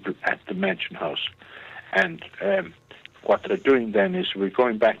want people at the Mansion House. And what they're doing then is we're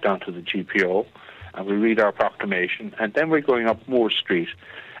going back down to the GPO, and we read our proclamation, and then we're going up Moore Street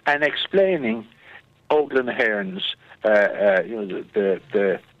and explaining Oglen Ahern's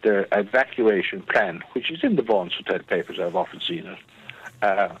the evacuation plan, which is in the Vaughan's Hotel papers. I've often seen it,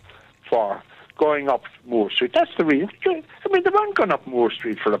 for going up Moore Street. That's the reason. I mean, they weren't going up Moore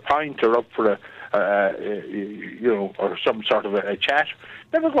Street for a pint or up for or some sort of a chat.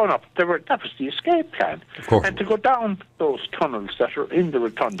 They were going up. That was the escape plan. Of course. And to go down those tunnels that are in the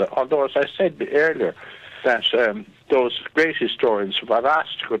Rotunda, although, as I said earlier, that those great historians who I've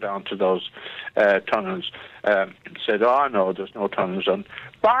asked to go down to those tunnels said, "Oh no, there's no tunnels on."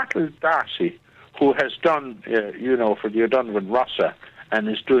 Bartle Darcy, who has done, for the O'Donovan Rossa, and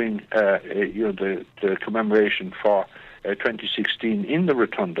is doing, the commemoration for 2016 in the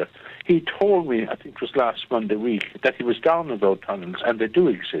Rotunda. He told me, I think it was last Monday week, that he was down in those tunnels, and they do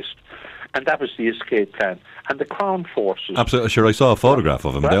exist. And that was the escape plan. And the Crown Forces... Absolutely, sure. I saw a photograph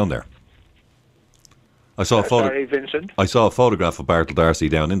of him down there. I saw Sorry, Vincent? I saw a photograph of Bartle Darcy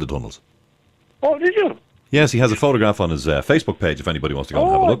down in the tunnels. Oh, did you? Yes, he has a photograph on his Facebook page if anybody wants to go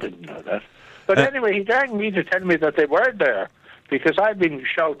and have a look. I didn't know that. But anyway, he rang me to tell me that they were there, because I've been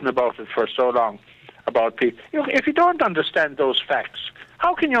shouting about it for so long, about people. If you don't understand those facts,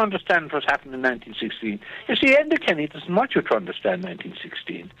 how can you understand what's happened in 1916? You see, Enda Kenny doesn't want you to understand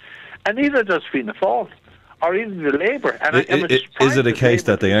 1916, and neither does Fianna Fáil, or even the Labour. And is it a case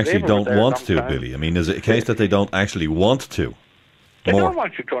that they actually don't want to, Billy? I mean, is it a case that they don't actually want to? They don't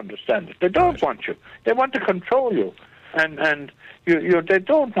want you to understand it. They don't want you. They want to control you, and they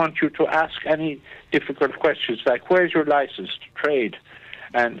don't want you to ask any difficult questions like, "Where's your license to trade?"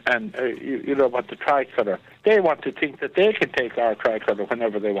 And about the tricolour. They want to think that they can take our tricolour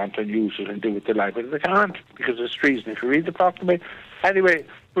whenever they want and use it and do what they like, but they can't, because it's treason. If you read the proclamation. Anyway,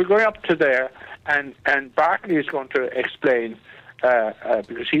 we're going up to there, and Barclay is going to explain,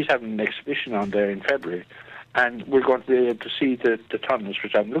 because he's having an exhibition on there in February, and we're going to be able to see the tunnels,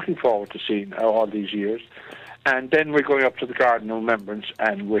 which I'm looking forward to seeing all these years. And then we're going up to the Garden of Remembrance,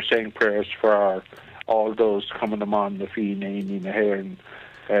 and we're saying prayers for all those coming among the Fianna, Amy, Mahern,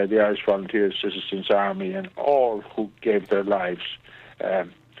 the Irish Volunteers, Citizens Army, and all who gave their lives.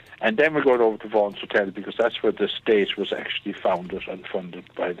 And then we're going over to Vaughan's Hotel, because that's where the state was actually founded and funded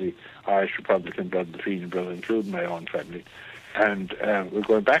by the Irish Republican Brother, the Fianna Brother, including my own family. And we're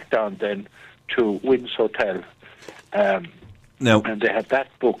going back down then to Wynn's Hotel, Now, and they have that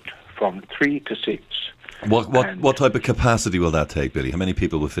booked from 3 to 6. What type of capacity will that take, Billy? How many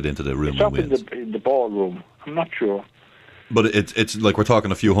people will fit into the room? It's up in the ballroom. I'm not sure. But it's like we're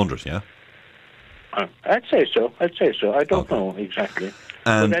talking a few hundred, yeah? I'd say so. I don't know exactly.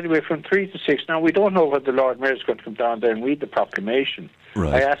 And but anyway, from 3 to 6. Now, we don't know whether the Lord Mayor's going to come down there and read the proclamation.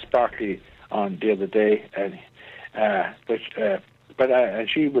 Right. I asked Barclay on the other day, and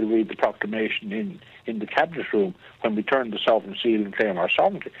she will read the proclamation in the cabinet room when we turn the sovereign seal and claim our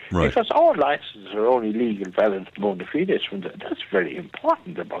sovereignty. Right. Because all licenses are only legal, valid, bona fides. That's very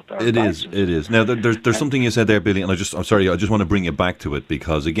important about that. It is. Now, there's something you said there, Billy, and I'm sorry, I just want to bring you back to it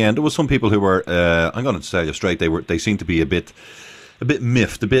because, again, there was some people who were, I'm going to tell you straight, they seem to be a bit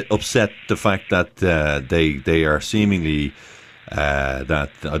miffed, a bit upset the fact that they are seemingly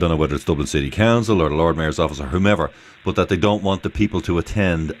that I don't know whether it's Dublin City Council or the Lord Mayor's office or whomever, but that they don't want the people to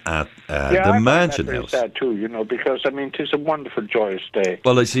attend at the Mansion House. Yeah, I find that very sad too, because I mean, it's a wonderful, joyous day.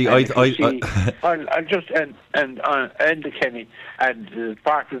 Well, I see. I'll just Enda Kenny and the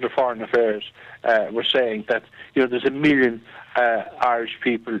Department of Foreign Affairs were saying that there's 1 million Irish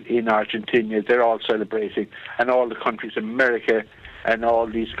people in Argentina. They're all celebrating, and all the countries, America, and all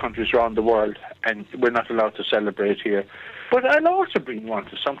these countries around the world, and we're not allowed to celebrate here. But I'll also bring you on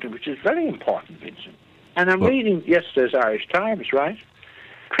to something which is very important, Vincent. And I'm reading yesterday's Irish Times, right?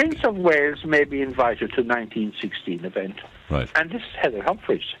 Prince of Wales may be invited to 1916 event. Right. And this is Heather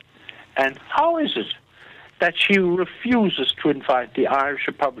Humphreys. And how is it that she refuses to invite the Irish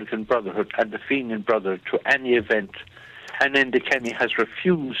Republican Brotherhood and the Fenian Brotherhood to any event? And Enda Kenny has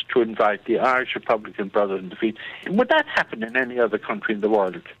refused to invite the Irish Republican Brotherhood and the Fenian. Would that happen in any other country in the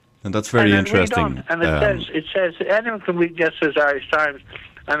world? And that's very interesting. And it says, anyone can read yesterday's Irish Times,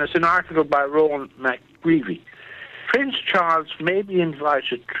 and it's an article by Rowan McGuire. Prince Charles may be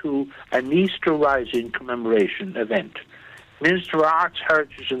invited to an Easter Rising commemoration event. Minister of Arts,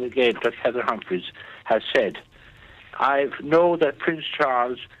 Heritage and the Games, like Heather Humphreys, has said, I know that Prince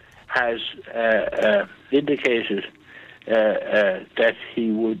Charles has indicated that he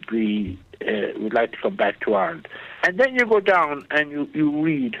would like to come back to Ireland. And then you go down and you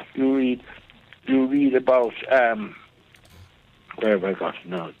read about where have I got it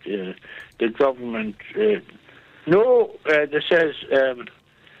now? The government. There says.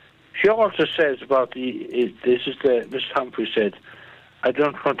 She also says about Miss Humphrey said, I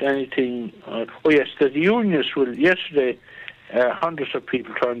don't want anything. The unionists will. Yesterday, hundreds of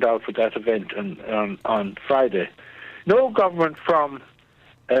people turned out for that event on Friday. No government from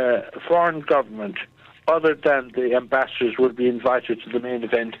foreign government other than the ambassadors will be invited to the main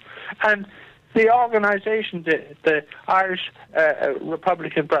event. And the organisation, the Irish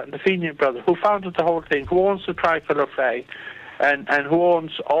Republican Brotherhood, the Fenian Brotherhood, who founded the whole thing, who owns the tricolour flag, and who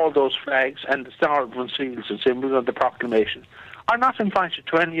owns all those flags and the Star and Seals and symbols of the proclamation, are not invited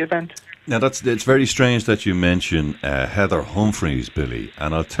to any event. Now, it's very strange that you mention Heather Humphreys, Billy,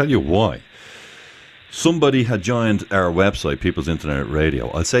 and I'll tell you why. Somebody had joined our website, People's Internet Radio.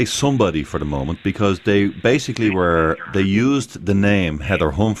 I'll say somebody for the moment because they basically they used the name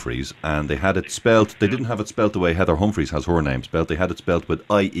Heather Humphreys and they had it spelt, they didn't have it spelt the way Heather Humphreys has her name spelt, they had it spelt with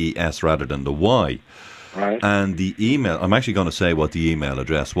IES rather than the Y. Right. And the email, I'm actually going to say what the email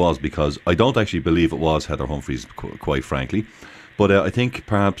address was because I don't actually believe it was Heather Humphreys, quite frankly. But I think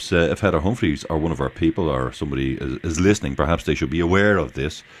perhaps if Heather Humphreys or one of our people or somebody is listening, perhaps they should be aware of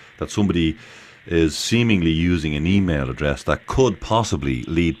this, that somebody is seemingly using an email address that could possibly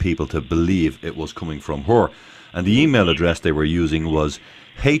lead people to believe it was coming from her. And the email address they were using was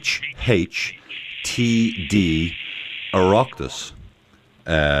hhtdoroctus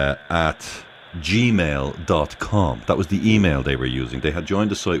at gmail.com. That was the email they were using. They had joined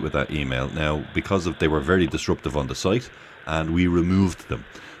the site with that email. Now, because they were very disruptive on the site, and we removed them.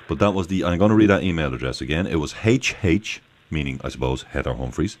 But that was I'm going to read that email address again. It was hh, meaning, I suppose, Heather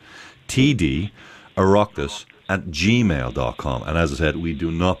Humphreys, TD Oireachtas at gmail.com. And as I said, we do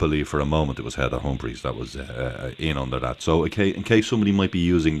not believe for a moment it was Heather Humphreys that was in under that. So in case somebody might be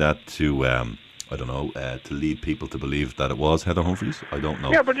using that to, to lead people to believe that it was Heather Humphreys, I don't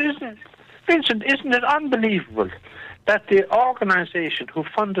know. Yeah, but Vincent, isn't it unbelievable that the organisation who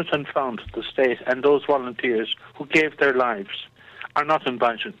funded and founded the state and those volunteers who gave their lives are not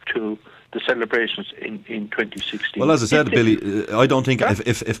invited to the celebrations in 2016. Well, as I said, Billy, I don't think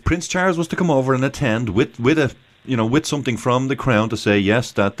if Prince Charles was to come over and attend with something from the Crown to say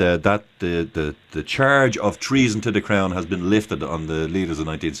yes that the charge of treason to the Crown has been lifted on the leaders of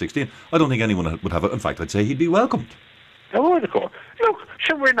 1916, I don't think anyone would have it. In fact, I'd say he'd be welcomed. Oh, of course. Look,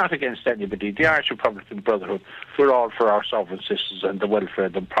 Sure, we're not against anybody. The Irish Republican Brotherhood, we're all for our sovereign citizens and the welfare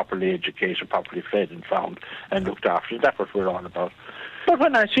of them, properly educated, properly fed and found and looked after. That's what we're all about. But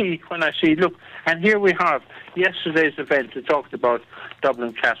when I see, look, and here we have yesterday's event. It talked about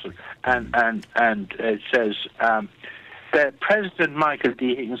Dublin Castle, and it says that President Michael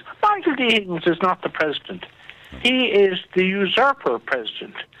D. Higgins. Michael D. Higgins is not the president. He is the usurper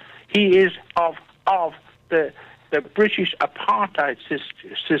president. He is of the British apartheid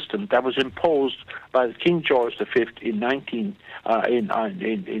system that was imposed by King George V in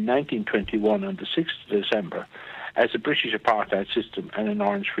 1921 on the 6th of December as a British apartheid system and an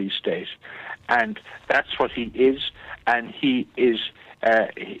Orange Free State. And that's what he is, and he is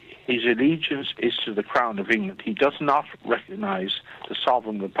his allegiance is to the Crown of England. He does not recognise the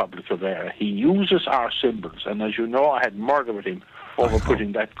Sovereign Republic of Ireland. He uses our symbols, and as you know, I had murder with him over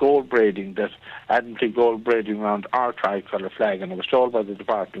putting that gold braiding, that anti-gold braiding around our tricolour flag, and I was told by the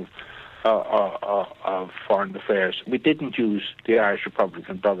Department of Foreign Affairs, we didn't use the Irish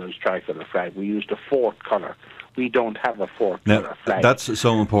Republican Brothers tricolour flag, we used a fourth colour. We don't have a fourth colour flag. That's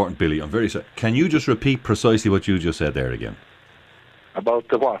so important, Billy. I'm very sorry. Can you just repeat precisely what you just said there again? About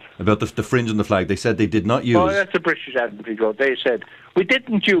the what? About the fringe on the flag. They said they did not use... Oh, that's the British Admiralty Code. They said, we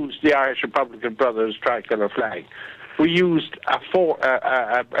didn't use the Irish Republican Brothers tricolour flag. We used a fourth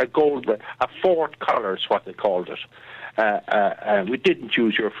colour is what they called it. We didn't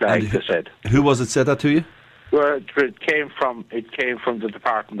use your flag, they said. Who was it said that to you? Well, it came from the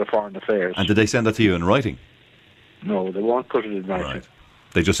Department of Foreign Affairs. And did they send that to you in writing? No, they won't put it in writing. Right.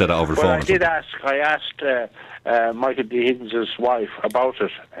 They just said that over the phone. I asked Michael D. Higgins' wife about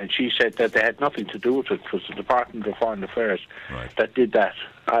it, and she said that they had nothing to do with it. It was the Department of Foreign Affairs that did that.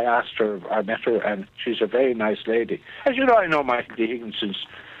 I asked her, I met her, and she's a very nice lady. As you know, I know Michael D. Higgins since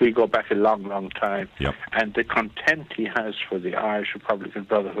we go back a long, long time. Yep. And the contempt he has for the Irish Republican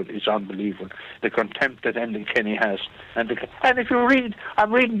Brotherhood is unbelievable. The contempt that Enda Kenny has. And if you read,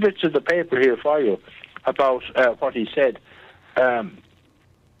 I'm reading bits of the paper here for you about what he said.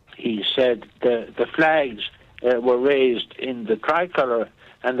 He said the flags were raised in the tricolour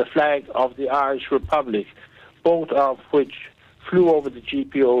and the flag of the Irish Republic, both of which flew over the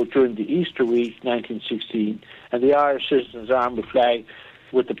GPO during the Easter week 1916, and the Irish Citizens' Army flag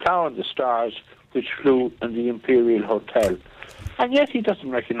with the plough and the stars, which flew in the Imperial Hotel. And yet he doesn't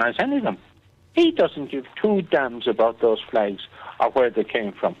recognise any of them. He doesn't give two damns about those flags or where they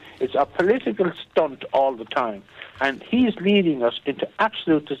came from. It's a political stunt all the time. And he's leading us into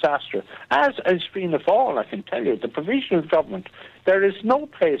absolute disaster. As has been of all, I can tell you, the provisional government, there is no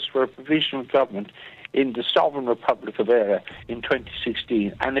place for a provisional government in the Sovereign Republic of Ireland in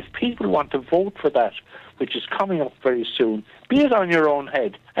 2016. And if people want to vote for that, which is coming up very soon, be it on your own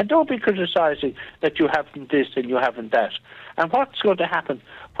head. And don't be criticising that you haven't this and you haven't that. And what's going to happen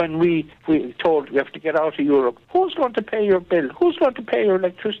when we're told we have to get out of Europe? Who's going to pay your bill? Who's going to pay your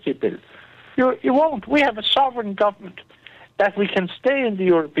electricity bill? You won't. We have a sovereign government that we can stay in the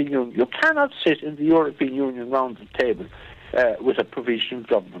European Union. You cannot sit in the European Union round the table with a provisional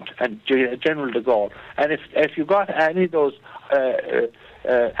government and General de Gaulle. And if you got any of those,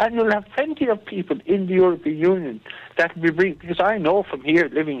 and you'll have plenty of people in the European Union that will bring, because I know from here,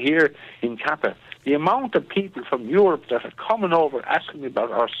 living here in Kappa, the amount of people from Europe that are coming over asking me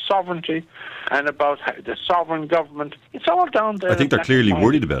about our sovereignty and about the sovereign government, it's all down there. I think they're clearly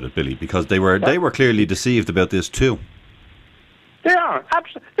worried about it, Billy, because they were clearly deceived about this too. They are,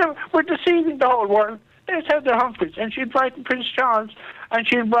 absolutely. We're deceiving the whole world. There's Heather Humphreys, and she'd written Prince Charles, and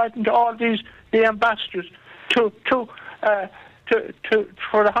she'd written to all the ambassadors for the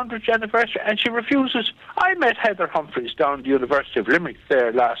 100th anniversary, and she refuses. I met Heather Humphreys down at the University of Limerick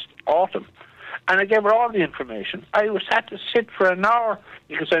there last autumn, and I gave her all the information. I had to sit for an hour,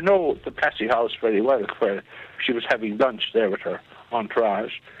 because I know the Passy House very well, where she was having lunch there with her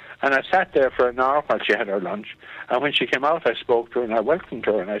entourage. And I sat there for an hour while she had her lunch. And when she came out, I spoke to her and I welcomed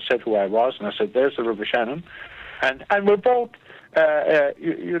her. And I said who I was. And I said, there's the River Shannon. And we're both,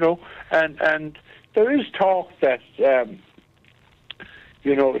 you know, and there is talk that,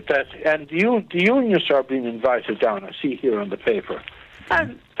 you know, that, and the unions are being invited down, I see here on the paper.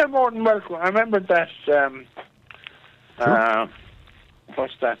 And they're more than welcome. I remember that,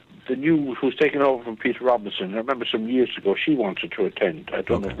 what's that? The new, who's taken over from Peter Robinson, I remember some years ago, she wanted to attend. I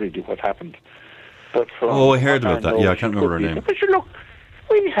don't know really what happened. But I heard about that. Yeah, I can't remember her name. But you look,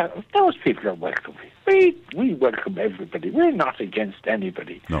 we have, those people are welcome. We welcome everybody. We're not against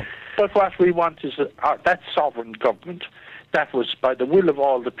anybody. No. But what we want is that sovereign government that was by the will of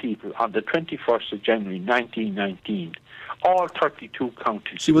all the people on the 21st of January 1919. All 32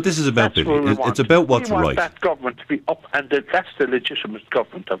 counties. See what this is about, That's Billy. what we want. It's about what's we want right. that government to be up, and that's the legitimate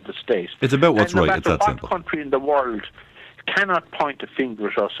government of the state. It's about what's and right. It's that what simple. country in the world cannot point a finger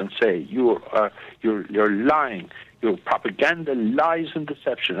at us and say you're lying. Your propaganda, lies and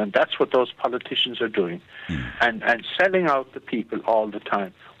deception, and that's what those politicians are doing, and selling out the people all the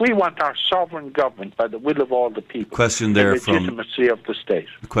time. We want our sovereign government by the will of all the people. Question there the legitimacy of the state.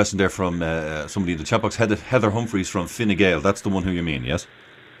 Question there from somebody in the chat box, Heather Humphreys from Fine Gael. That's the one who you mean, yes?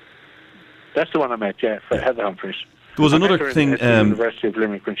 That's the one I met, yeah, for Heather Humphreys. There was another thing. At the University of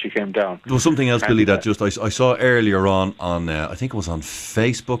Limerick when she came down. There was something else, Billy, that just I saw earlier on I think it was on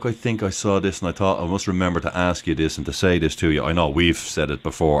Facebook. I think I saw this, and I thought I must remember to ask you this and to say this to you. I know we've said it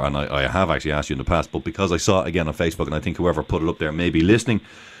before, and I have actually asked you in the past, but because I saw it again on Facebook, and I think whoever put it up there may be listening.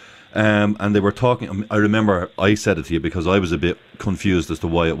 And they were talking. I remember I said it to you because I was a bit confused as to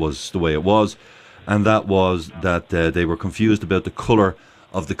why it was the way it was, and that was that they were confused about the colour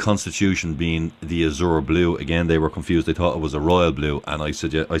of the Constitution being the azure blue. Again, they were confused. They thought it was a royal blue, and I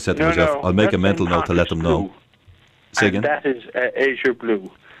said to myself, I'll make a mental note to let them know. Blue. Say again? That is azure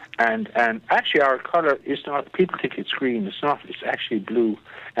blue, and actually our colour is not. People think it's green. It's not. It's actually blue,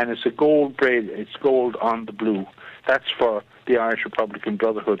 and it's a gold braid. It's gold on the blue. That's for the Irish Republican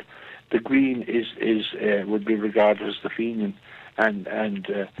Brotherhood. The green would be regarded as the Fenian.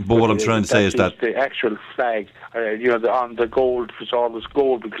 But what I'm trying to say is that the actual flag, on the gold was always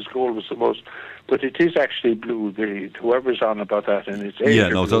gold because gold was the most. But it is actually blue. Whoever's on about that, and it's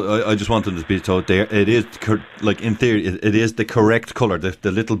blue. So I just wanted to be told there. It is in theory, it is the correct colour.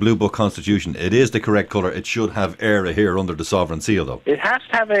 The little blue book Constitution. It is the correct colour. It should have ERA here under the sovereign seal, though. It has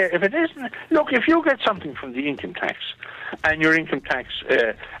to have if it isn't. Look, if you get something from the income tax, and your income tax,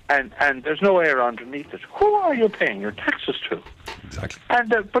 and there's no ERA underneath it, who are you paying your taxes to? Exactly.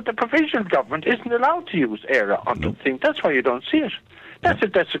 But the provincial government isn't allowed to use ERA under the thing. That's why you don't see it. That's a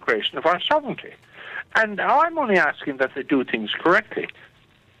desecration of our sovereignty. And I'm only asking that they do things correctly.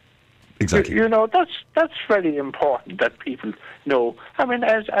 Exactly. That's very important that people know. I mean,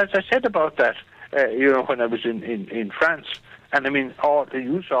 as I said about that, when I was in France, and I mean,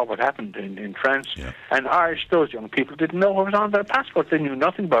 you saw what happened in France, and those young people didn't know what was on their passport. They knew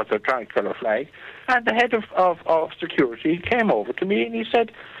nothing about their tricolour flag. And the head of security came over to me and he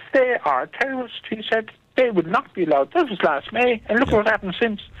said, they are terrorists. He said, they would not be allowed. This was last May, and look what happened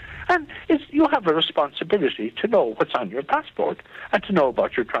since. And you have a responsibility to know what's on your passport and to know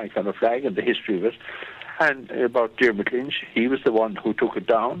about your tricolour flag and the history of it. And about Dermot Lynch, he was the one who took it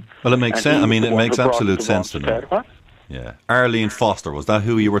down. Well, it makes sense. I mean, it makes absolute sense to know. What? Yeah. Arlene Foster, was that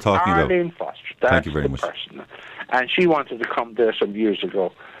who you were talking about? Arlene Foster. That's Thank you very much. Person. And she wanted to come there some years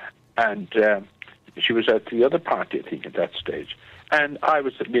ago. And she was at the other party, I think, at that stage. And I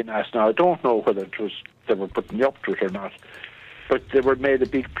was being asked, now I don't know whether they were putting me up to it or not, but they were made a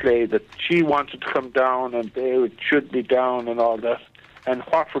big play that she wanted to come down and they should be down and all that. And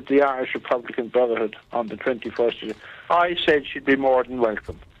what would the Irish Republican Brotherhood on the 21st? I said she'd be more than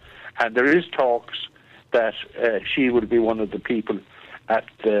welcome. And there is talks that she will be one of the people at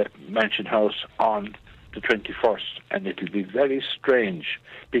the Mansion House on the 21st. And it'll be very strange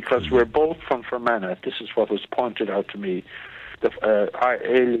because we're both from Fermanagh. This is what was pointed out to me.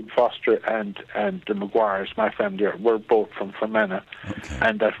 Aileen Foster and the McGuires, my family, we're both from Fermanagh,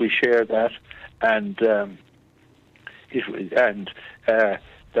 and that we share that, and that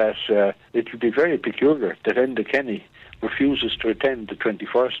it would be very peculiar that Enda Kenny refuses to attend the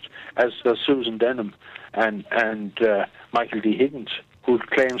 21st, as does Susan Denham and Michael D. Higgins, who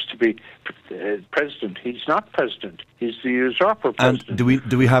claims to be president. He's not president. He's the usurper president. And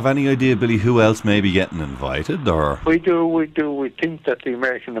do we have any idea, Billy, who else may be getting invited? Or We do. We think that the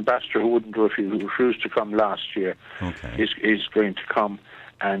American ambassador, who wouldn't refuse to come last year, is going to come.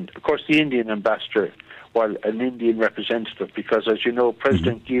 And, of course, the Indian ambassador, while an Indian representative, because, as you know,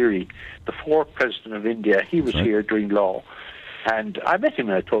 President Geary, the fourth president of India, he was here during law. And I met him,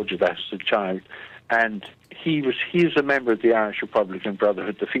 and I told you that as a child. And he's a member of the Irish Republican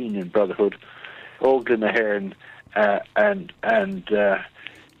Brotherhood, the Fenian Brotherhood, Ogden Ahern, and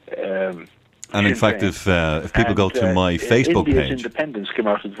in fact, if people go to my Facebook India's page, independence came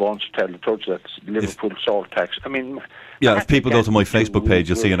out of the Vaughan to told you that's Liverpool salt tax. I mean, if people go to my Facebook page,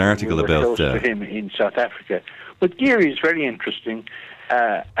 you'll see an article about to him in South Africa. But Geary is very interesting,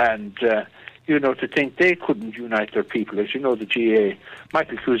 to think they couldn't unite their people. As you know, the GA,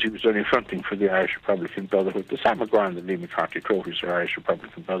 Michael Cousy was only fronting for the Irish Republican Brotherhood. The Sam McGuire and the Lee McCarthy trophies are Irish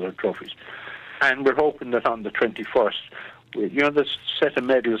Republican Brotherhood trophies. And we're hoping that on the 21st, the set of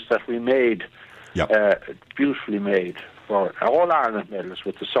medals that we made, beautifully made for All Ireland medals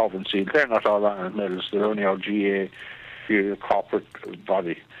with the Sovereign Seal. They're not All Ireland medals, they're only our GA, the corporate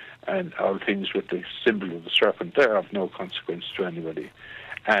body, and all things with the symbol of the serpent. They're of no consequence to anybody.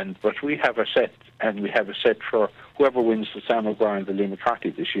 But we have a set, and we have a set for whoever wins the Sam McGuire and the Lee McCarthy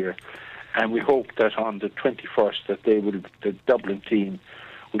this year. And we hope that on the 21st that the Dublin team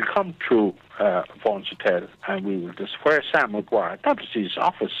will come through Vaughan's Hotel, and we will just where Sam McGuire, that was his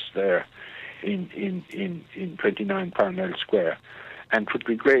office there in 29 Parnell Square. And it would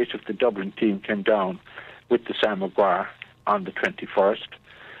be great if the Dublin team came down with the Sam McGuire on the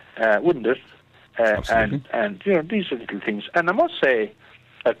 21st, wouldn't it? And you know, these are little things. And I must say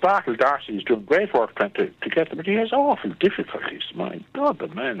that Bartle Darcy is doing great work trying to get them, but he has awful difficulties. My God, the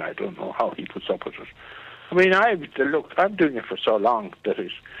man, I don't know how he puts up with it. I mean, I'm doing it for so long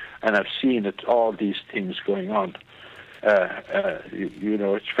and I've seen it, all these things going on. You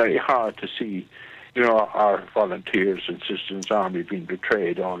know, it's very hard to see, you know, our volunteers and Citizens Army being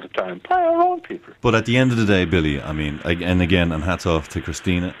betrayed all the time by our own people. But at the end of the day, Billy, I mean, and again, and hats off to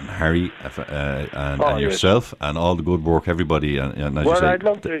Christina and Harry and yourself and all the good work, everybody. And as you say, I'd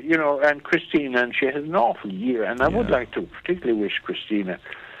love to, you know, and Christina, and she has an awful year, and I would like to particularly wish Christina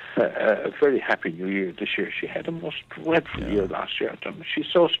a very happy New Year this year. She had a most dreadful year last year. She's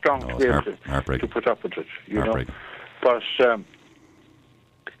so strong to be able to put up with it, you know. But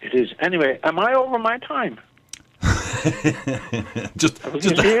it is. Anyway, am I over my time? just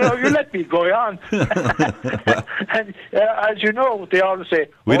you know, you let me go on. And as you know, they always say,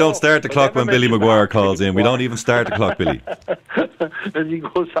 we don't start the clock when Billy McGuire calls in. We don't even start the clock, Billy. And he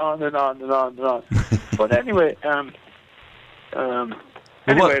goes on and on and on and on. But anyway,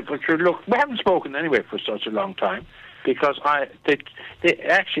 but look, we haven't spoken anyway for such a long time, because they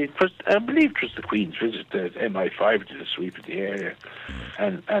actually, I believe it was the Queen's visit that MI5 did a sweep of the area,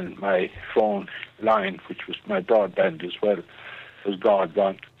 and my phone line, which was my broadband as well, was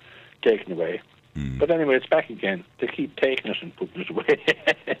gone, taken away. But anyway, it's back again. They keep taking it and putting it away.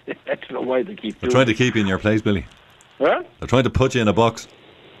 I don't know why they keep doing it. They're trying to keep you in your place, Billy. Well, they're trying to put you in a box.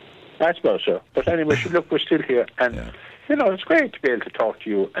 I suppose so. But anyway, look, we're still here, and you know, it's great to be able to talk to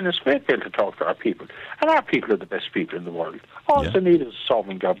you, and it's great to be able to talk to our people. And our people are the best people in the world. All they need is a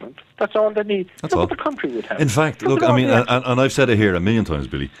sovereign government. That's all they need. That's look all what the country would have. In fact, look, I mean, and I've said it here a million times,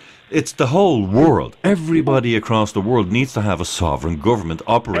 Billy, it's the whole world. Everybody across the world needs to have a sovereign government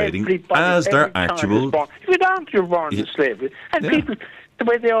operating as their actual... If you don't, you're born in slavery. And people, the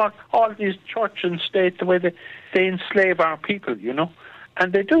way they are, all these church and state, the way they enslave our people, you know,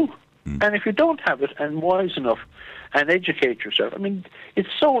 and they do. And if you don't have it, and wise enough, and educate yourself. I mean, it's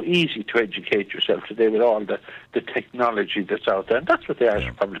so easy to educate yourself today with all the technology that's out there, and that's what the Irish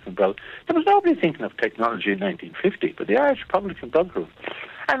Republican Brotherhood. There was nobody thinking of technology in 1950, but the Irish Republican Brotherhood.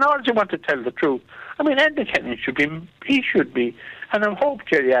 And all you want to tell the truth. I mean, Enda Kenny should be, and I hope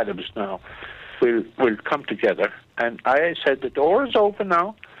Jerry Adams now will come together. And I said the door is open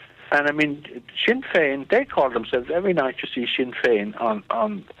now. And I mean, Sinn Féin, they call themselves, every night you see Sinn Féin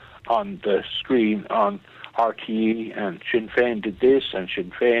on the screen on RTE, and Sinn Féin did this, and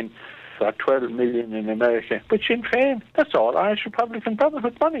Sinn Féin got 12 million in America. But Sinn Féin, that's all Irish Republican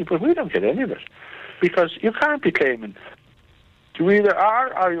Brotherhood money, but we don't get any of it. Because you can't be claiming you either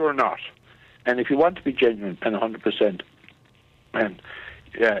are or you're not. And if you want to be genuine and 100%, and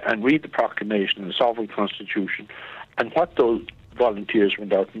read the proclamation and the sovereign constitution and what those volunteers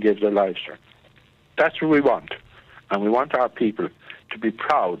went out and gave their lives for, that's what we want. And we want our people to be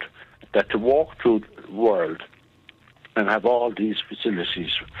proud that to walk through the world and have all these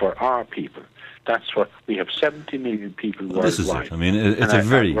facilities for our people. That's what we have. 70 million people worldwide. This is it. I mean, it's a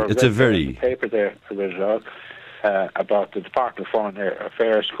very paper there about the Department of Foreign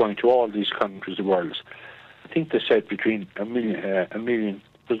Affairs going to all these countries of the world. I think they said between a million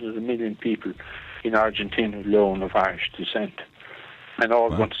people in Argentina alone of Irish descent, and all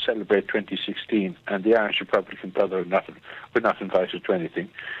want to celebrate 2016. And the Irish Republican Brotherhood were not invited to anything.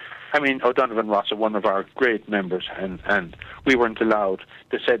 I mean, O'Donovan Ross, one of our great members, and we weren't allowed.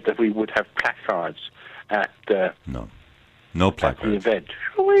 They said that we would have placards at no placards at the event.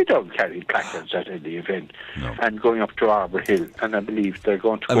 We don't carry placards at any event. No. And going up to Arbor Hill, and I believe they're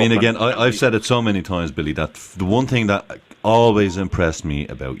going to. I mean, again, I've said it so many times, Billy, that the one thing that always impressed me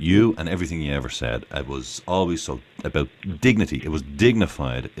about you and everything you ever said, it was always so about dignity. It was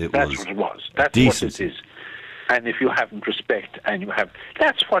dignified. That's what it was. That's decency. What it is. And if you haven't respect, and you have,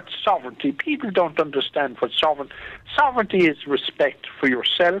 that's what sovereignty. People don't understand what sovereignty is. Respect for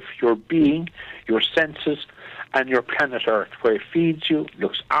yourself, your being, your senses, and your planet Earth, where it feeds you,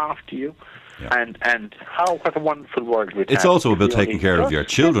 looks after you, and what a wonderful world we have. It's also about taking care of your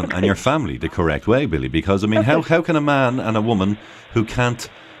children and your family the correct way, Billy, because, I mean, how can a man and a woman who can't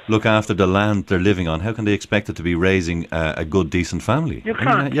look after the land they're living on, how can they expect it to be raising a good, decent family? You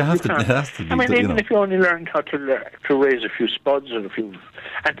can't. It has to be. I mean, even if you only learned how to raise a few spuds and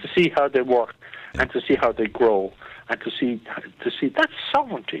to see how they work, and to see how they grow, and to see that's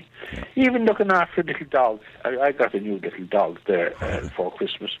sovereignty. Yeah. Even looking after a little dog. I got a new little dog there for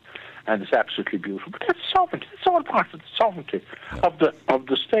Christmas, and it's absolutely beautiful. But that's sovereignty. It's all part of the sovereignty of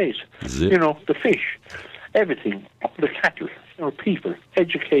the state. Zip. You know, the fish, everything, the cattle, people,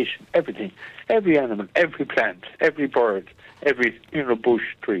 education, everything, every animal, every plant, every bird, every bush,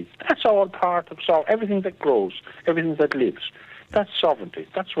 tree. That's all part of everything that grows, everything that lives. That's sovereignty.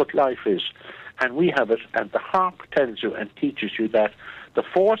 That's what life is. And we have it, and the harp tells you and teaches you that the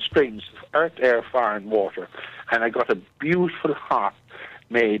four strings of earth, air, fire, and water. And I got a beautiful harp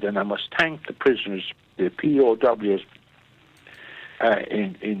made, and I must thank the prisoners, the POWs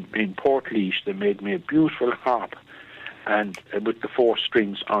in Portlaoise. They made me a beautiful harp, and with the four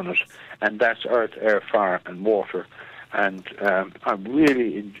strings on it, and that's earth, air, fire, and water. And I'm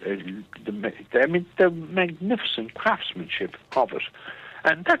really the magnificent craftsmanship of it,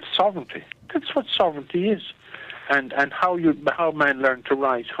 and that's sovereignty. That's what sovereignty is, and how men learn to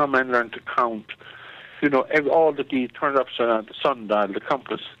write, how men learn to count. All the deeds turned upside down, the sundial, the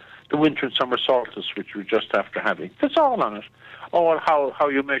compass, the winter and summer solstice, which we're just after having. That's all on it. All how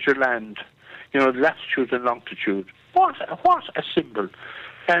you measure land, latitude and longitude. What a symbol.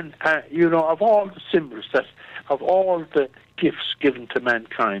 And, of all the symbols, of all the gifts given to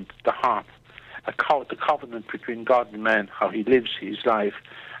mankind, the harp, the covenant between God and man, how he lives his life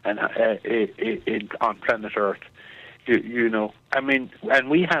and on planet Earth, and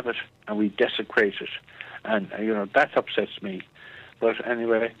we have it, and we desecrate it, and, that upsets me. But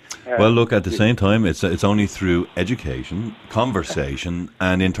anyway... well, look, at the same time, it's only through education, conversation,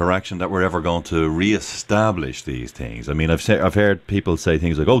 and interaction that we're ever going to re-establish these things. I mean, I've heard people say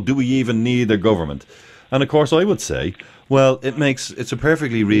things like, oh, do we even need a government? And, of course, I would say, well, it's a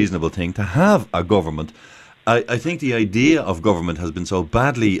perfectly reasonable thing to have a government. I think the idea of government has been so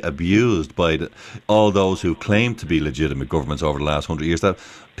badly abused by all those who claim to be legitimate governments over the last 100 years that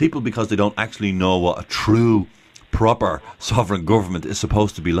people, because they don't actually know what a true proper sovereign government is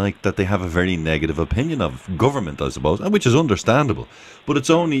supposed to be like, that they have a very negative opinion of government, I suppose, and which is understandable. But it's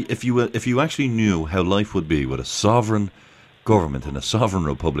only if you actually knew how life would be with a sovereign government in a sovereign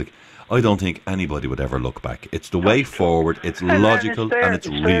republic, I don't think anybody would ever look back. It's the way forward. It's logical and it's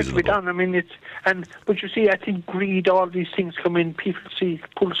reasonable. Done. I mean, but you see, I think greed, all these things come in. People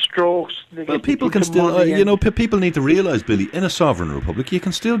pull strokes. Well, people can still, people need to realise, Billy, in a sovereign republic, you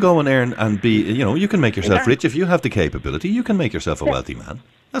can still go and earn and be, you can make yourself rich if you have the capability. You can make yourself a wealthy man.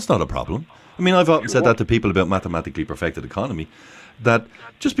 That's not a problem. I mean, I've often said that to people about mathematically perfected economy, that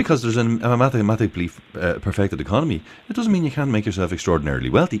just because there's a mathematically perfected economy, it doesn't mean you can't make yourself extraordinarily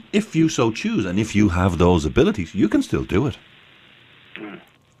wealthy. If you so choose, and if you have those abilities, you can still do it.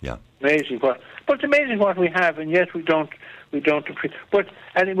 Yeah. Amazing but it's amazing what we have, and yet we don't appreciate. But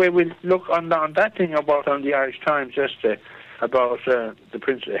anyway, we'll look on that thing on the Irish Times yesterday about the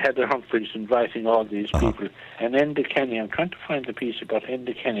Prince Heather Humphreys inviting all these people, and Enda Kenny. I'm trying to find the piece about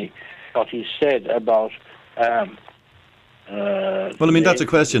Enda Kenny, what he said about. Well, I mean, that's a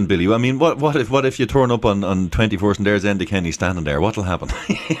question, Billy. I mean, what if you turn up on 21st and there's Enda Kenny standing there? What'll happen?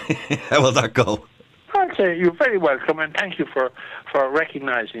 How will that go? I'd say you're very welcome, and thank you for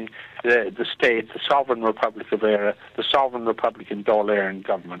recognising the state, the sovereign Republic of Éire, the sovereign Republic in Dáil Éireann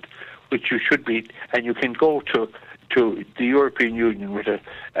government, which you should be, and you can go to the European Union with a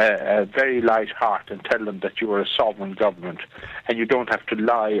very light heart and tell them that you are a sovereign government, and you don't have to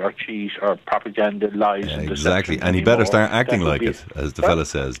lie or cheat or propaganda lies. Yeah, exactly, and he better start acting like it, as the fella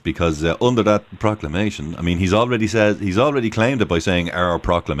says, because under that proclamation, I mean, he's already claimed it by saying our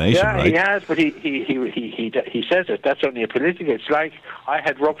proclamation. Yeah, right? He has, but he says it. That's only a political. It's like I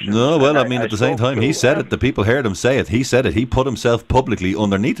had rupture. No, well, I mean, at the same time, he said it. The people heard him say it. He said it. He put himself publicly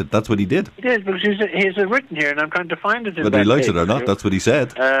underneath it. That's what he did. He did, because he's written here, and I'm trying to find it. Whether he likes it or not, that's what he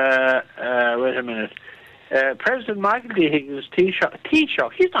said. Wait a minute. President Michael D. Higgins,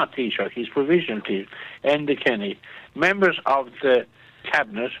 Taoiseach, he's not Taoiseach, he's provisional Taoiseach, Enda Kenny, members of the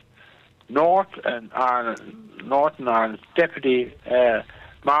Cabinet, Northern Ireland Deputy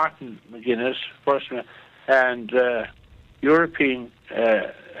Martin McGuinness, and European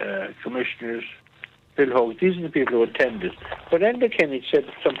Commissioners, Bill Hogan. These are the people who attended. But Enda Kenny said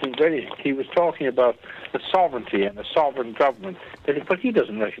something he was talking about the sovereignty and a sovereign government, but he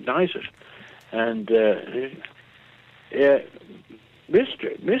doesn't recognise it. And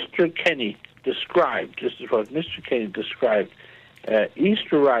Mr. Kenny described, this is what Mr. Kenny described,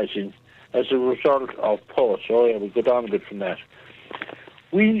 Easter Rising as a result of poets. Oh yeah, we'll go down a bit from that.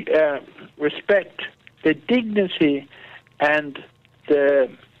 We respect the dignity and the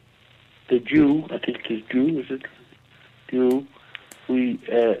due, I think it is due, is it? Due. We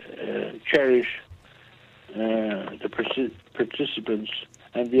cherish the participants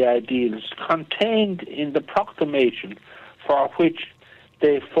and the ideals contained in the proclamation for which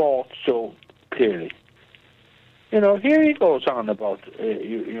they fought so clearly. Here he goes on about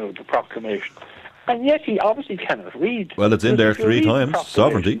the proclamation, and yet he obviously cannot read. Well, it's in there 3 times.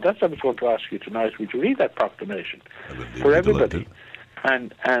 Sovereignty. That's what I was going to ask you tonight. Would you read that proclamation for everybody?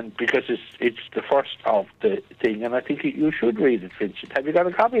 And because it's the first of the thing, and I think you should read it, Vincent. Have you got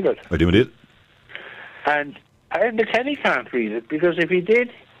a copy of it? I do indeed. And Kenny can't read it, because if he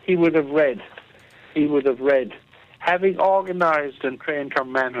did, he would have read. Having organised and trained her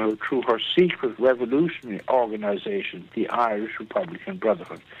manhood through her secret revolutionary organisation, the Irish Republican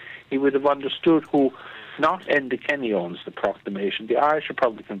Brotherhood, he would have understood who, not Enda Kenny owns the proclamation, the Irish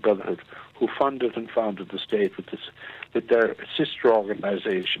Republican Brotherhood, who funded and founded the state with their sister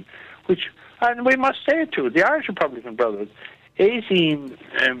organisation, which, and we must say it too, the Irish Republican Brotherhood, 18,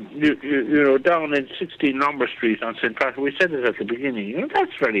 down in 16 Lombard Street on St. Patrick, we said it at the beginning,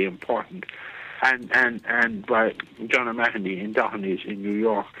 that's very important. And by John O'Mahony in Dohenys in New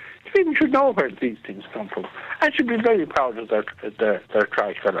York. People should know where these things come from and should be very proud of their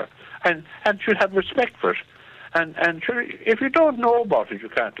tricolour and should have respect for it. And sure, if you don't know about it, you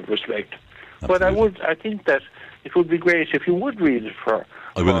can't have respect. Absolutely. But I think that it would be great if you would read it for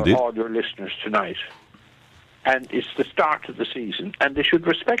all your listeners tonight. And it's the start of the season, and they should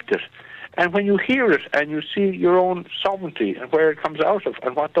respect it. And when you hear it and you see your own sovereignty and where it comes out of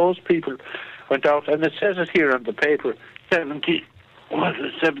and what those people went out, and it says it here on the paper,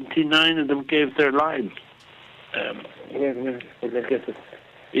 79 of them gave their lives. Wait a minute, will I get it?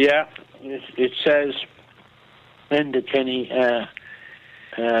 Yeah, it says, Enda Kenny,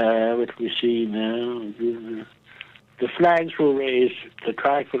 what we see now, the flags were raised, the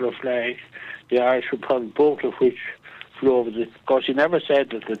tricolor flag, the Irish Republic, both of which flew over the... Of course, he never said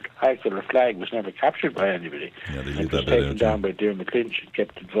that the tricolor flag was never captured by anybody. Yeah, they it was taken down by Diarmuid Lynch and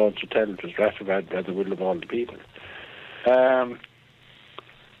kept in Vaughan's Hotel. It was ratified by the will of all the people.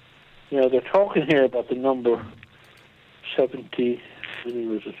 They're talking here about the number 70... When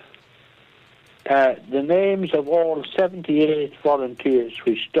was it? The names of all 78 volunteers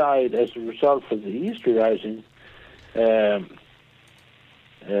which died as a result of the Easter Rising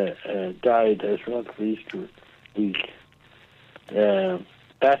died as a result of Easter week.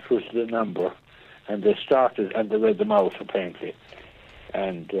 That was the number, and they started and they read them out apparently.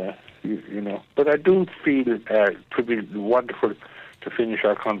 And but I do feel it would be wonderful to finish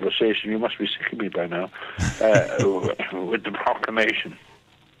our conversation. You must be sick of me by now with the proclamation.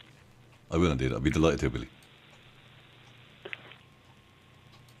 I will indeed. I'll be delighted to, Billy.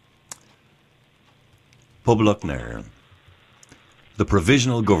 Public Nairn. The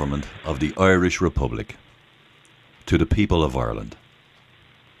Provisional Government of the Irish Republic. To the people of Ireland.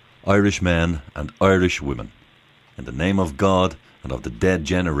 Irish men and Irish women, in the name of God and of the dead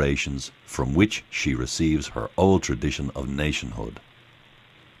generations from which she receives her old tradition of nationhood.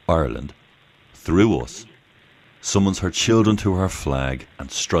 Ireland, through us, summons her children to her flag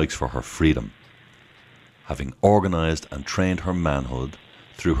and strikes for her freedom. Having organised and trained her manhood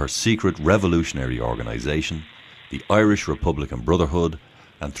through her secret revolutionary organisation, the Irish Republican Brotherhood,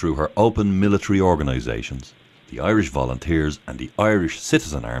 and through her open military organisations, the Irish Volunteers and the Irish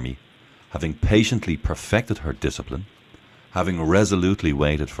Citizen Army, having patiently perfected her discipline, having resolutely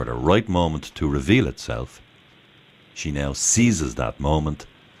waited for the right moment to reveal itself, she now seizes that moment,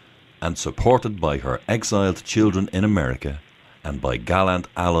 and supported by her exiled children in America and by gallant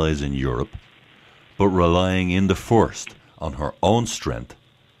allies in Europe, but relying in the first on her own strength,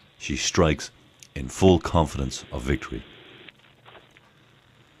 she strikes in full confidence of victory.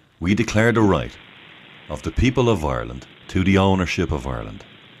 We declare the right of the people of Ireland to the ownership of Ireland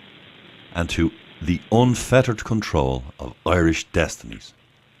and to the unfettered control of Irish destinies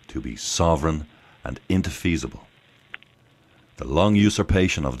to be sovereign and indefeasible. The long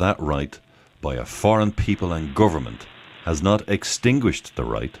usurpation of that right by a foreign people and government has not extinguished the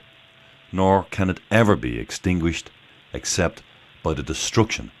right, nor can it ever be extinguished except by the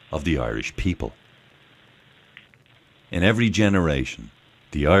destruction of the Irish people. In every generation,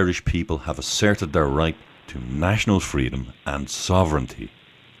 the Irish people have asserted their right to national freedom and sovereignty.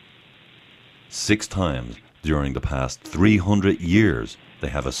 6 times during the past 300 years they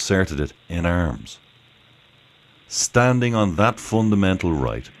have asserted it in arms. standing on that fundamental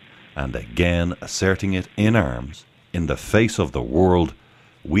right and again asserting it in arms in the face of the world,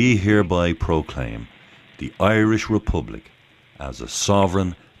 we hereby proclaim the Irish Republic as a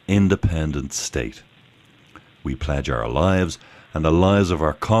sovereign, independent state. We pledge our lives and the lives of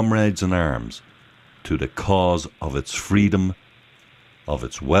our comrades in arms to the cause of its freedom, of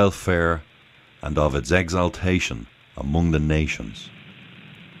its welfare, and of its exaltation among the nations.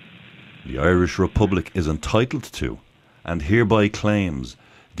 The Irish Republic is entitled to, and hereby claims,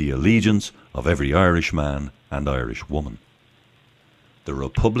 the allegiance of every Irish man and Irish woman. The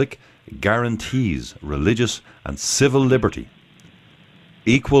Republic guarantees religious and civil liberty,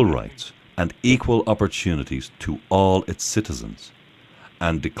 equal rights and equal opportunities to all its citizens,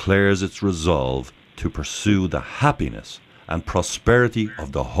 and declares its resolve to pursue the happiness and prosperity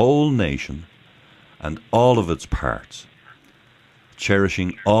of the whole nation and all of its parts,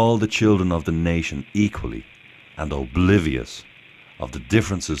 cherishing all the children of the nation equally and oblivious of the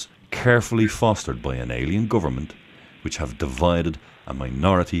differences carefully fostered by an alien government which have divided a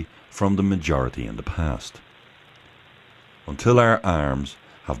minority from the majority in the past. Until our arms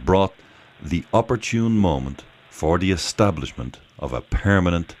have brought the opportune moment for the establishment of a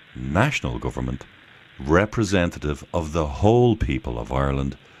permanent national government representative of the whole people of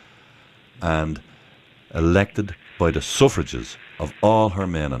Ireland and elected by the suffrages of all her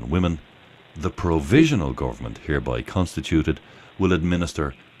men and women, the provisional government hereby constituted will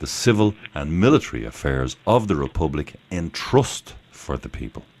administer the civil and military affairs of the Republic in trust for the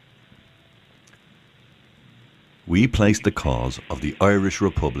people. We place the cause of the Irish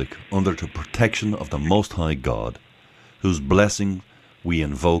Republic under the protection of the Most High God, whose blessing we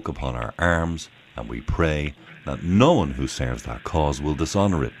invoke upon our arms, and we pray that no one who serves that cause will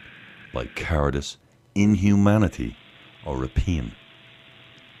dishonour it by cowardice, inhumanity, or rapine.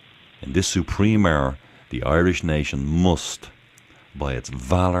 In this supreme hour, the Irish nation must, by its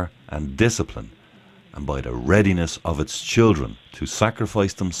valour and discipline, and by the readiness of its children to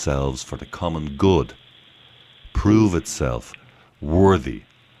sacrifice themselves for the common good, prove itself worthy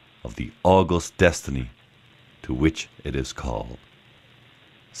of the august destiny to which it is called.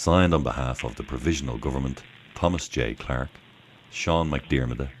 Signed on behalf of the Provisional Government, Thomas J. Clark, Sean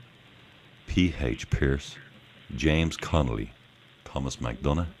McDermott, P.H. Pearce, James Connolly, Thomas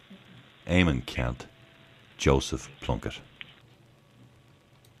McDonough, Eamon Kent, Joseph Plunkett.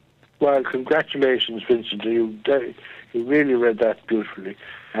 Well, congratulations, Vincent. You really read that beautifully,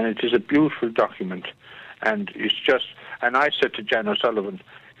 and it is a beautiful document. And it's just, and I said to Jan O'Sullivan,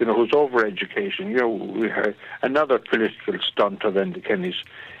 who's over education, we had another political stunt of Enda Kenny's.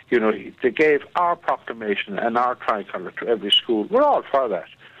 They gave our proclamation and our tricolour to every school. We're all for that.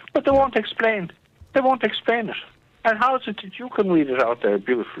 But they won't explain. They won't explain it. And how is it that you can read it out there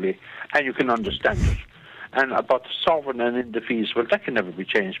beautifully and you can understand it? And about the sovereign and indefeasible, that can never be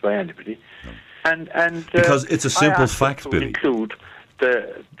changed by anybody. No. And because it's a simple fact, Billy. Include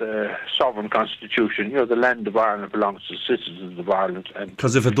the sovereign constitution. The land of Ireland belongs to the citizens of Ireland.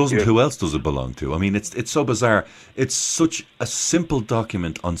 Because if it doesn't, who else does it belong to? I mean, it's so bizarre. It's such a simple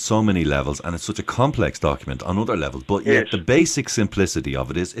document on so many levels, and it's such a complex document on other levels. But yet the basic simplicity of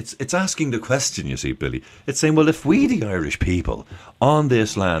it is it's asking the question, you see, Billy. It's saying, well, if we, the Irish people, on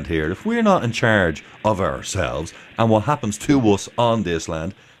this land here, if we're not in charge of ourselves and what happens to us on this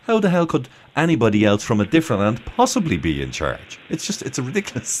land, how the hell could anybody else from a different land possibly be in charge? It's a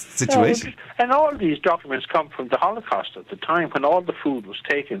ridiculous situation. And all these documents come from the Holocaust at the time when all the food was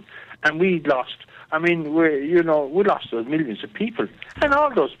taken, and we lost. I mean, we lost millions of people, and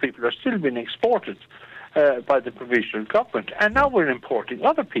all those people are still being exported by the provisional government, and now we're importing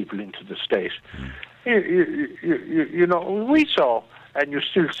other people into the state. We saw. And you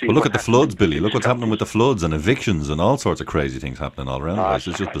still see. Well, look at the floods, Billy. Look what's happening with the floods and evictions and all sorts of crazy things happening all around the place.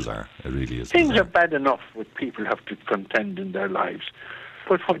 It's just bizarre. It really is. Things are bad enough with people have to contend in their lives,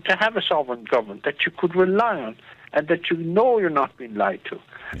 but to have a sovereign government that you could rely on and that you're not being lied to,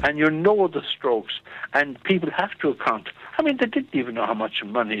 and the strokes, and people have to account. I mean, they didn't even know how much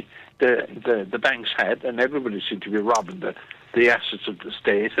money the banks had, and everybody seemed to be robbing the assets of the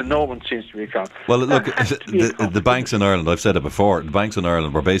state, and no one seems to be accounting. Well, look, the banks in Ireland, I've said it before, the banks in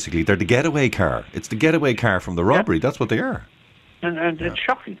Ireland were basically, they're the getaway car. It's the getaway car from the robbery. That's what they are. And it's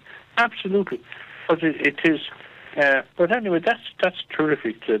shocking. Absolutely. But it is. But anyway, that's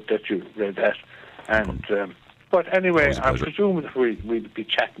terrific that you read that. And but anyway, I presume that we'll be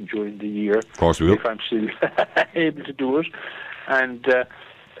chatting during the year. Of course we will. If I'm still able to do it. And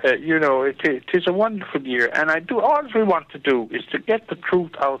it is a wonderful year, and all we want to do is to get the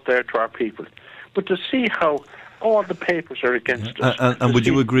truth out there to our people, but to see how all the papers are against us. And would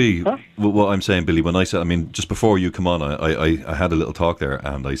you agree with what I'm saying, Billy? When I said, I mean, just before you come on, I had a little talk there,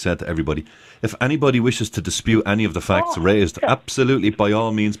 and I said to everybody, if anybody wishes to dispute any of the facts raised, absolutely, by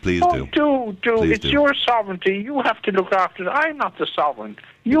all means, please do. Please it's your sovereignty. You have to look after it. I'm not the sovereign.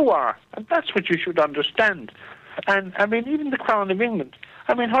 You are. And that's what you should understand. And, I mean, even the Crown of England,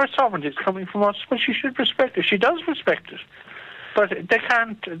 I mean, her sovereignty is coming from us, but she should respect it. She does respect it. But they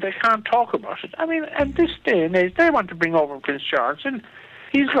can't talk about it. I mean, at this day and age, they want to bring over Prince Charles, and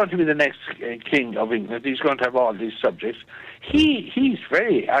he's going to be the next king of England. He's going to have all these subjects. He's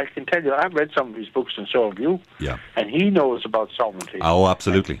very, I can tell you, I've read some of his books, and so have you. Yeah. And he knows about sovereignty. Oh,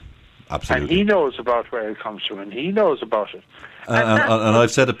 absolutely. Absolutely. And he knows about where it comes from, and he knows about it. And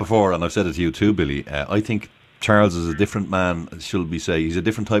I've said it before, and I've said it to you too, Billy. I think Charles is a different man, shall we say. He's a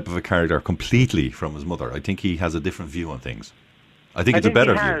different type of a character completely from his mother. I think he has a different view on things. I think it's a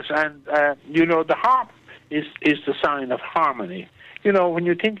better view. And the harp is the sign of harmony. You know, when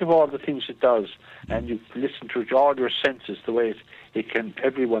you think of all the things it does, and you listen to it, all your senses, the way it can,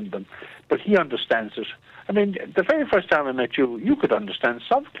 every one of them. But he understands it. I mean, the very first time I met you, you could understand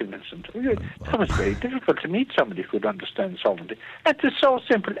sovereignty, Vincent. It was very difficult to meet somebody who could understand sovereignty. It is so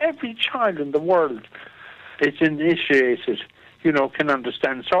simple. Every child in the world is initiated, can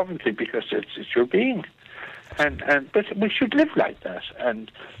understand sovereignty because it's your being. But we should live like that,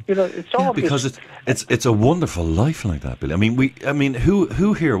 and it's all because it's a wonderful life like that, Billy. I mean,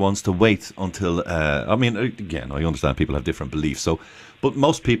 who here wants to wait until? I mean, again, I understand people have different beliefs, but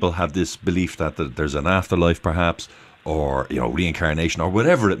most people have this belief that there's an afterlife, perhaps, or reincarnation, or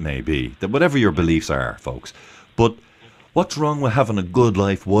whatever it may be. That whatever your beliefs are, folks, but. What's wrong with having a good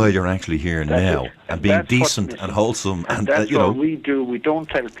life while you're actually here now and being decent and wholesome? And that's what we do. We don't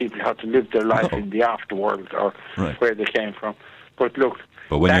tell people how to live their life in the afterworld or where they came from. But look,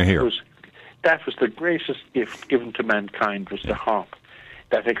 when you're here, that was the greatest gift given to mankind, was the harp.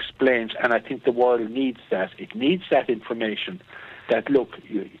 That explains, and I think the world needs that. It needs that information. That look,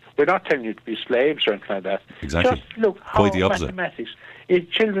 we're not telling you to be slaves or anything like that. Exactly. Just look how quite the opposite. Mathematics.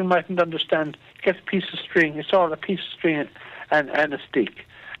 Children mightn't understand. Get a piece of string. It's all a piece of string and a stick.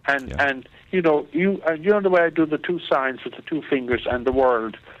 And you know the way I do the two signs with the two fingers and the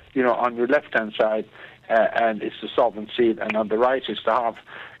world. On your left hand side, and it's the sovereign seal, and on the right is the harp.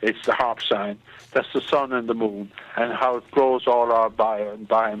 It's the harp sign. That's the sun and the moon, and how it grows all our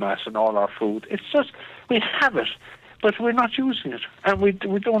biomass and all our food. It's just we have it, but we're not using it, and we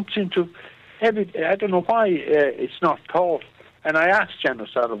don't seem to. I don't know why it's not taught. And I asked Jen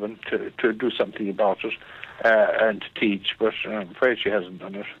O'Sullivan to do something about it and to teach, but I'm afraid she hasn't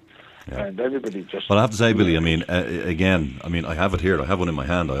done it. Yeah. And everybody just... Well, I have to say, Billy, I have it here. I have one in my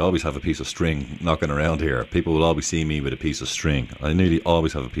hand. I always have a piece of string knocking around here. People will always see me with a piece of string. I nearly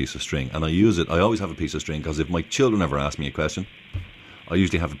always have a piece of string. And I use it. I always have a piece of string because if my children ever ask me a question, I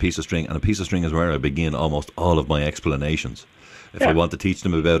usually have a piece of string. And a piece of string is where I begin almost all of my explanations. If I want to teach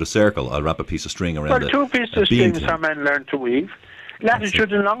them about a circle, I'll wrap a piece of string around it. Well, 2 pieces of string is how men learn to weave.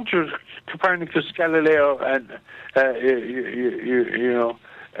 Latitude and longitude, Copernicus, Galileo, and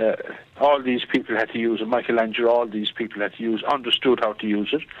all these people had to use it. Michelangelo, all these people had to use, understood how to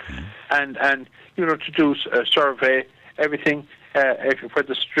use it, and to do a survey, everything where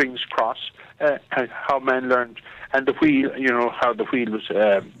the strings cross, how men learned, and the wheel. How the wheel was.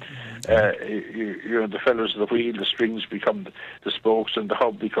 The fellows of the wheel, the strings become the spokes, and the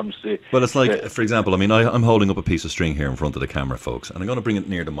hub becomes the... Well, it's like, for example, I'm holding up a piece of string here in front of the camera, folks, and I'm going to bring it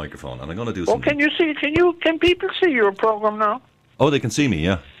near the microphone, and I'm going to do something. Can you see? Can people see your program now? Oh, they can see me,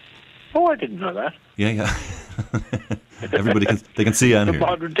 yeah. Oh, I didn't know that. Yeah. Everybody can see on here. The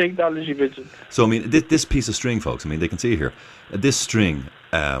modern technology, Vincent. So, this piece of string, folks, they can see here. This string,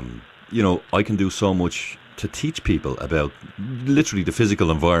 I can do so much to teach people about literally the physical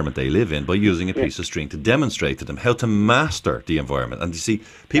environment they live in by using a piece of string to demonstrate to them how to master the environment. And you see,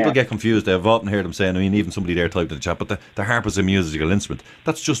 people get confused. I've often heard them saying, even somebody there typed in the chat, but the harp is a musical instrument.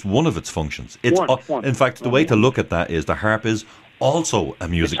 That's just one of its functions. In fact, the way to look at that is the harp is also a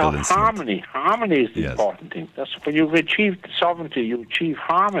musical instrument. Harmony is the important thing. That's when you've achieved sovereignty, you achieve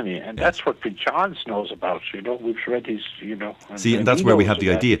harmony, and that's what Prince Charles knows about. We've read his, and that's where we have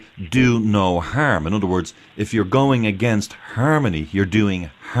the idea: do no harm. In other words, if you're going against harmony, you're doing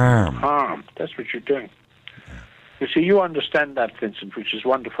harm. Harm. That's what you're doing. Yeah. You see, you understand that, Vincent, which is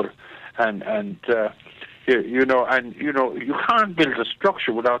wonderful, and. You can't build a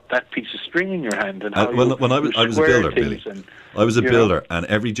structure without that piece of string in your hand. And when I was a builder, Billy, I was a builder, and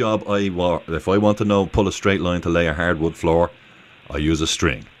every job if I want to pull a straight line to lay a hardwood floor, I use a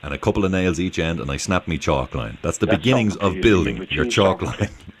string and a couple of nails each end, and I snap me chalk line. That's the beginnings of building your chalk line.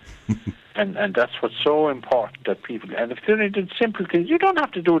 And that's what's so important that people, and if they only did simple things, you don't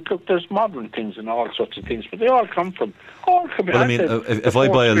have to do it. Look, there's modern things and all sorts of things, but they all come from, Well, I mean, if I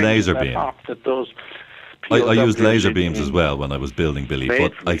buy a laser beam, I used laser beams as well when I was building Billy,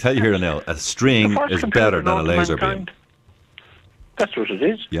 but I tell you here now, a string is better than a laser beam. That's what it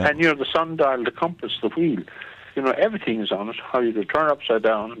is. Yeah. And, the sundial, the compass, the wheel, everything is on it. How you can turn upside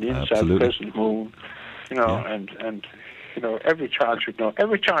down, the inside, the crescent moon, and every child should know.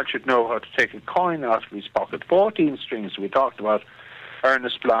 Every child should know how to take a coin out of his pocket. 14 strings. We talked about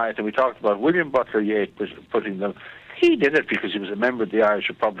Ernest Blythe, and we talked about William Butler Yeats putting them. He did it because he was a member of the Irish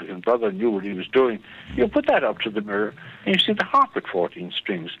Republican Brother, knew what he was doing. You put that up to the mirror, and you see the harp with 14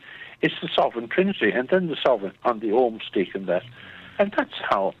 strings. It's the Sovereign Trinity, and then the Sovereign on the ohm stick and that. And that's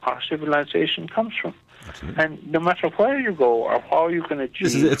how our civilization comes from. Absolutely. And no matter where you go or how you can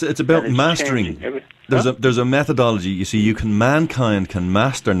achieve, it's about mastering. There's a methodology. You see, mankind can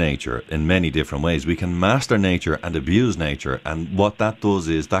master nature in many different ways. We can master nature and abuse nature, and what that does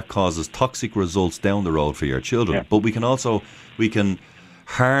is that causes toxic results down the road for your children. Yeah. But we can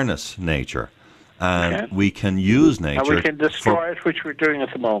harness nature, and we can use nature, and we can destroy it, which we're doing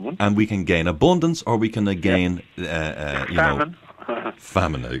at the moment. And we can gain abundance, or we can gain famine.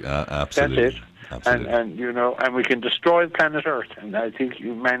 Famine, absolutely. That's it. Absolutely. And we can destroy planet Earth. And I think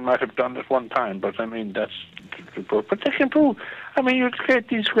man might have done it one time, but I mean, that's but they can prove. I mean, you create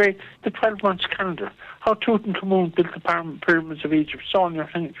the 12 months calendar. How Tutankhamun built the pyramids of Egypt. It's all on your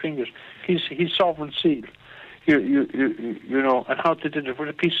fingers. His sovereign seal. And how they did it with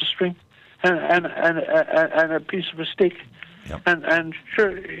a piece of string and a piece of a stick. Yep. And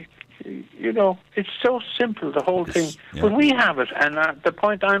sure, it's so simple, the whole thing. Yeah. But we have it, and the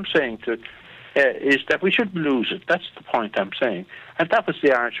point I'm saying is that we shouldn't lose it. That's the point I'm saying. And that was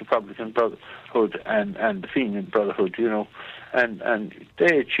the Irish Republican Brotherhood and the Fenian Brotherhood, and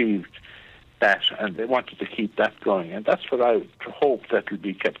they achieved that, and they wanted to keep that going. And that's what I hope that will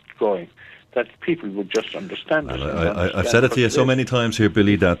be kept going, that people would just understand it. I've said it to you so many times here,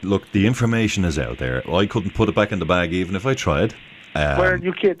 Billy, that, look, the information is out there. I couldn't put it back in the bag even if I tried. Well,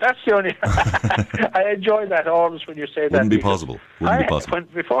 you can't. That's the only. I enjoy that always when you say that. Wouldn't be possible.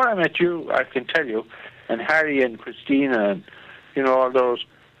 Before I met you, I can tell you, and Harry and Christina and all those.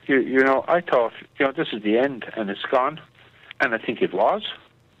 I thought this is the end and it's gone, and I think it was.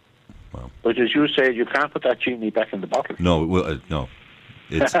 Wow. But as you say, you can't put that genie back in the bottle. No, no,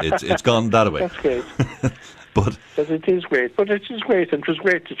 it's gone that way. That's great. But it is great. But it is great, and it was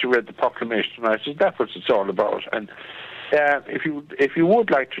great that you read the proclamation tonight. So that's what it's all about. And if you would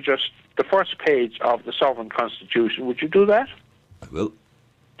like to just the first page of the Sovereign Constitution, would you do that? I will.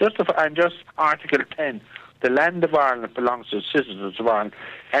 Just Article 10. The land of Ireland belongs to the citizens of Ireland,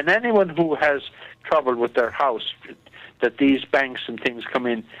 and anyone who has trouble with their house, that these banks and things come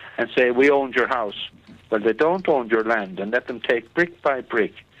in and say, we owned your house. Well, they don't own your land, and let them take brick by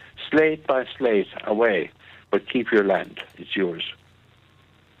brick, slate by slate away, but keep your land. It's yours.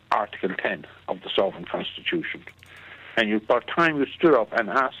 Article 10 of the Sovereign Constitution. And by the time you stood up and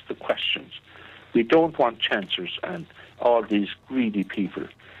asked the questions, we don't want chancellors and all these greedy people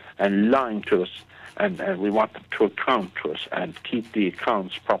and lying to us, and we want them to account to us and keep the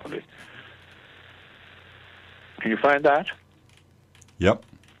accounts properly. Can you find that? Yep.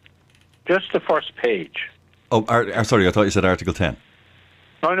 Just the first page. Oh, sorry, I thought you said Article 10.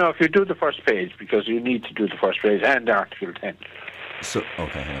 No, if you do the first page, because you need to do the first page and Article 10. So,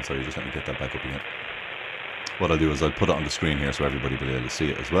 okay, hang on, sorry, just let me get that back up again. What I'll do is I'll put it on the screen here so everybody will be able to see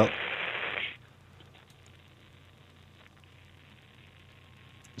it as well.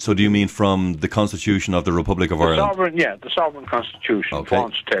 So do you mean from the Constitution of the Republic of Ireland? The Sovereign Constitution. Okay. I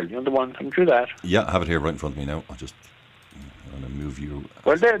want to tell you, the one, can do that? Yeah, I have it here right in front of me now. I'm going to move you.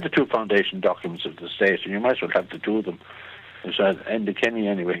 Well, they're the two foundation documents of the state, and you might as well have the two of them. So Enda Kenny,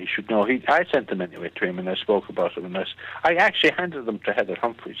 anyway, he should know. I sent them anyway to him, and I spoke about them. And I actually handed them to Heather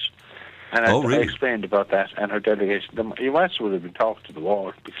Humphreys. And I explained about that and her delegation. You might as well have been talking to the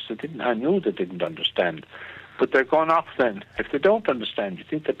wall, because I knew they didn't understand. But they're going off then. If they don't understand, you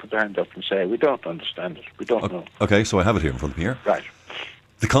think they put their hand up and say, we don't understand it. We don't know. Okay, so I have it here in front of me here. Right.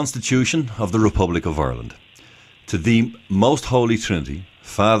 The Constitution of the Republic of Ireland. To the most holy Trinity,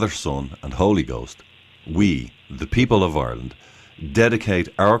 Father, Son and Holy Ghost, we, the people of Ireland, dedicate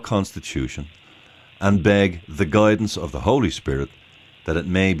our Constitution and beg the guidance of the Holy Spirit that it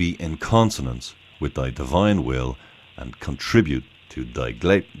may be in consonance with thy divine will and contribute to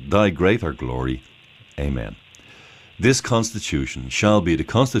thy greater glory. Amen. This Constitution shall be the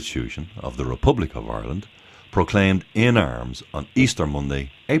Constitution of the Republic of Ireland, proclaimed in arms on Easter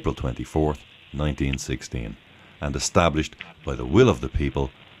Monday, April 24th, 1916, and established by the will of the people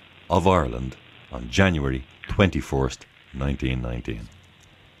of Ireland on January 21st, 1919.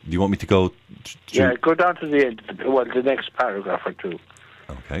 Do you want me to go Yeah, go down to the end, the next paragraph or two.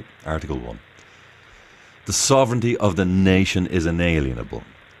 Okay, Article 1. The sovereignty of the nation is inalienable.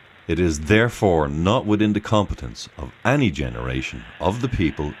 It is therefore not within the competence of any generation of the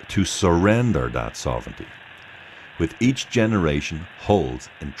people to surrender that sovereignty. With each generation holds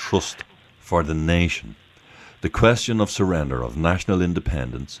in trust for the nation, the question of surrender of national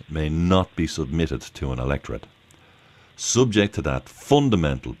independence may not be submitted to an electorate. Subject to that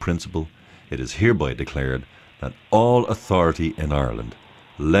fundamental principle, it is hereby declared that all authority in Ireland,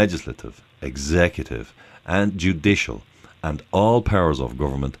 legislative, executive, and judicial, and all powers of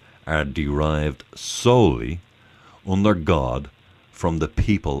government are derived solely, under God, from the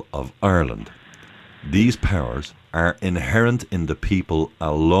people of Ireland. These powers are inherent in the people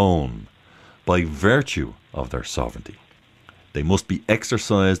alone, by virtue of their sovereignty. They must be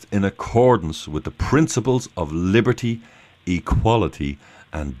exercised in accordance with the principles of liberty, equality,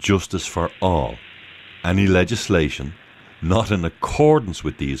 and justice for all. Any legislation not in accordance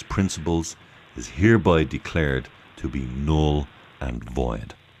with these principles is hereby declared to be null and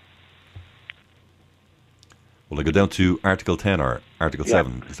void. Will I go down to Article 10 or Article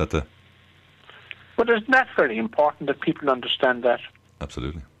 7? Is that the... But isn't that very important that people understand that?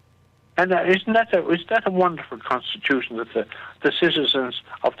 Absolutely. And is that a wonderful constitution that the citizens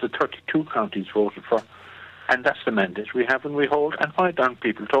of the 32 counties voted for? And that's the mandate we have and we hold. And why aren't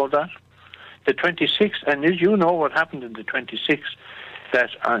people told that? The 26, and as you know what happened in the 26,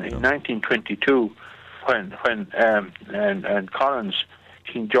 that in 1922, when Collins,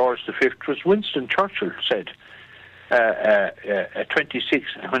 King George V, was Winston Churchill said, 26,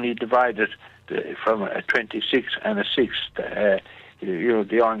 when he divided from a 26 and a 6,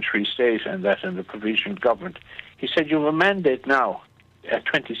 the Orange Free State and that and the provisional government, he said, you have a mandate now, a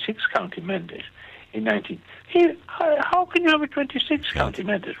 26 county mandate in 19. How can you have a 26 county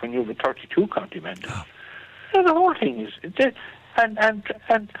mandate when you have a 32 county mandate? So the whole thing is, and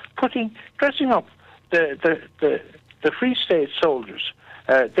dressing up the Free State soldiers.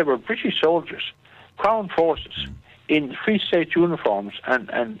 They were British soldiers, Crown forces in Free State uniforms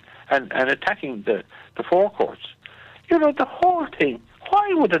and attacking the forecourts. You know, the whole thing.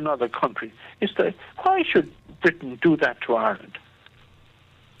 Why would another country? Why should Britain do that to Ireland?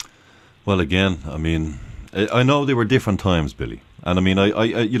 Well, again, I mean, I know they were different times, Billy, and I mean,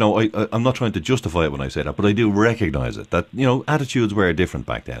 I'm not trying to justify it when I say that, but I do recognise it that attitudes were different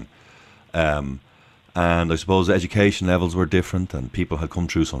back then, and I suppose education levels were different, and people had come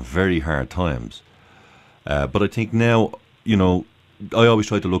through some very hard times. But I think now, I always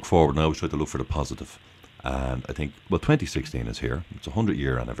try to look forward, and I always try to look for the positive. And I think, 2016 is here. It's a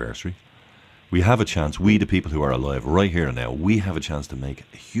 100-year anniversary. We have a chance, we the people who are alive right here and now, we have a chance to make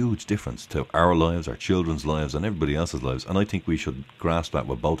a huge difference to our lives, our children's lives, and everybody else's lives. And I think we should grasp that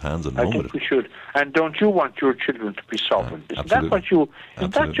with both hands and run with it. I think we should. And don't you want your children to be sovereign? Isn't that what you?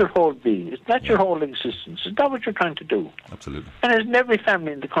 Isn't that your whole being? Isn't that your whole existence? Isn't that what you're trying to do? Absolutely. And isn't every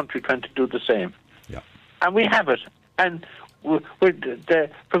family in the country trying to do the same? Yeah. And we have it. And the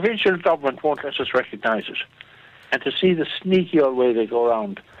provincial government won't let us recognise it. And to see the sneaky old way they go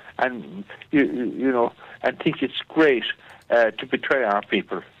around and and think it's great to betray our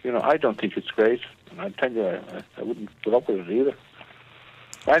people. I don't think it's great. And I tell you, I wouldn't put up with it either.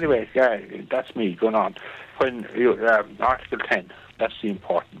 Anyway, that's me going on. When Article 10, that's the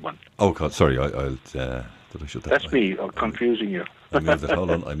important one. Oh God, sorry, I'll did I shut that? That's me confusing you. I moved it. Hold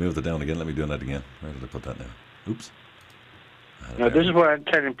on, I moved it down again. Let me do that again. Where did I put that now? Oops. Now, this is what I'm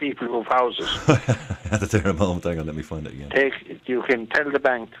telling people who have houses. I had to take a moment. Hang on, let me find it again. You can tell the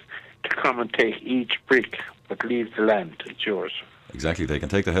bank to come and take each brick, but leave the land. It's yours. Exactly. They can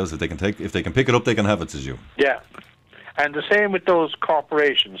take the house. If they can pick it up, they can have it, says you. Yeah. And the same with those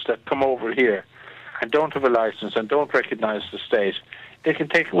corporations that come over here and don't have a license and don't recognise the state. They can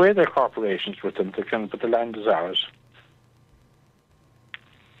take away their corporations with them, but the land is ours.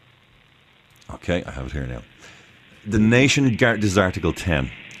 Okay, I have it here now. The nation, this is Article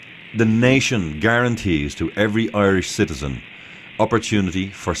 10. The nation guarantees to every Irish citizen opportunity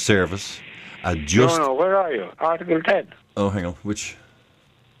for service at just... No, where are you? Article 10. Oh, hang on, which...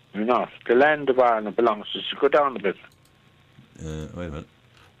 You're not. The land of Ireland belongs to us. Go down a bit. Wait a minute.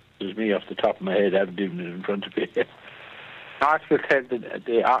 This is me off the top of my head. I haven't even it in front of me. Article 10,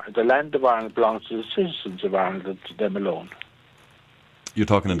 the land of Ireland belongs to the citizens of Ireland and to them alone. You're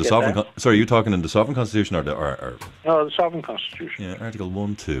talking in the sovereign... Sorry, you're talking in the sovereign constitution or No, the sovereign constitution. Yeah, Article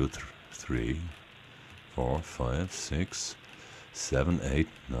 1, 2, 3, 4, 5, 6, 7, 8,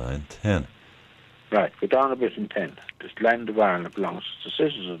 9, 10. Right, go down a bit in 10. This land of Ireland belongs to the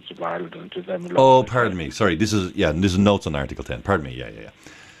citizens of Ireland and to them alone. Oh, pardon me. Sorry, this is notes on Article 10. Pardon me. Yeah.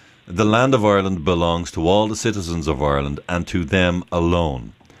 The land of Ireland belongs to all the citizens of Ireland and to them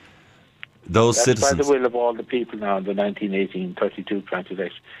alone. Those That's citizens, by the will of all the people now in the 1918 32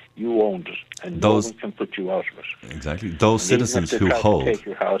 transaction. You owned it, and no one can put you out of it. Exactly. Those citizens who hold. To take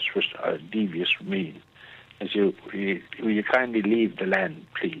your house for a devious means, as you kindly leave the land,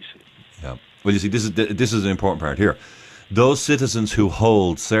 please. Yeah. Well, you see, this is an important part here. Those citizens who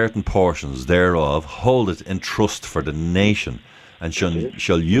hold certain portions thereof hold it in trust for the nation, and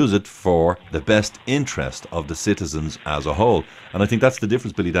shall use it for the best interest of the citizens as a whole. And I think that's the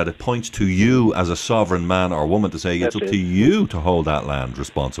difference, Billy, that it points to you as a sovereign man or woman to say it's up to you to hold that land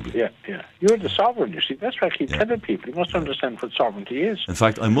responsibly. Yeah. You're the sovereign, you see. That's why I keep telling people. You must understand what sovereignty is. In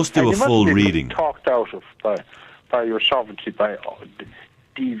fact, I must do a full reading. Talked out of by your sovereignty by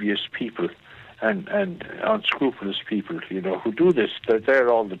devious people and unscrupulous people, who do this. They're there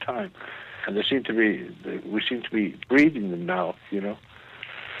all the time. And we seem to be breeding them now,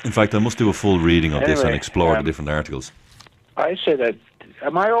 In fact, I must do a full reading of this and explore the different articles. I say that,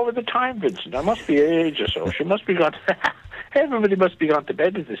 am I over the time, Vincent? I must be ages or so. She must be gone. Everybody must be gone to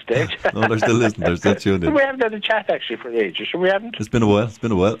bed at this stage. No, they're still listening. They're still tuned in. We haven't had a chat, actually, for ages, so we haven't. It's been a while.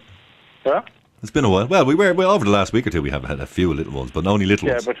 Yeah? It's been a while. Well, over the last week or two, we have had a few little ones, but only little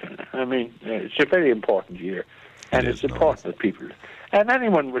ones. Yeah, but, I mean, it's a very important year. And it's important that people... And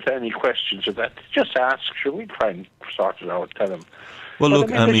anyone with any questions of that, just ask. Sure, we try and sort it out, tell them. Well, look,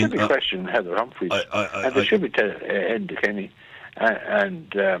 there should be questioning Heather Humphreys, and there should be Enda Kenny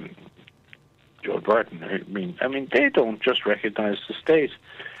and Joe Burton. I mean, they don't just recognise the state,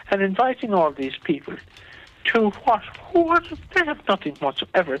 and inviting all these people to what? They have nothing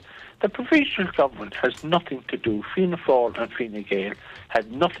whatsoever. The provincial government has nothing to do. Fianna Fáil and Fine Gael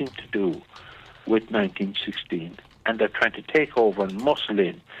had nothing to do with 1916. And they're trying to take over and muscle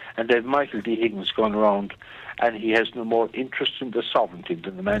in. And then Michael D. Higgins going around, and he has no more interest in the sovereignty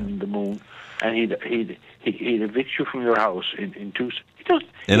than the man in the moon. And he'd evict you from your house in two. He doesn't.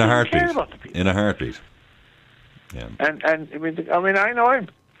 In a heartbeat. Care about the people. In a heartbeat. Yeah. And I mean, I know him,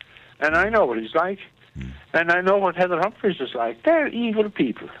 and I know what he's like, and I know what Heather Humphreys is like. They're evil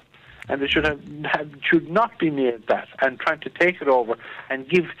people, and they should not be near that and trying to take it over and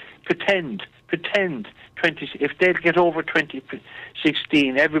pretend. 20, if they'll get over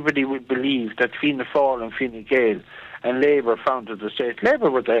 2016, everybody would believe that Fianna Fáil and Fine Gael and Labour founded the state. Labour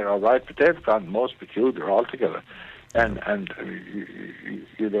were there, all right, but they've gone most peculiar altogether. And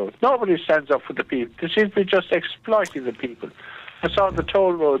nobody stands up for the people. They seem to be just exploiting the people. I saw the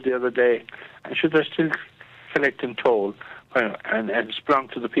toll road the other day, and they're still collecting toll and sprung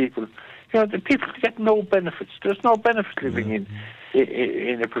to the people. The people get no benefits. There's no benefit living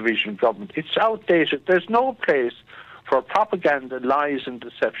in a provisional government. It's outdated. There's no place for propaganda, lies and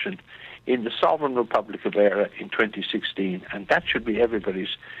deception in the sovereign Republic of Eire in 2016, and that should be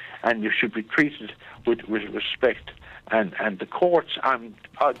everybody's, and you should be treated with respect. And the courts, I'm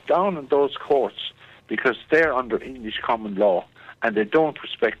down on those courts because they're under English common law, and they don't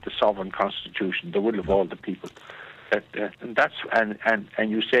respect the sovereign constitution, the will of all the people. And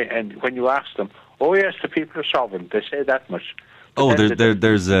you say, and when you ask them, oh yes, the people are sovereign, they say that much. Oh,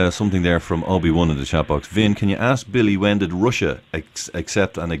 there's something there from Obi-Wan in the chat box. Vin, can you ask Billy, when did Russia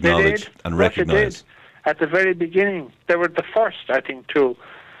accept and acknowledge and recognise? At the very beginning. They were the first, I think, to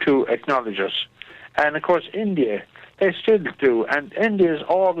acknowledge us. And of course, India, they still do. And India has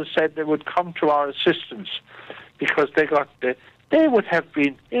always said they would come to our assistance because India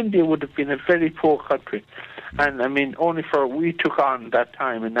would have been a very poor country. And I mean, we took on that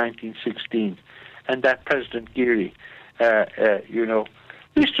time in 1916, and that President Geary,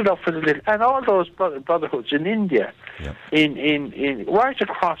 we stood up for the little, and all those brotherhoods in India, in right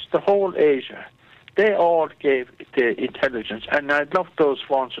across the whole Asia, they all gave the intelligence. And I loved those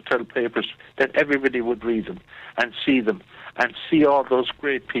Vaughan-Sotell papers that everybody would read them and see all those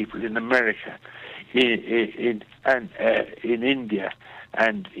great people in America, in India,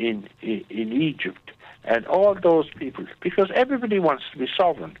 and in Egypt. And all those people, because everybody wants to be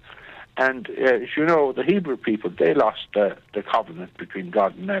sovereign. And as you know, the Hebrew people, they lost the covenant between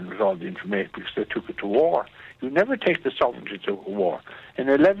God and man with all the information because they took it to war. You never take the sovereignty to a war. In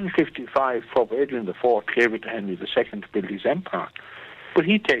 1155, Pope Adrian IV gave it to Henry II to build his empire. But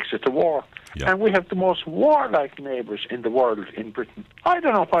he takes it to war. Yeah. And we have the most warlike neighbours in the world in Britain. I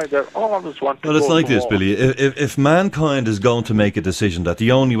don't know why they're always want to go to war. Well, it's like this, Billy. If mankind is going to make a decision that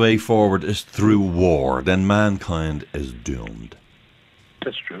the only way forward is through war, then mankind is doomed.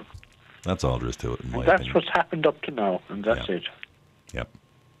 That's true. That's all there is to it, in my opinion. That's what's happened up to now, and that's it. Yep.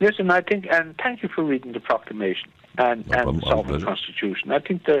 Listen, I think, and thank you for reading the proclamation and the sovereign constitution. I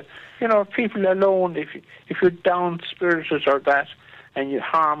think that, people alone, if you're down spirited or that, and you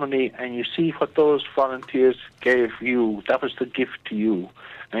harmony, and you see what those volunteers gave you, that was the gift to you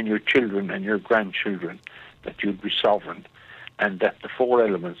and your children and your grandchildren, that you'd be sovereign, and that the 4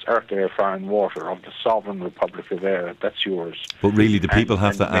 elements, earth, air, fire and water, of the sovereign Republic of Ireland, that's yours. But really, the people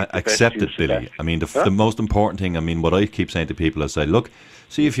have to accept it, Billy. I mean, the most important thing, what I keep saying to people, I say, look,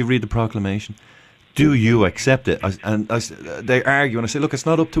 see if you read the proclamation, do you accept it? They argue, and I say, look, it's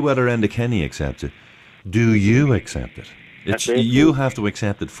not up to whether Enda Kenny accepts it. Do you accept it? You have to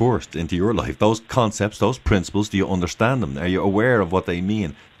accept it first into your life. Those concepts, those principles, do you understand them? Are you aware of what they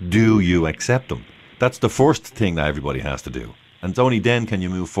mean? Do you accept them? That's the first thing that everybody has to do. And only then can you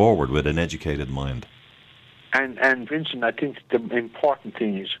move forward with an educated mind. And Vincent, I think the important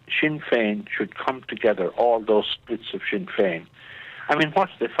thing is Sinn Féin should come together, all those splits of Sinn Féin. I mean,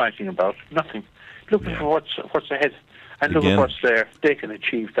 what's they fighting about? Nothing. Looking for what's ahead. And look at what's there. They can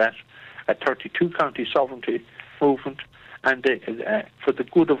achieve that. A 32-county sovereignty movement, and for the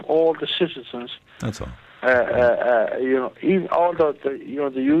good of all the citizens. That's all. Even although the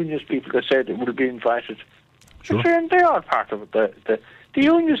unionist people that said it will be invited, sure, they are part of it. The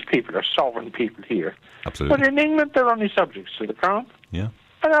unionist people are sovereign people here. Absolutely. But in England, they're only subjects to the crown. Yeah.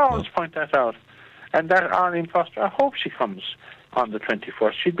 And I always point that out. And that Arlene Foster, I hope she comes on the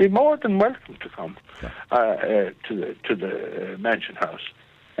 21st. She'd be more than welcome to come to the Mansion House.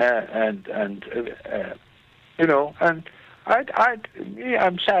 And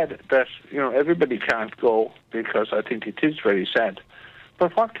I'm sad that everybody can't go, because I think it is very sad.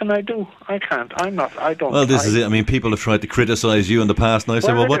 But what can I do? I can't. I don't. Well, this is it. I mean, people have tried to criticise you in the past, and I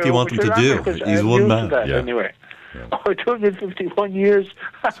say, well, what do you want him to do? He's one man. Anyway. Yeah. Oh, it took me 51 years.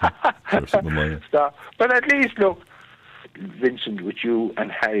 But at least, look, Vincent, with you and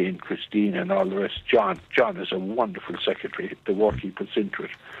Harry and Christine and all the rest, John is a wonderful secretary. The work he puts into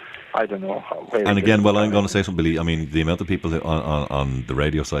it, I don't know how. And again, well, I'm going to say something, Billy. I mean, the amount of people on the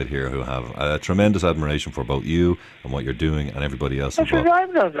radio side here who have a tremendous admiration for both you and what you're doing, and everybody else involved.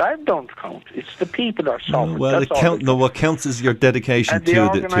 I don't count. It's the people are sovereign. What counts is your dedication and to the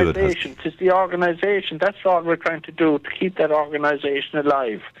organisation. It's the organisation. That's all we're trying to do, to keep that organisation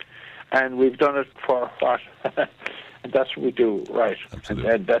alive. And we've done it for what? And that's what we do, right?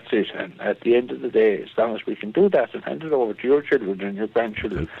 And that's it. And at the end of the day, as long as we can do that and hand it over to your children and your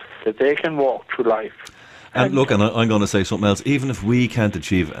grandchildren, that they can walk through life. And look, and I'm going to say something else. Even if we can't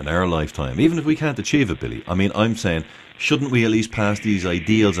achieve it in our lifetime, even if we can't achieve it, Billy, I mean, I'm saying, shouldn't we at least pass these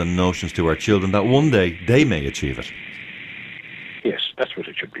ideals and notions to our children that one day they may achieve it? Yes, that's what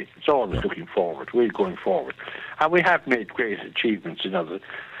it should be. It's always looking forward. We're going forward. And we have made great achievements in others.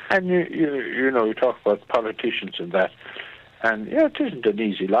 And you talk about politicians and that, and it isn't an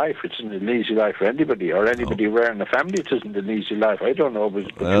easy life. It isn't an easy life for anybody, or anybody rearing a family. It isn't an easy life. I don't know,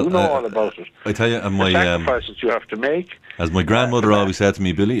 but you know all about it. I tell you, and the sacrifices you have to make. As my grandmother always said to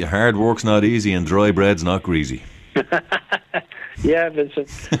me, Billy, hard work's not easy, and dry bread's not greasy. Yeah, Vincent,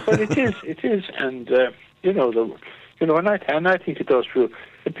 but it is, and and I think it does for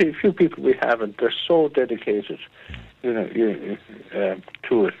the few people we have, and they're so dedicated. To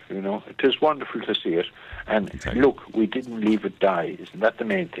it. It is wonderful to see it. And look, we didn't leave it die. Isn't that the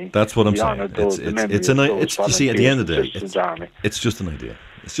main thing? That's what I'm saying. You see, at the end of the day, it's just an idea.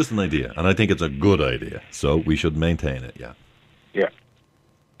 It's just an idea, and I think it's a good idea. So we should maintain it. Yeah. Yeah.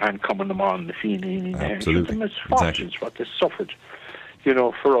 And coming them on the feeling, absolutely, the misfortunes, what they suffered,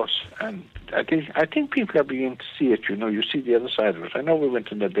 for us. And I think people are beginning to see it. You see the other side of it. I know we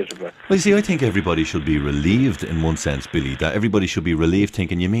went in a bit of a... Well, you see, I think everybody should be relieved in one sense, Billy, that everybody should be relieved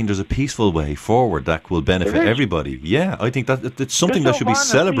thinking, you mean there's a peaceful way forward that will benefit everybody? Yeah, I think that it's something that should be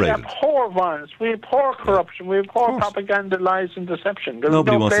celebrated. We abhor violence, we abhor corruption, we abhor propaganda, lies and deception.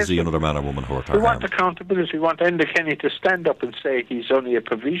 Nobody wants to see another man or woman hurt or harmed. We want accountability. We want Enda Kenny to stand up and say he's only a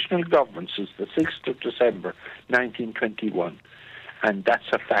provisional government since the 6th of December 1921. And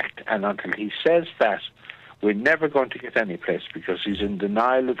that's a fact. And until he says that, we're never going to get any place, because he's in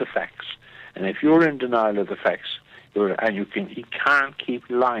denial of the facts. And if you're in denial of the facts, he can't keep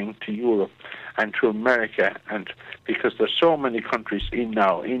lying to Europe and to America, and because there's so many countries in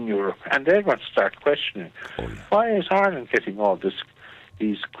Europe, and they're going to start questioning, why is Ireland getting all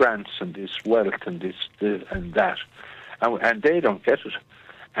these grants and this wealth and this and that, and they don't get it,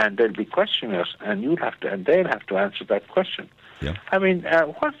 and they'll be questioning us, and they'll have to answer that question. Yeah. I mean,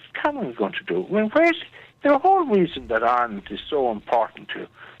 what's Cameron going to do? I mean, the whole reason that Ireland is so important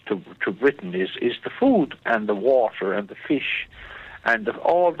to Britain is the food and the water and the fish and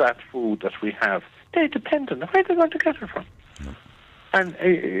all that food that we have. They depend on it. Where are they going to get it from? And,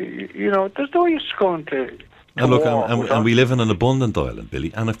 there's no use going to And look, war and we live in an abundant island,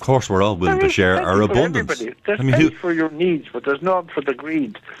 Billy, and of course we're all willing to share our abundance. There's plenty for your needs, but there's none for the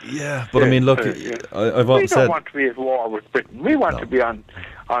greed. Yeah, but I mean, look, I've we often said... don't want to be at war with Britain. We want to be on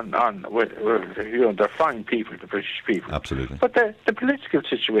with they're fine people, the British people. Absolutely. But the political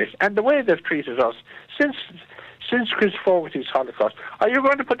situation and the way they've treated us since Chris Fogarty's Holocaust. Are you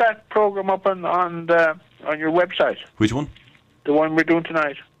going to put that program up on your website? Which one? The one we're doing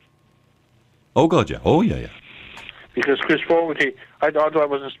tonight. Oh God, yeah. Oh yeah. Because Chris Fogarty, although I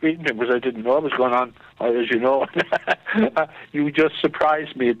wasn't speaking to him because I didn't know what was going on, as you know, you just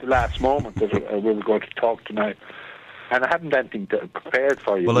surprised me at the last moment that we were going to talk tonight. And I haven't anything prepared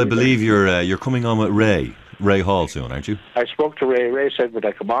for you. Well, I believe you're coming on with Ray Hall soon, aren't you? I spoke to Ray. Ray said, would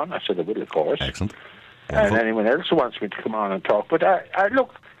I come on? I said, I will, of course. Excellent. Wonderful. And anyone else who wants me to come on and talk. But I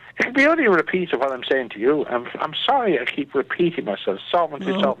look, it'll be only a repeat of what I'm saying to you. I'm sorry I keep repeating myself.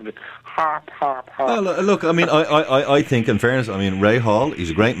 Sovereignty. Harp. Well, look, I mean, I think, in fairness, I mean, Ray Hall, he's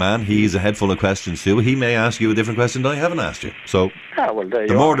a great man. He's a head full of questions too. He may ask you a different question that I haven't asked you. So,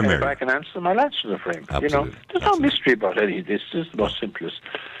 the more the merrier. If I can answer them, I'll answer them for him. Absolutely. There's no mystery about any of this. This is the most simplest,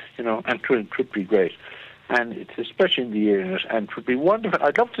 and it would be great. And it's especially in the year, and it would be wonderful.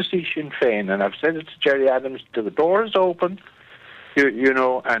 I'd love to see Sinn Féin, and I've said it to Jerry Adams, the door is open,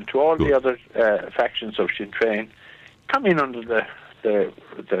 and to all the other factions of Sinn Féin, come in under the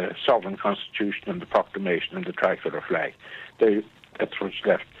sovereign constitution and the proclamation and the tricolour flag. That's what's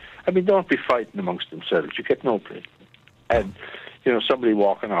left. I mean, don't be fighting amongst themselves. You get no place. And, somebody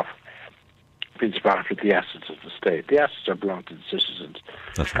walking off being smart with the assets of the state. The assets belong to the citizens.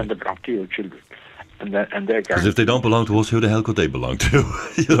 That's right. And they belong to your children. And they're because if they don't belong to us, who the hell could they belong to?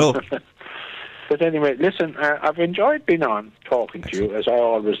 But anyway, listen, I've enjoyed being on talking to you, as I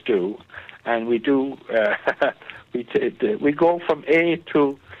always do. And we do, we go from A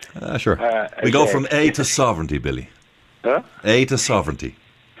to... sure. We go from A to sovereignty, Billy. Huh? A to sovereignty.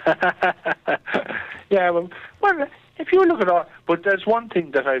 Yeah, well, if you look at all... But there's one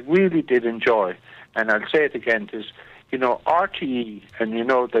thing that I really did enjoy, and I'll say it again, is... RTE, and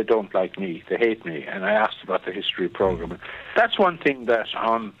they don't like me, they hate me, and I asked about the history program. That's one thing that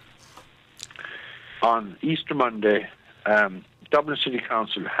on Easter Monday, Dublin City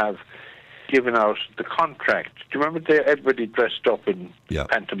Council have given out the contract. Do you remember everybody dressed up in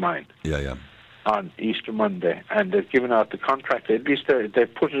pantomime? Yeah. On Easter Monday, and they've given out the contract. At least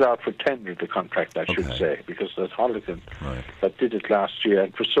they've put it out for tender, the contract, I should say, because there's Holocaust that did it last year,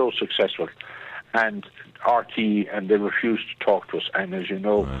 and it was so successful. And RT, and they refused to talk to us. And as you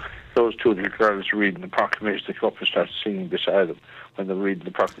know, those two little girls reading the proclamation, they come up and start singing beside them when they're reading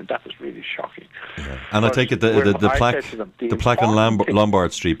the proclamation. That was really shocking. Yeah. And I take it the plaque on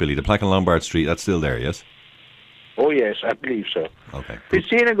Lombard Street, Billy, the plaque on Lombard Street, that's still there, yes? Oh yes, I believe so. Okay.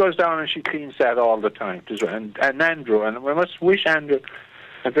 Christina goes down and she cleans that all the time. And Andrew, and we must wish Andrew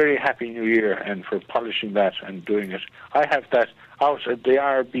a very happy New Year and for polishing that and doing it. I have that out at the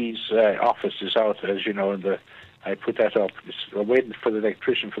IRB's office is out, as you know, I put that up. I'm waiting for the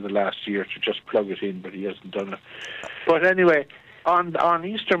electrician for the last year to just plug it in, but he hasn't done it. But anyway, on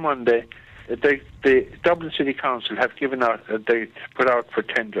Easter Monday, the Dublin City Council have given out, they put out for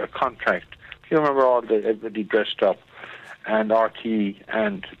tender a contract. You remember everybody dressed up and RTE,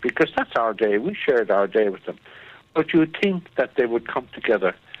 and because that's our day, we shared our day with them. But you would think that they would come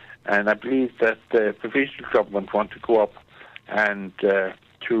together, and I believe that the provincial government want to go up and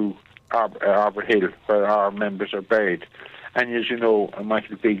to Arbor Hill, where our members are buried. And as you know,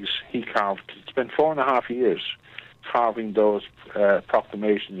 Michael Biggs, he spent 4.5 years carving those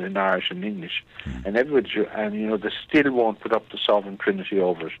proclamations in Irish and English. And everybody, they still won't put up the Sovereign Trinity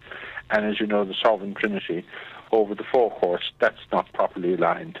over it. And as you know, the Sovereign Trinity over the forecourts, that's not properly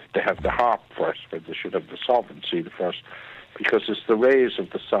aligned. They have the harp first, where they should have the Sovereign seal first, because it's the rays of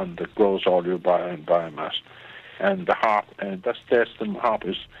the sun that grows all your biomass. And the harp, the harp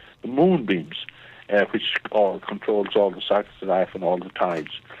is the moonbeams, which controls all the cycles of life and all the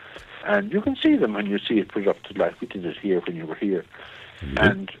tides. And you can see them when you see it put up to life. We did it here when you were here.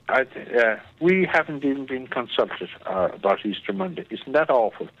 And we haven't even been consulted about Easter Monday. Isn't that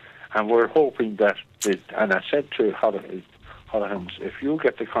awful? And we're hoping that, and I said to Holohans, if you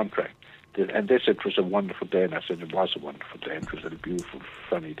get the contract, and they said it was a wonderful day, and I said it was a wonderful day, and it was a beautiful,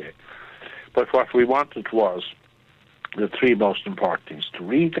 sunny day. But what we wanted was the three most important things: to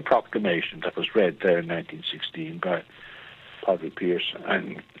read the proclamation that was read there in 1916 by Padre Pierce,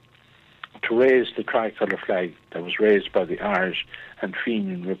 and to raise the tricolour flag that was raised by the Irish and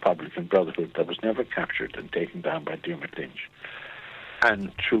Fenian Republican Brotherhood that was never captured and taken down by Dermot Lynch,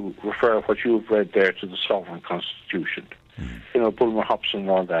 and to refer what you've read there to the Sovereign Constitution. Bulmer Hobson and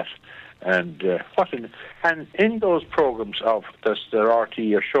all that. And and in those programs of the RT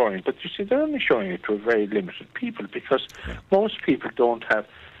are showing, but you see, they're only showing it to a very limited people, because most people don't have,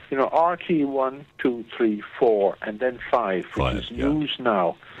 RT 1, 2, 3, 4, and then 5, which is news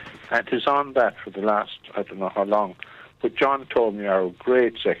now. And it is on that for the last, I don't know how long. But John told me, our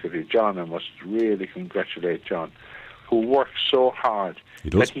great secretary, John, I must really congratulate John, who works so hard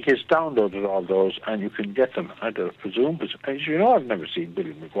that he has downloaded all those, and you can get them. I presume, as you know, I've never seen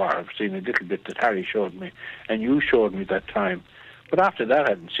Billy McGuire. I've seen a little bit that Harry showed me, and you showed me that time. But after that, I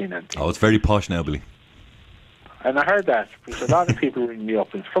hadn't seen anything. Oh, it's very posh now, Billy. And I heard that, because a lot of people ring me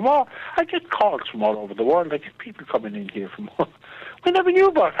up, and I get calls from all over the world. I get people coming in here from we never knew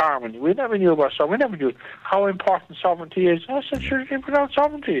about harmony, we never knew about sovereignty, we never knew how important sovereignty is. I said, sure, without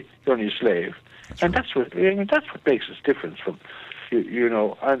sovereignty, you're only a slave. That's what makes us different from,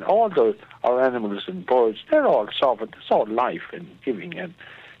 and all our animals and birds, they're all sovereign. It's all life and giving, and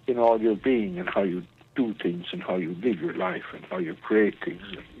all your being, and how you do things, and how you live your life, and how you create things.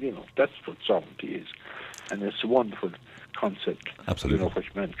 And, that's what sovereignty is, and it's a wonderful concept. Absolutely,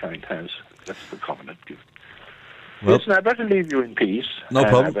 which mankind has. That's the covenant given. Well, listen, I better leave you in peace. No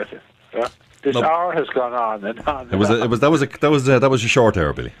problem. This hour has gone on and on. That was a short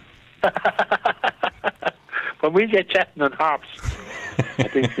hour, Billy. When we get chatting on harps, I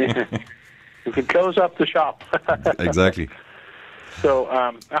think you can close up the shop. Exactly. So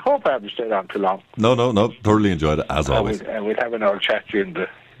I hope I haven't stayed on too long. No. Thoroughly enjoyed it, as always. We'll have an old chat during the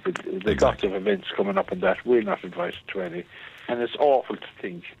lots of events coming up, and that we're not invited to any. And it's awful to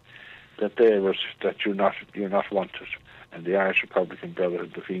think that you're not wanted, and the Irish Republican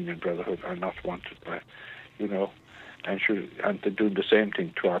Brotherhood, the Fenian Brotherhood, are not wanted by, and they're doing the same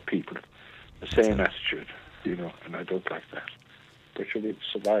thing to our people, the same attitude, and I don't like that. But you'll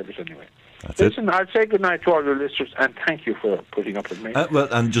survive it anyway. Listen, I'll say good night to all your listeners, and thank you for putting up with me.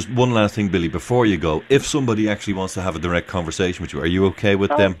 And just one last thing, Billy, before you go, if somebody actually wants to have a direct conversation with you, are you okay with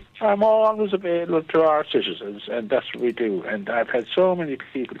them? I'm always available to our citizens, and that's what we do. And I've had so many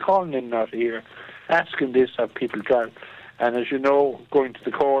people calling in out here, asking this, have people drive. And as you know, going to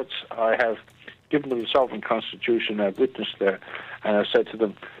the courts, I have given them the sovereign constitution, I've witnessed there, and I've said to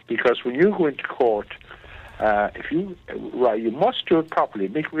them, because when you go into court, you must do it properly.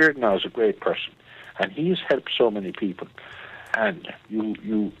 McGuire now is a great person, and he's helped so many people. And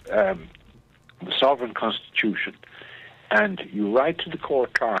the sovereign constitution, and you write to the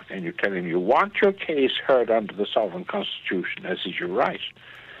court clerk and you tell him you want your case heard under the sovereign constitution, as is your right,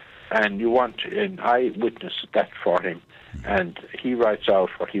 and you want an eyewitness that for him, and he writes out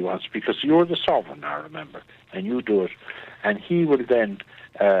what he wants, because you're the sovereign now, remember, and you do it, and he will then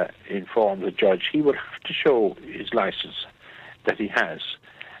inform the judge. He will have to show his license that he has,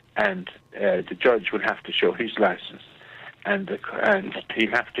 and the judge will have to show his license, and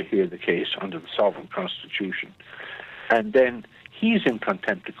he'll have to hear the case under the sovereign constitution. And then he's in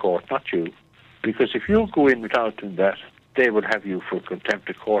contempt of court, not you, because if you go in without doing that, they will have you for contempt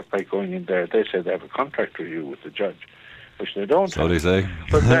of court by going in there. They say they have a contract with you with the judge, which they don't. So they say.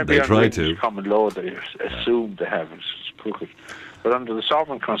 But they try to. Common law, they assume they have. It's crooked. But under the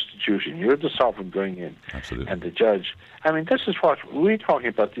sovereign constitution, you're the sovereign going in. Absolutely. And the judge. I mean, this is what we're talking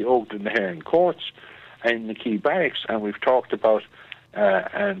about, the Oakland and the Heron courts in the Key Barracks, and we've talked about,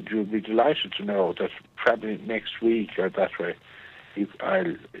 and you'll be delighted to know that probably next week or that way,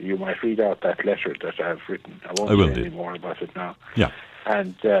 you might read out that letter that I've written. I won't say any more about it now. Yeah.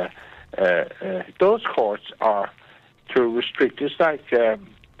 And those courts are to restrict. It's like the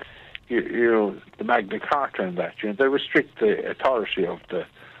Magna Carta and that. They restrict the authority of the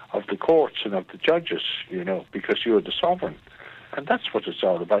courts and of the judges. Because you're the sovereign, and that's what it's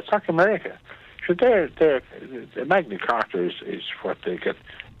all about. It's like America. So the Magna Carta is what they get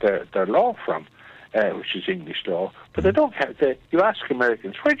their law from. Which is English law, but they don't have. You ask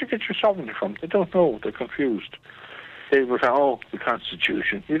Americans, where do you get your sovereignty from? They don't know. They're confused. They will say, the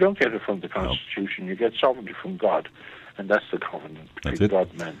Constitution. You don't get it from the Constitution. You get sovereignty from God, and that's the covenant between God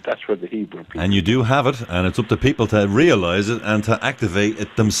and man. That's where the Hebrew people. And you do have it, and it's up to people to realise it and to activate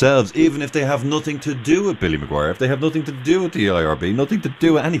it themselves, even if they have nothing to do with Billy McGuire, if they have nothing to do with the IRB, nothing to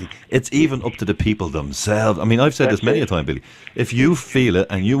do with anything. It's even up to the people themselves. I mean, I've said this many a time, Billy. If you feel it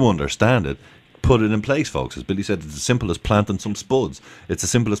and you understand it, put it in place, folks. As Billy said, it's as simple as planting some spuds. It's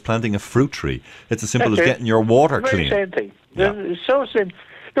as simple as planting a fruit tree. It's as simple as getting your water clean. Same thing. Yeah. It's so simple.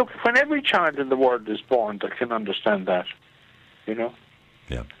 Look, when every child in the world is born that can understand that,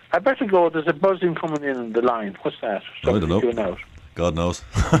 Yeah. I better go. There's a buzzing coming in the line. What's that? I don't know. Out. God knows.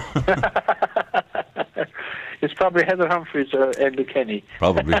 It's probably Heather Humphreys or Ed Kenny.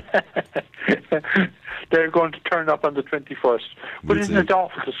 Probably. They're going to turn up on the 21st. But isn't it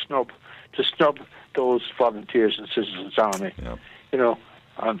awful to snub those volunteers in Citizens Army? Yeah. You know.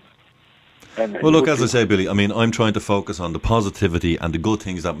 Well, look, as I say, Billy, I mean, I'm trying to focus on the positivity and the good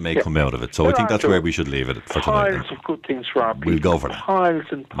things that may come out of it. So I think that's where we should leave it for tonight. Piles of good things for our people. We'll go for that. Piles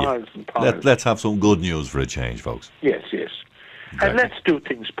and piles and piles. Let's have some good news for a change, folks. Yes. Exactly. And let's do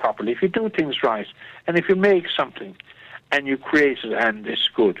things properly. If you do things right, and if you make something and you create it and it's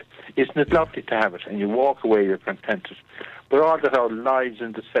good, isn't it lovely to have it? And you walk away, you're contented. But all that are lies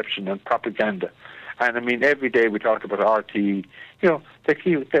and deception and propaganda. And I mean, every day we talk about RTE. You know, they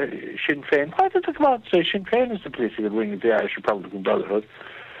keep Sinn Féin. Why did they come out and say Sinn Féin is the political wing of the Irish Republican Brotherhood?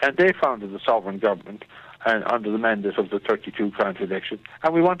 And they founded the sovereign government and under the mandate of the 32 county election.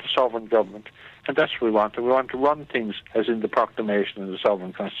 And we want a sovereign government. And that's what we want. And we want to run things as in the proclamation of the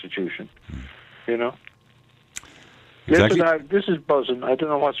sovereign constitution. You know? Exactly. Listen, this is buzzing. I don't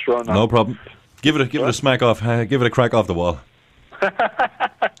know what's wrong. No problem. Give it a smack off. Give it a crack off the wall.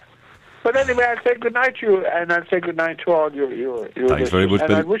 But anyway, I'll say good night to you, and I'll say good night to all your Thanks listeners. very much, and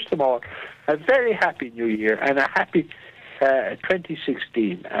Billy. I wish them all a very happy New Year and a happy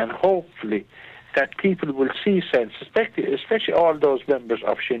 2016, and hopefully that people will see sense, especially all those members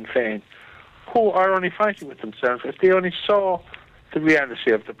of Sinn Féin who are only fighting with themselves. If they only saw the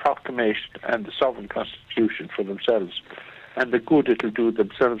reality of the proclamation and the sovereign constitution for themselves, and the good it will do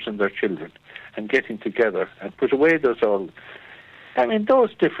themselves and their children, and getting together and put away those old. I mean,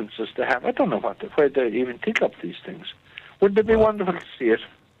 those differences they have, I don't know where they even think of these things. Wouldn't it be wonderful to see it?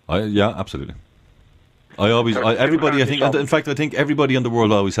 Yeah, absolutely. Everybody, I think, in fact, I think everybody in the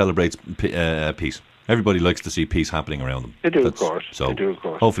world always celebrates peace. Everybody likes to see peace happening around them. They do, of course.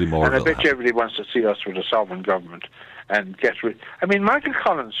 Hopefully more. And I bet you everybody wants to see us with a sovereign government and get rid. I mean, Michael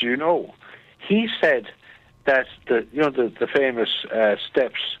Collins, he said that the famous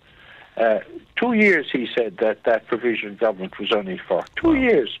steps. 2 years, he said that provisional government was only for 2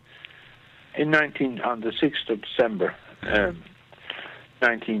 years. On the 6th of December,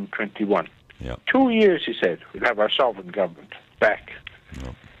 1921. Yeah. 2 years, he said, we'll have our sovereign government back.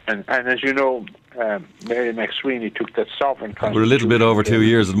 Yeah. And as you know, Mary McSweeney took that sovereign constitution. We're a little bit over 2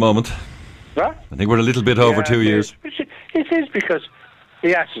 years at the moment. What? I think we're a little bit over 2 years. It is because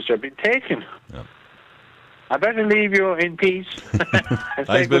the assets have been taken. Yeah. I better leave you in peace and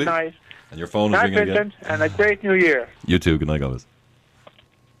say good night. And your phone is ringing again. And a great New Year. You too. Good night, guys.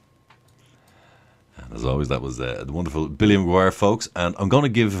 And as always, that was the wonderful Billy McGuire, folks. And I'm going to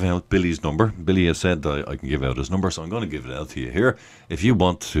give out Billy's number. Billy has said that I can give out his number, so I'm going to give it out to you here. If you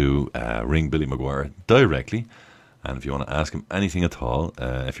want to ring Billy McGuire directly, and if you want to ask him anything at all,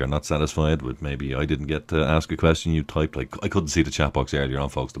 if you're not satisfied with maybe I didn't get to ask a question you typed, like I couldn't see the chat box earlier on,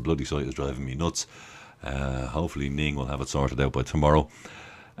 folks. The bloody site is driving me nuts. Hopefully Ning will have it sorted out by tomorrow.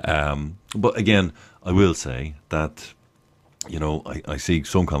 But again, I will say that, I see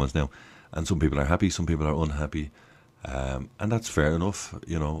some comments now, and some people are happy, some people are unhappy, and that's fair enough.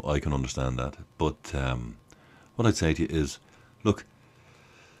 I can understand that. But what I'd say to you is, look,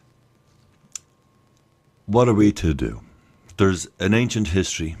 what are we to do? There's an ancient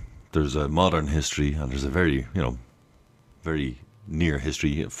history, there's a modern history, and there's a very, very near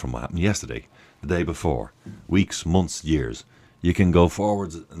history from what happened yesterday, the day before, weeks, months, years. You can go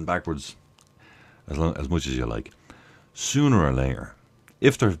forwards and backwards as much as you like. Sooner or later,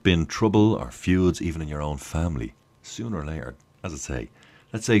 if there have been trouble or feuds even in your own family, sooner or later, as I say,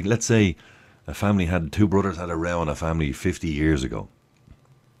 let's say a family two brothers had a row in a family 50 years ago,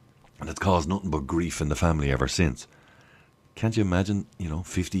 and it's caused nothing but grief in the family ever since. Can't you imagine,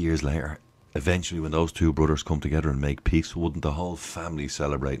 50 years later, eventually when those two brothers come together and make peace, wouldn't the whole family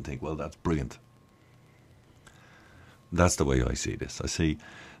celebrate and think, well, that's brilliant? That's the way I see this. I see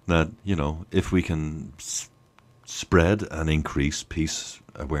that, if we can spread and increase peace,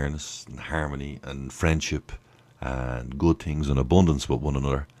 awareness and harmony and friendship and good things and abundance with one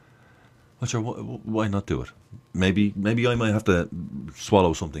another, well, sure, why not do it? Maybe I might have to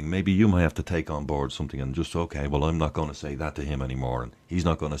swallow something. Maybe you might have to take on board something and just, okay, well, I'm not going to say that to him anymore, and he's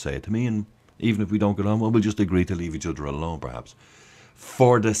not going to say it to me, and even if we don't get on, well, we'll just agree to leave each other alone, perhaps,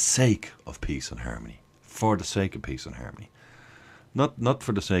 for the sake of peace and harmony. For the sake of peace and harmony, not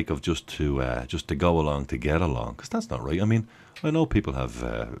for the sake of just to go along to get along, because that's not right. I mean, I know people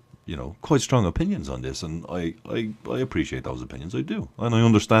have quite strong opinions on this, and I appreciate those opinions. I do, and I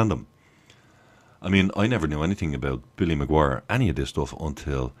understand them. I mean, I never knew anything about Billy McGuire, any of this stuff,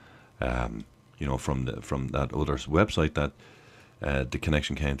 until from that other website that The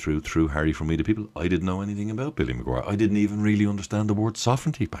connection came through Harry from We the People. I didn't know anything about Billy McGuire. I didn't even really understand the word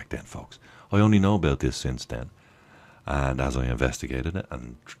sovereignty back then, folks. I only know about this since then. And as I investigated it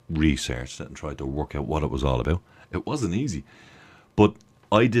and researched it and tried to work out what it was all about, it wasn't easy. But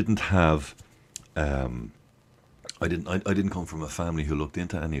I didn't have, I didn't come from a family who looked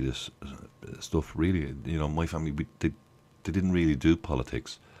into any of this stuff. Really, my family they didn't really do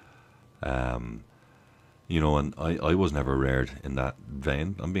politics. And I was never reared in that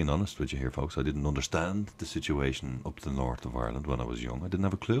vein. I'm being honest with you here, folks. I didn't understand the situation up the north of Ireland when I was young. I didn't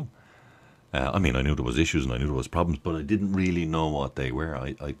have a clue. I knew there was issues and I knew there was problems, but I didn't really know what they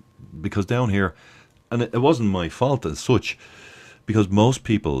were. Because down here, and it wasn't my fault as such, because most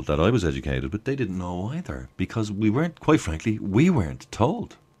people that I was educated with, they didn't know either. Because quite frankly, we weren't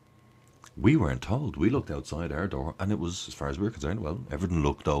told. We weren't told. We looked outside our door and it was, as far as we were concerned, well, everything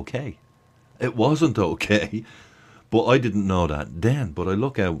looked okay. It wasn't okay, but I didn't know that then. But I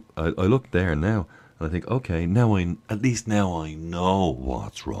look there now and I think, okay, at least now I know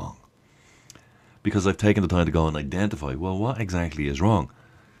what's wrong. Because I've taken the time to go and identify, well, what exactly is wrong?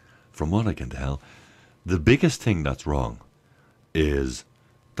 From what I can tell, the biggest thing that's wrong is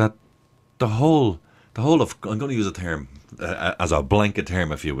that the whole of, I'm going to use a term, as a blanket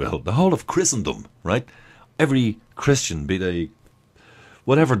term, if you will, the whole of Christendom, right? Every Christian, be they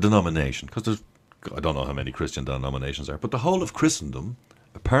whatever denomination, because I don't know how many Christian denominations there are, but the whole of Christendom,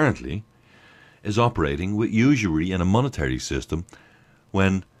 apparently, is operating with usury in a monetary system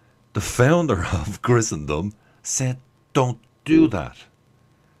when the founder of Christendom said, don't do that,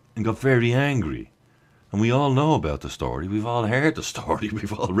 and got very angry. And we all know about the story. We've all heard the story.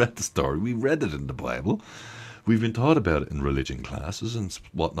 We've all read the story. We've read it in the Bible. We've been taught about it in religion classes and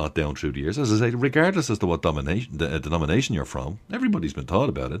whatnot down through the years. As I say, regardless as to what denomination you're from, everybody's been taught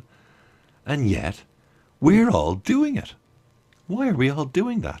about it. And yet, we're all doing it. Why are we all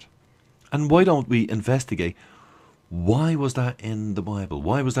doing that? And why don't we investigate? Why was that in the Bible?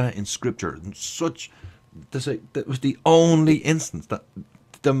 Why was that in Scripture? And that was the only instance that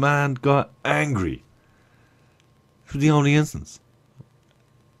the man got angry. It was the only instance.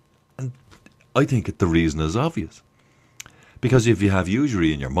 And I think the reason is obvious. Because if you have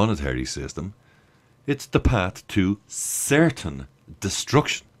usury in your monetary system, it's the path to certain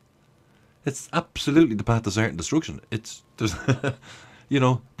destruction. It's absolutely the path to certain destruction.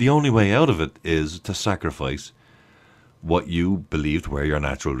 The only way out of it is to sacrifice what you believed were your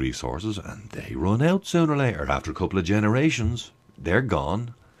natural resources, and they run out sooner or later. After a couple of generations, they're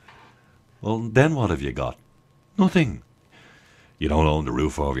gone. Well, then what have you got? Nothing. You don't own the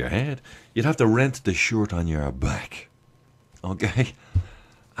roof over your head. You'd have to rent the shirt on your back. Okay?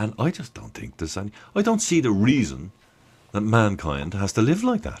 And I just don't think I don't see the reason that mankind has to live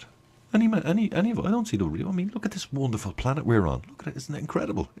like that. I don't see the reason. I mean, look at this wonderful planet we're on. Look at it. Isn't it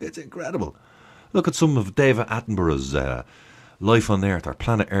incredible? It's incredible. Look at some of David Attenborough's Life on Earth or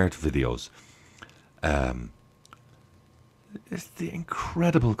Planet Earth videos. It's the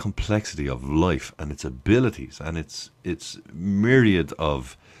incredible complexity of life and its abilities and its myriad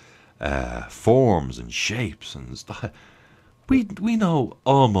of forms and shapes and stuff. We know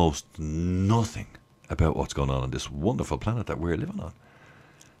almost nothing about what's going on this wonderful planet that we're living on.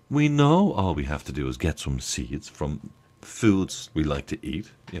 We know all we have to do is get some seeds from foods we like to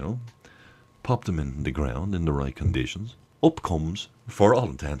eat, pop them in the ground in the right conditions. Up comes, for all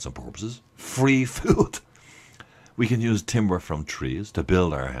intents and purposes, free food. We can use timber from trees to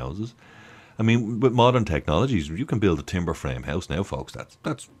build our houses. I mean, with modern technologies, you can build a timber frame house now, folks.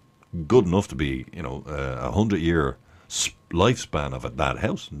 That's good enough to be, 100-year lifespan of that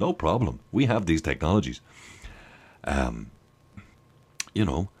house. No problem. We have these technologies. There's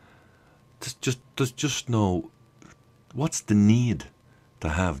just no. What's the need to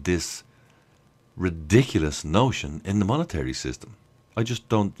have this ridiculous notion in the monetary system? I just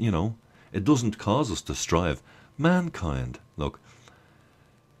don't. It doesn't cause us to strive. Mankind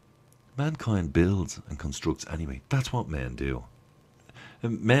builds and constructs anyway. That's what men do.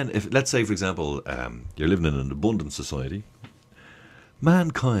 Men, if let's say, for example, you're living in an abundant society,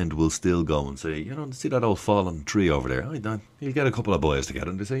 mankind will still go and say, see that old fallen tree over there? You'll get a couple of boys together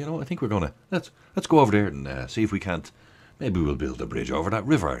and they say, I think we're gonna let's go over there and see if we can't. Maybe we'll build a bridge over that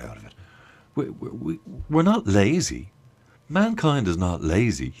river out of it. We're not lazy. Mankind is not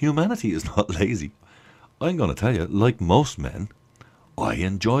lazy. Humanity is not lazy. I'm going to tell you, like most men, I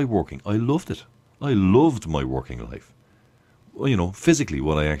enjoy working. I loved it. I loved my working life. Well, physically,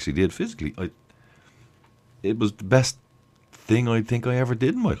 what I actually did physically, it was the best thing I think I ever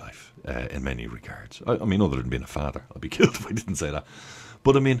did in my life, in many regards. I mean, other than being a father. I'd be killed if I didn't say that.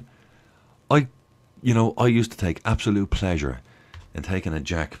 But I mean, I used to take absolute pleasure and taking a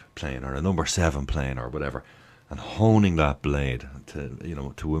jack plane or a number 7 plane or whatever, and honing that blade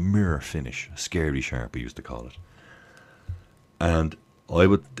to, to a mirror finish, scary sharp, we used to call it. And it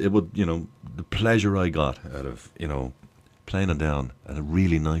would, the pleasure I got out of, planing down a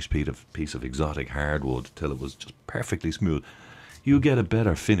really nice piece of exotic hardwood till it was just perfectly smooth. You get a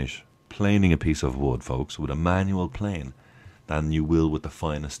better finish planing a piece of wood, folks, with a manual plane than you will with the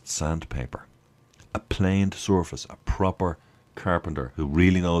finest sandpaper. A planed surface, a proper carpenter who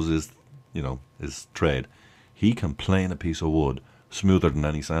really knows his trade, he can plane a piece of wood smoother than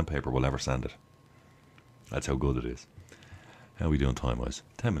any sandpaper will ever sand it. That's how good it is. How are we doing time-wise?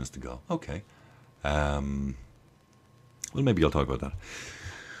 10 minutes to go. Okay. Well, maybe I'll talk about that.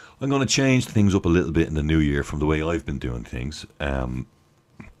 I'm going to change things up a little bit in the new year from the way I've been doing things.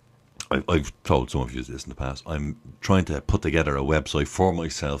 I've told some of you this in the past. I'm trying to put together a website for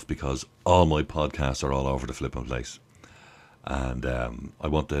myself because all my podcasts are all over the flipping place, and I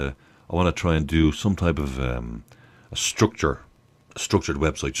want to try and do some type of a structured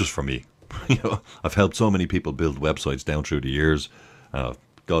website just for me. I've helped so many people build websites down through the years.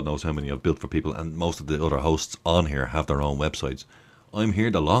 God knows how many I've built for people, and most of the other hosts on here have their own websites. I'm here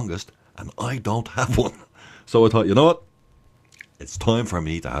the longest, and I don't have one. So I thought, you know what? It's time for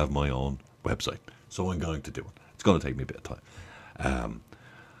me to have my own website. So I'm going to do it. It's going to take me a bit of time.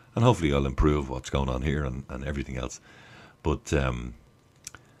 And hopefully I'll improve what's going on here and everything else. But, as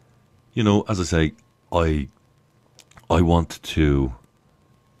I say, I want to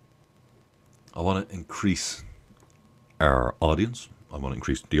increase our audience. I want to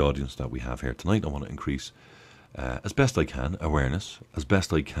increase the audience that we have here tonight. I want to increase, as best I can, awareness. As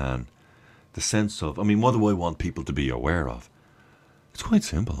best I can, the sense of, what do I want people to be aware of? It's quite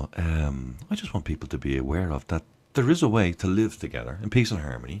simple. I just want people to be aware of that there is a way to live together in peace and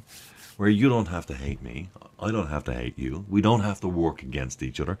harmony, where you don't have to hate me, I don't have to hate you, we don't have to work against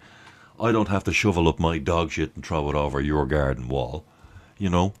each other, I don't have to shovel up my dog shit and throw it over your garden wall.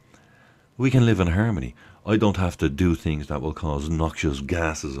 We can live in harmony. I don't have to do things that will cause noxious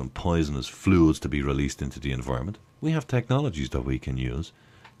gases and poisonous fluids to be released into the environment. We have technologies that we can use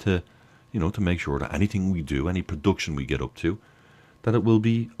to make sure that anything we do, any production we get up to, that it will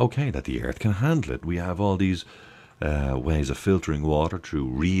be okay, that the earth can handle it. We have all these ways of filtering water through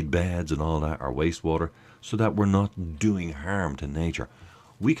reed beds and all that, our wastewater, so that we're not doing harm to nature.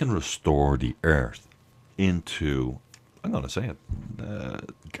 We can restore the earth into, I'm going to say it,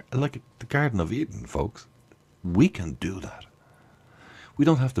 like the Garden of Eden, folks. We can do that. We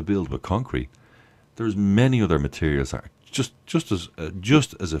don't have to build with concrete. There's many other materials that are just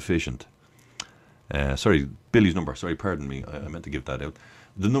as efficient. Sorry, Billy's number. Sorry, pardon me. I meant to give that out.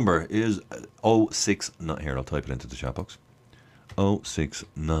 The number is 06. Not here. I'll type it into the chat box.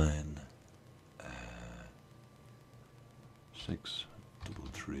 069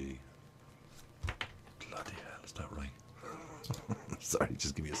 633. Bloody hell, is that right? Sorry,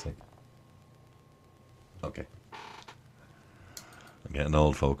 just give me a sec. Okay. I'm getting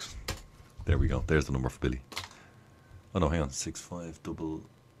old, folks. There we go. There's the number for Billy. Oh no, hang on. 65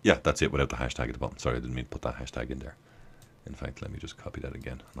 Yeah, that's it without the hashtag at the bottom. Sorry, I didn't mean to put that hashtag in there. In fact, let me just copy that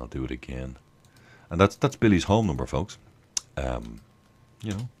again, and I'll do it again. And that's Billy's home number, folks. As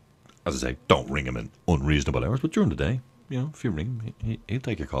I say, don't ring him in unreasonable hours, but during the day, if you ring him, he'll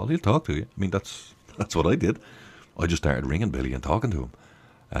take your call. He'll talk to you. That's what I did. I just started ringing Billy and talking to him.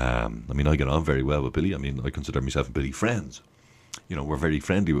 I get on very well with Billy. I consider myself and Billy friends. We're very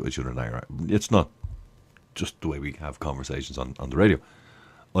friendly with each other now. It's not just the way we have conversations on the radio.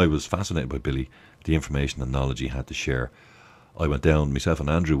 I was fascinated by Billy, the information and knowledge he had to share. I went down, myself and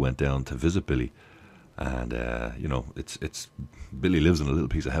Andrew went down to visit Billy, and it's Billy lives in a little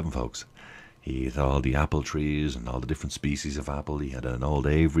piece of heaven, folks. He had all the apple trees and all the different species of apple. He had an old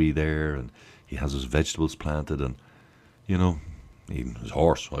aviary there, and he has his vegetables planted, and even his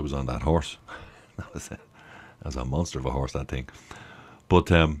horse. I was on that horse. That was a monster of a horse, that thing. But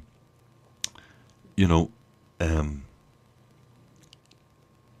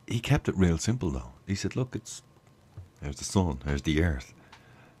he kept it real simple, though. He said, look, there's the sun, there's the earth,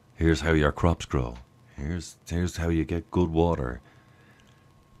 here's how your crops grow, here's how you get good water,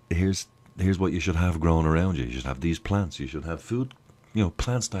 here's what you should have growing around you. You should have these plants, you should have food,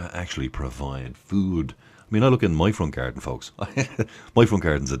 plants that actually provide food. I look in my front garden, folks. My front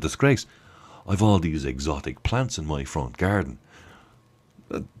garden's a disgrace. I've all these exotic plants in my front garden.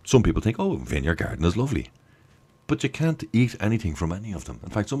 Some people think, oh, vineyard garden is lovely. But you can't eat anything from any of them. In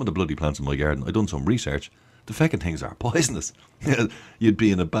fact, some of the bloody plants in my garden, I've done some research, the feckin' things are poisonous. You'd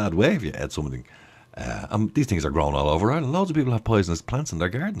be in a bad way if you ate something. These things are grown all over Ireland. Loads of people have poisonous plants in their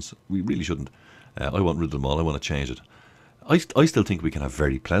gardens. We really shouldn't. I want rid of them all. I want to change it. I still think we can have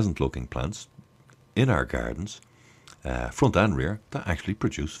very pleasant looking plants in our gardens, front and rear, that actually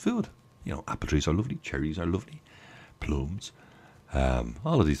produce food. You know, apple trees are lovely, cherries are lovely, plums,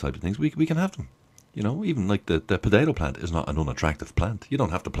 all of these types of things. We can have them. You know, even like the potato plant is not an unattractive plant. You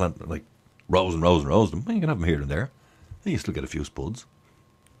don't have to plant like rows and rows and rows of them. You can have them here and there. And you still get a few spuds.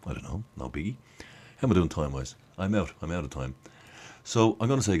 I don't know, no biggie. How am I doing time-wise? I'm out of time. So I'm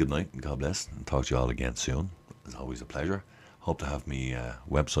going to say goodnight and God bless and talk to you all again soon. It's always a pleasure. Hope to have me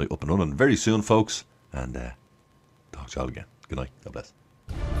website up and running very soon, folks. And talk to you all again. Good night. God bless.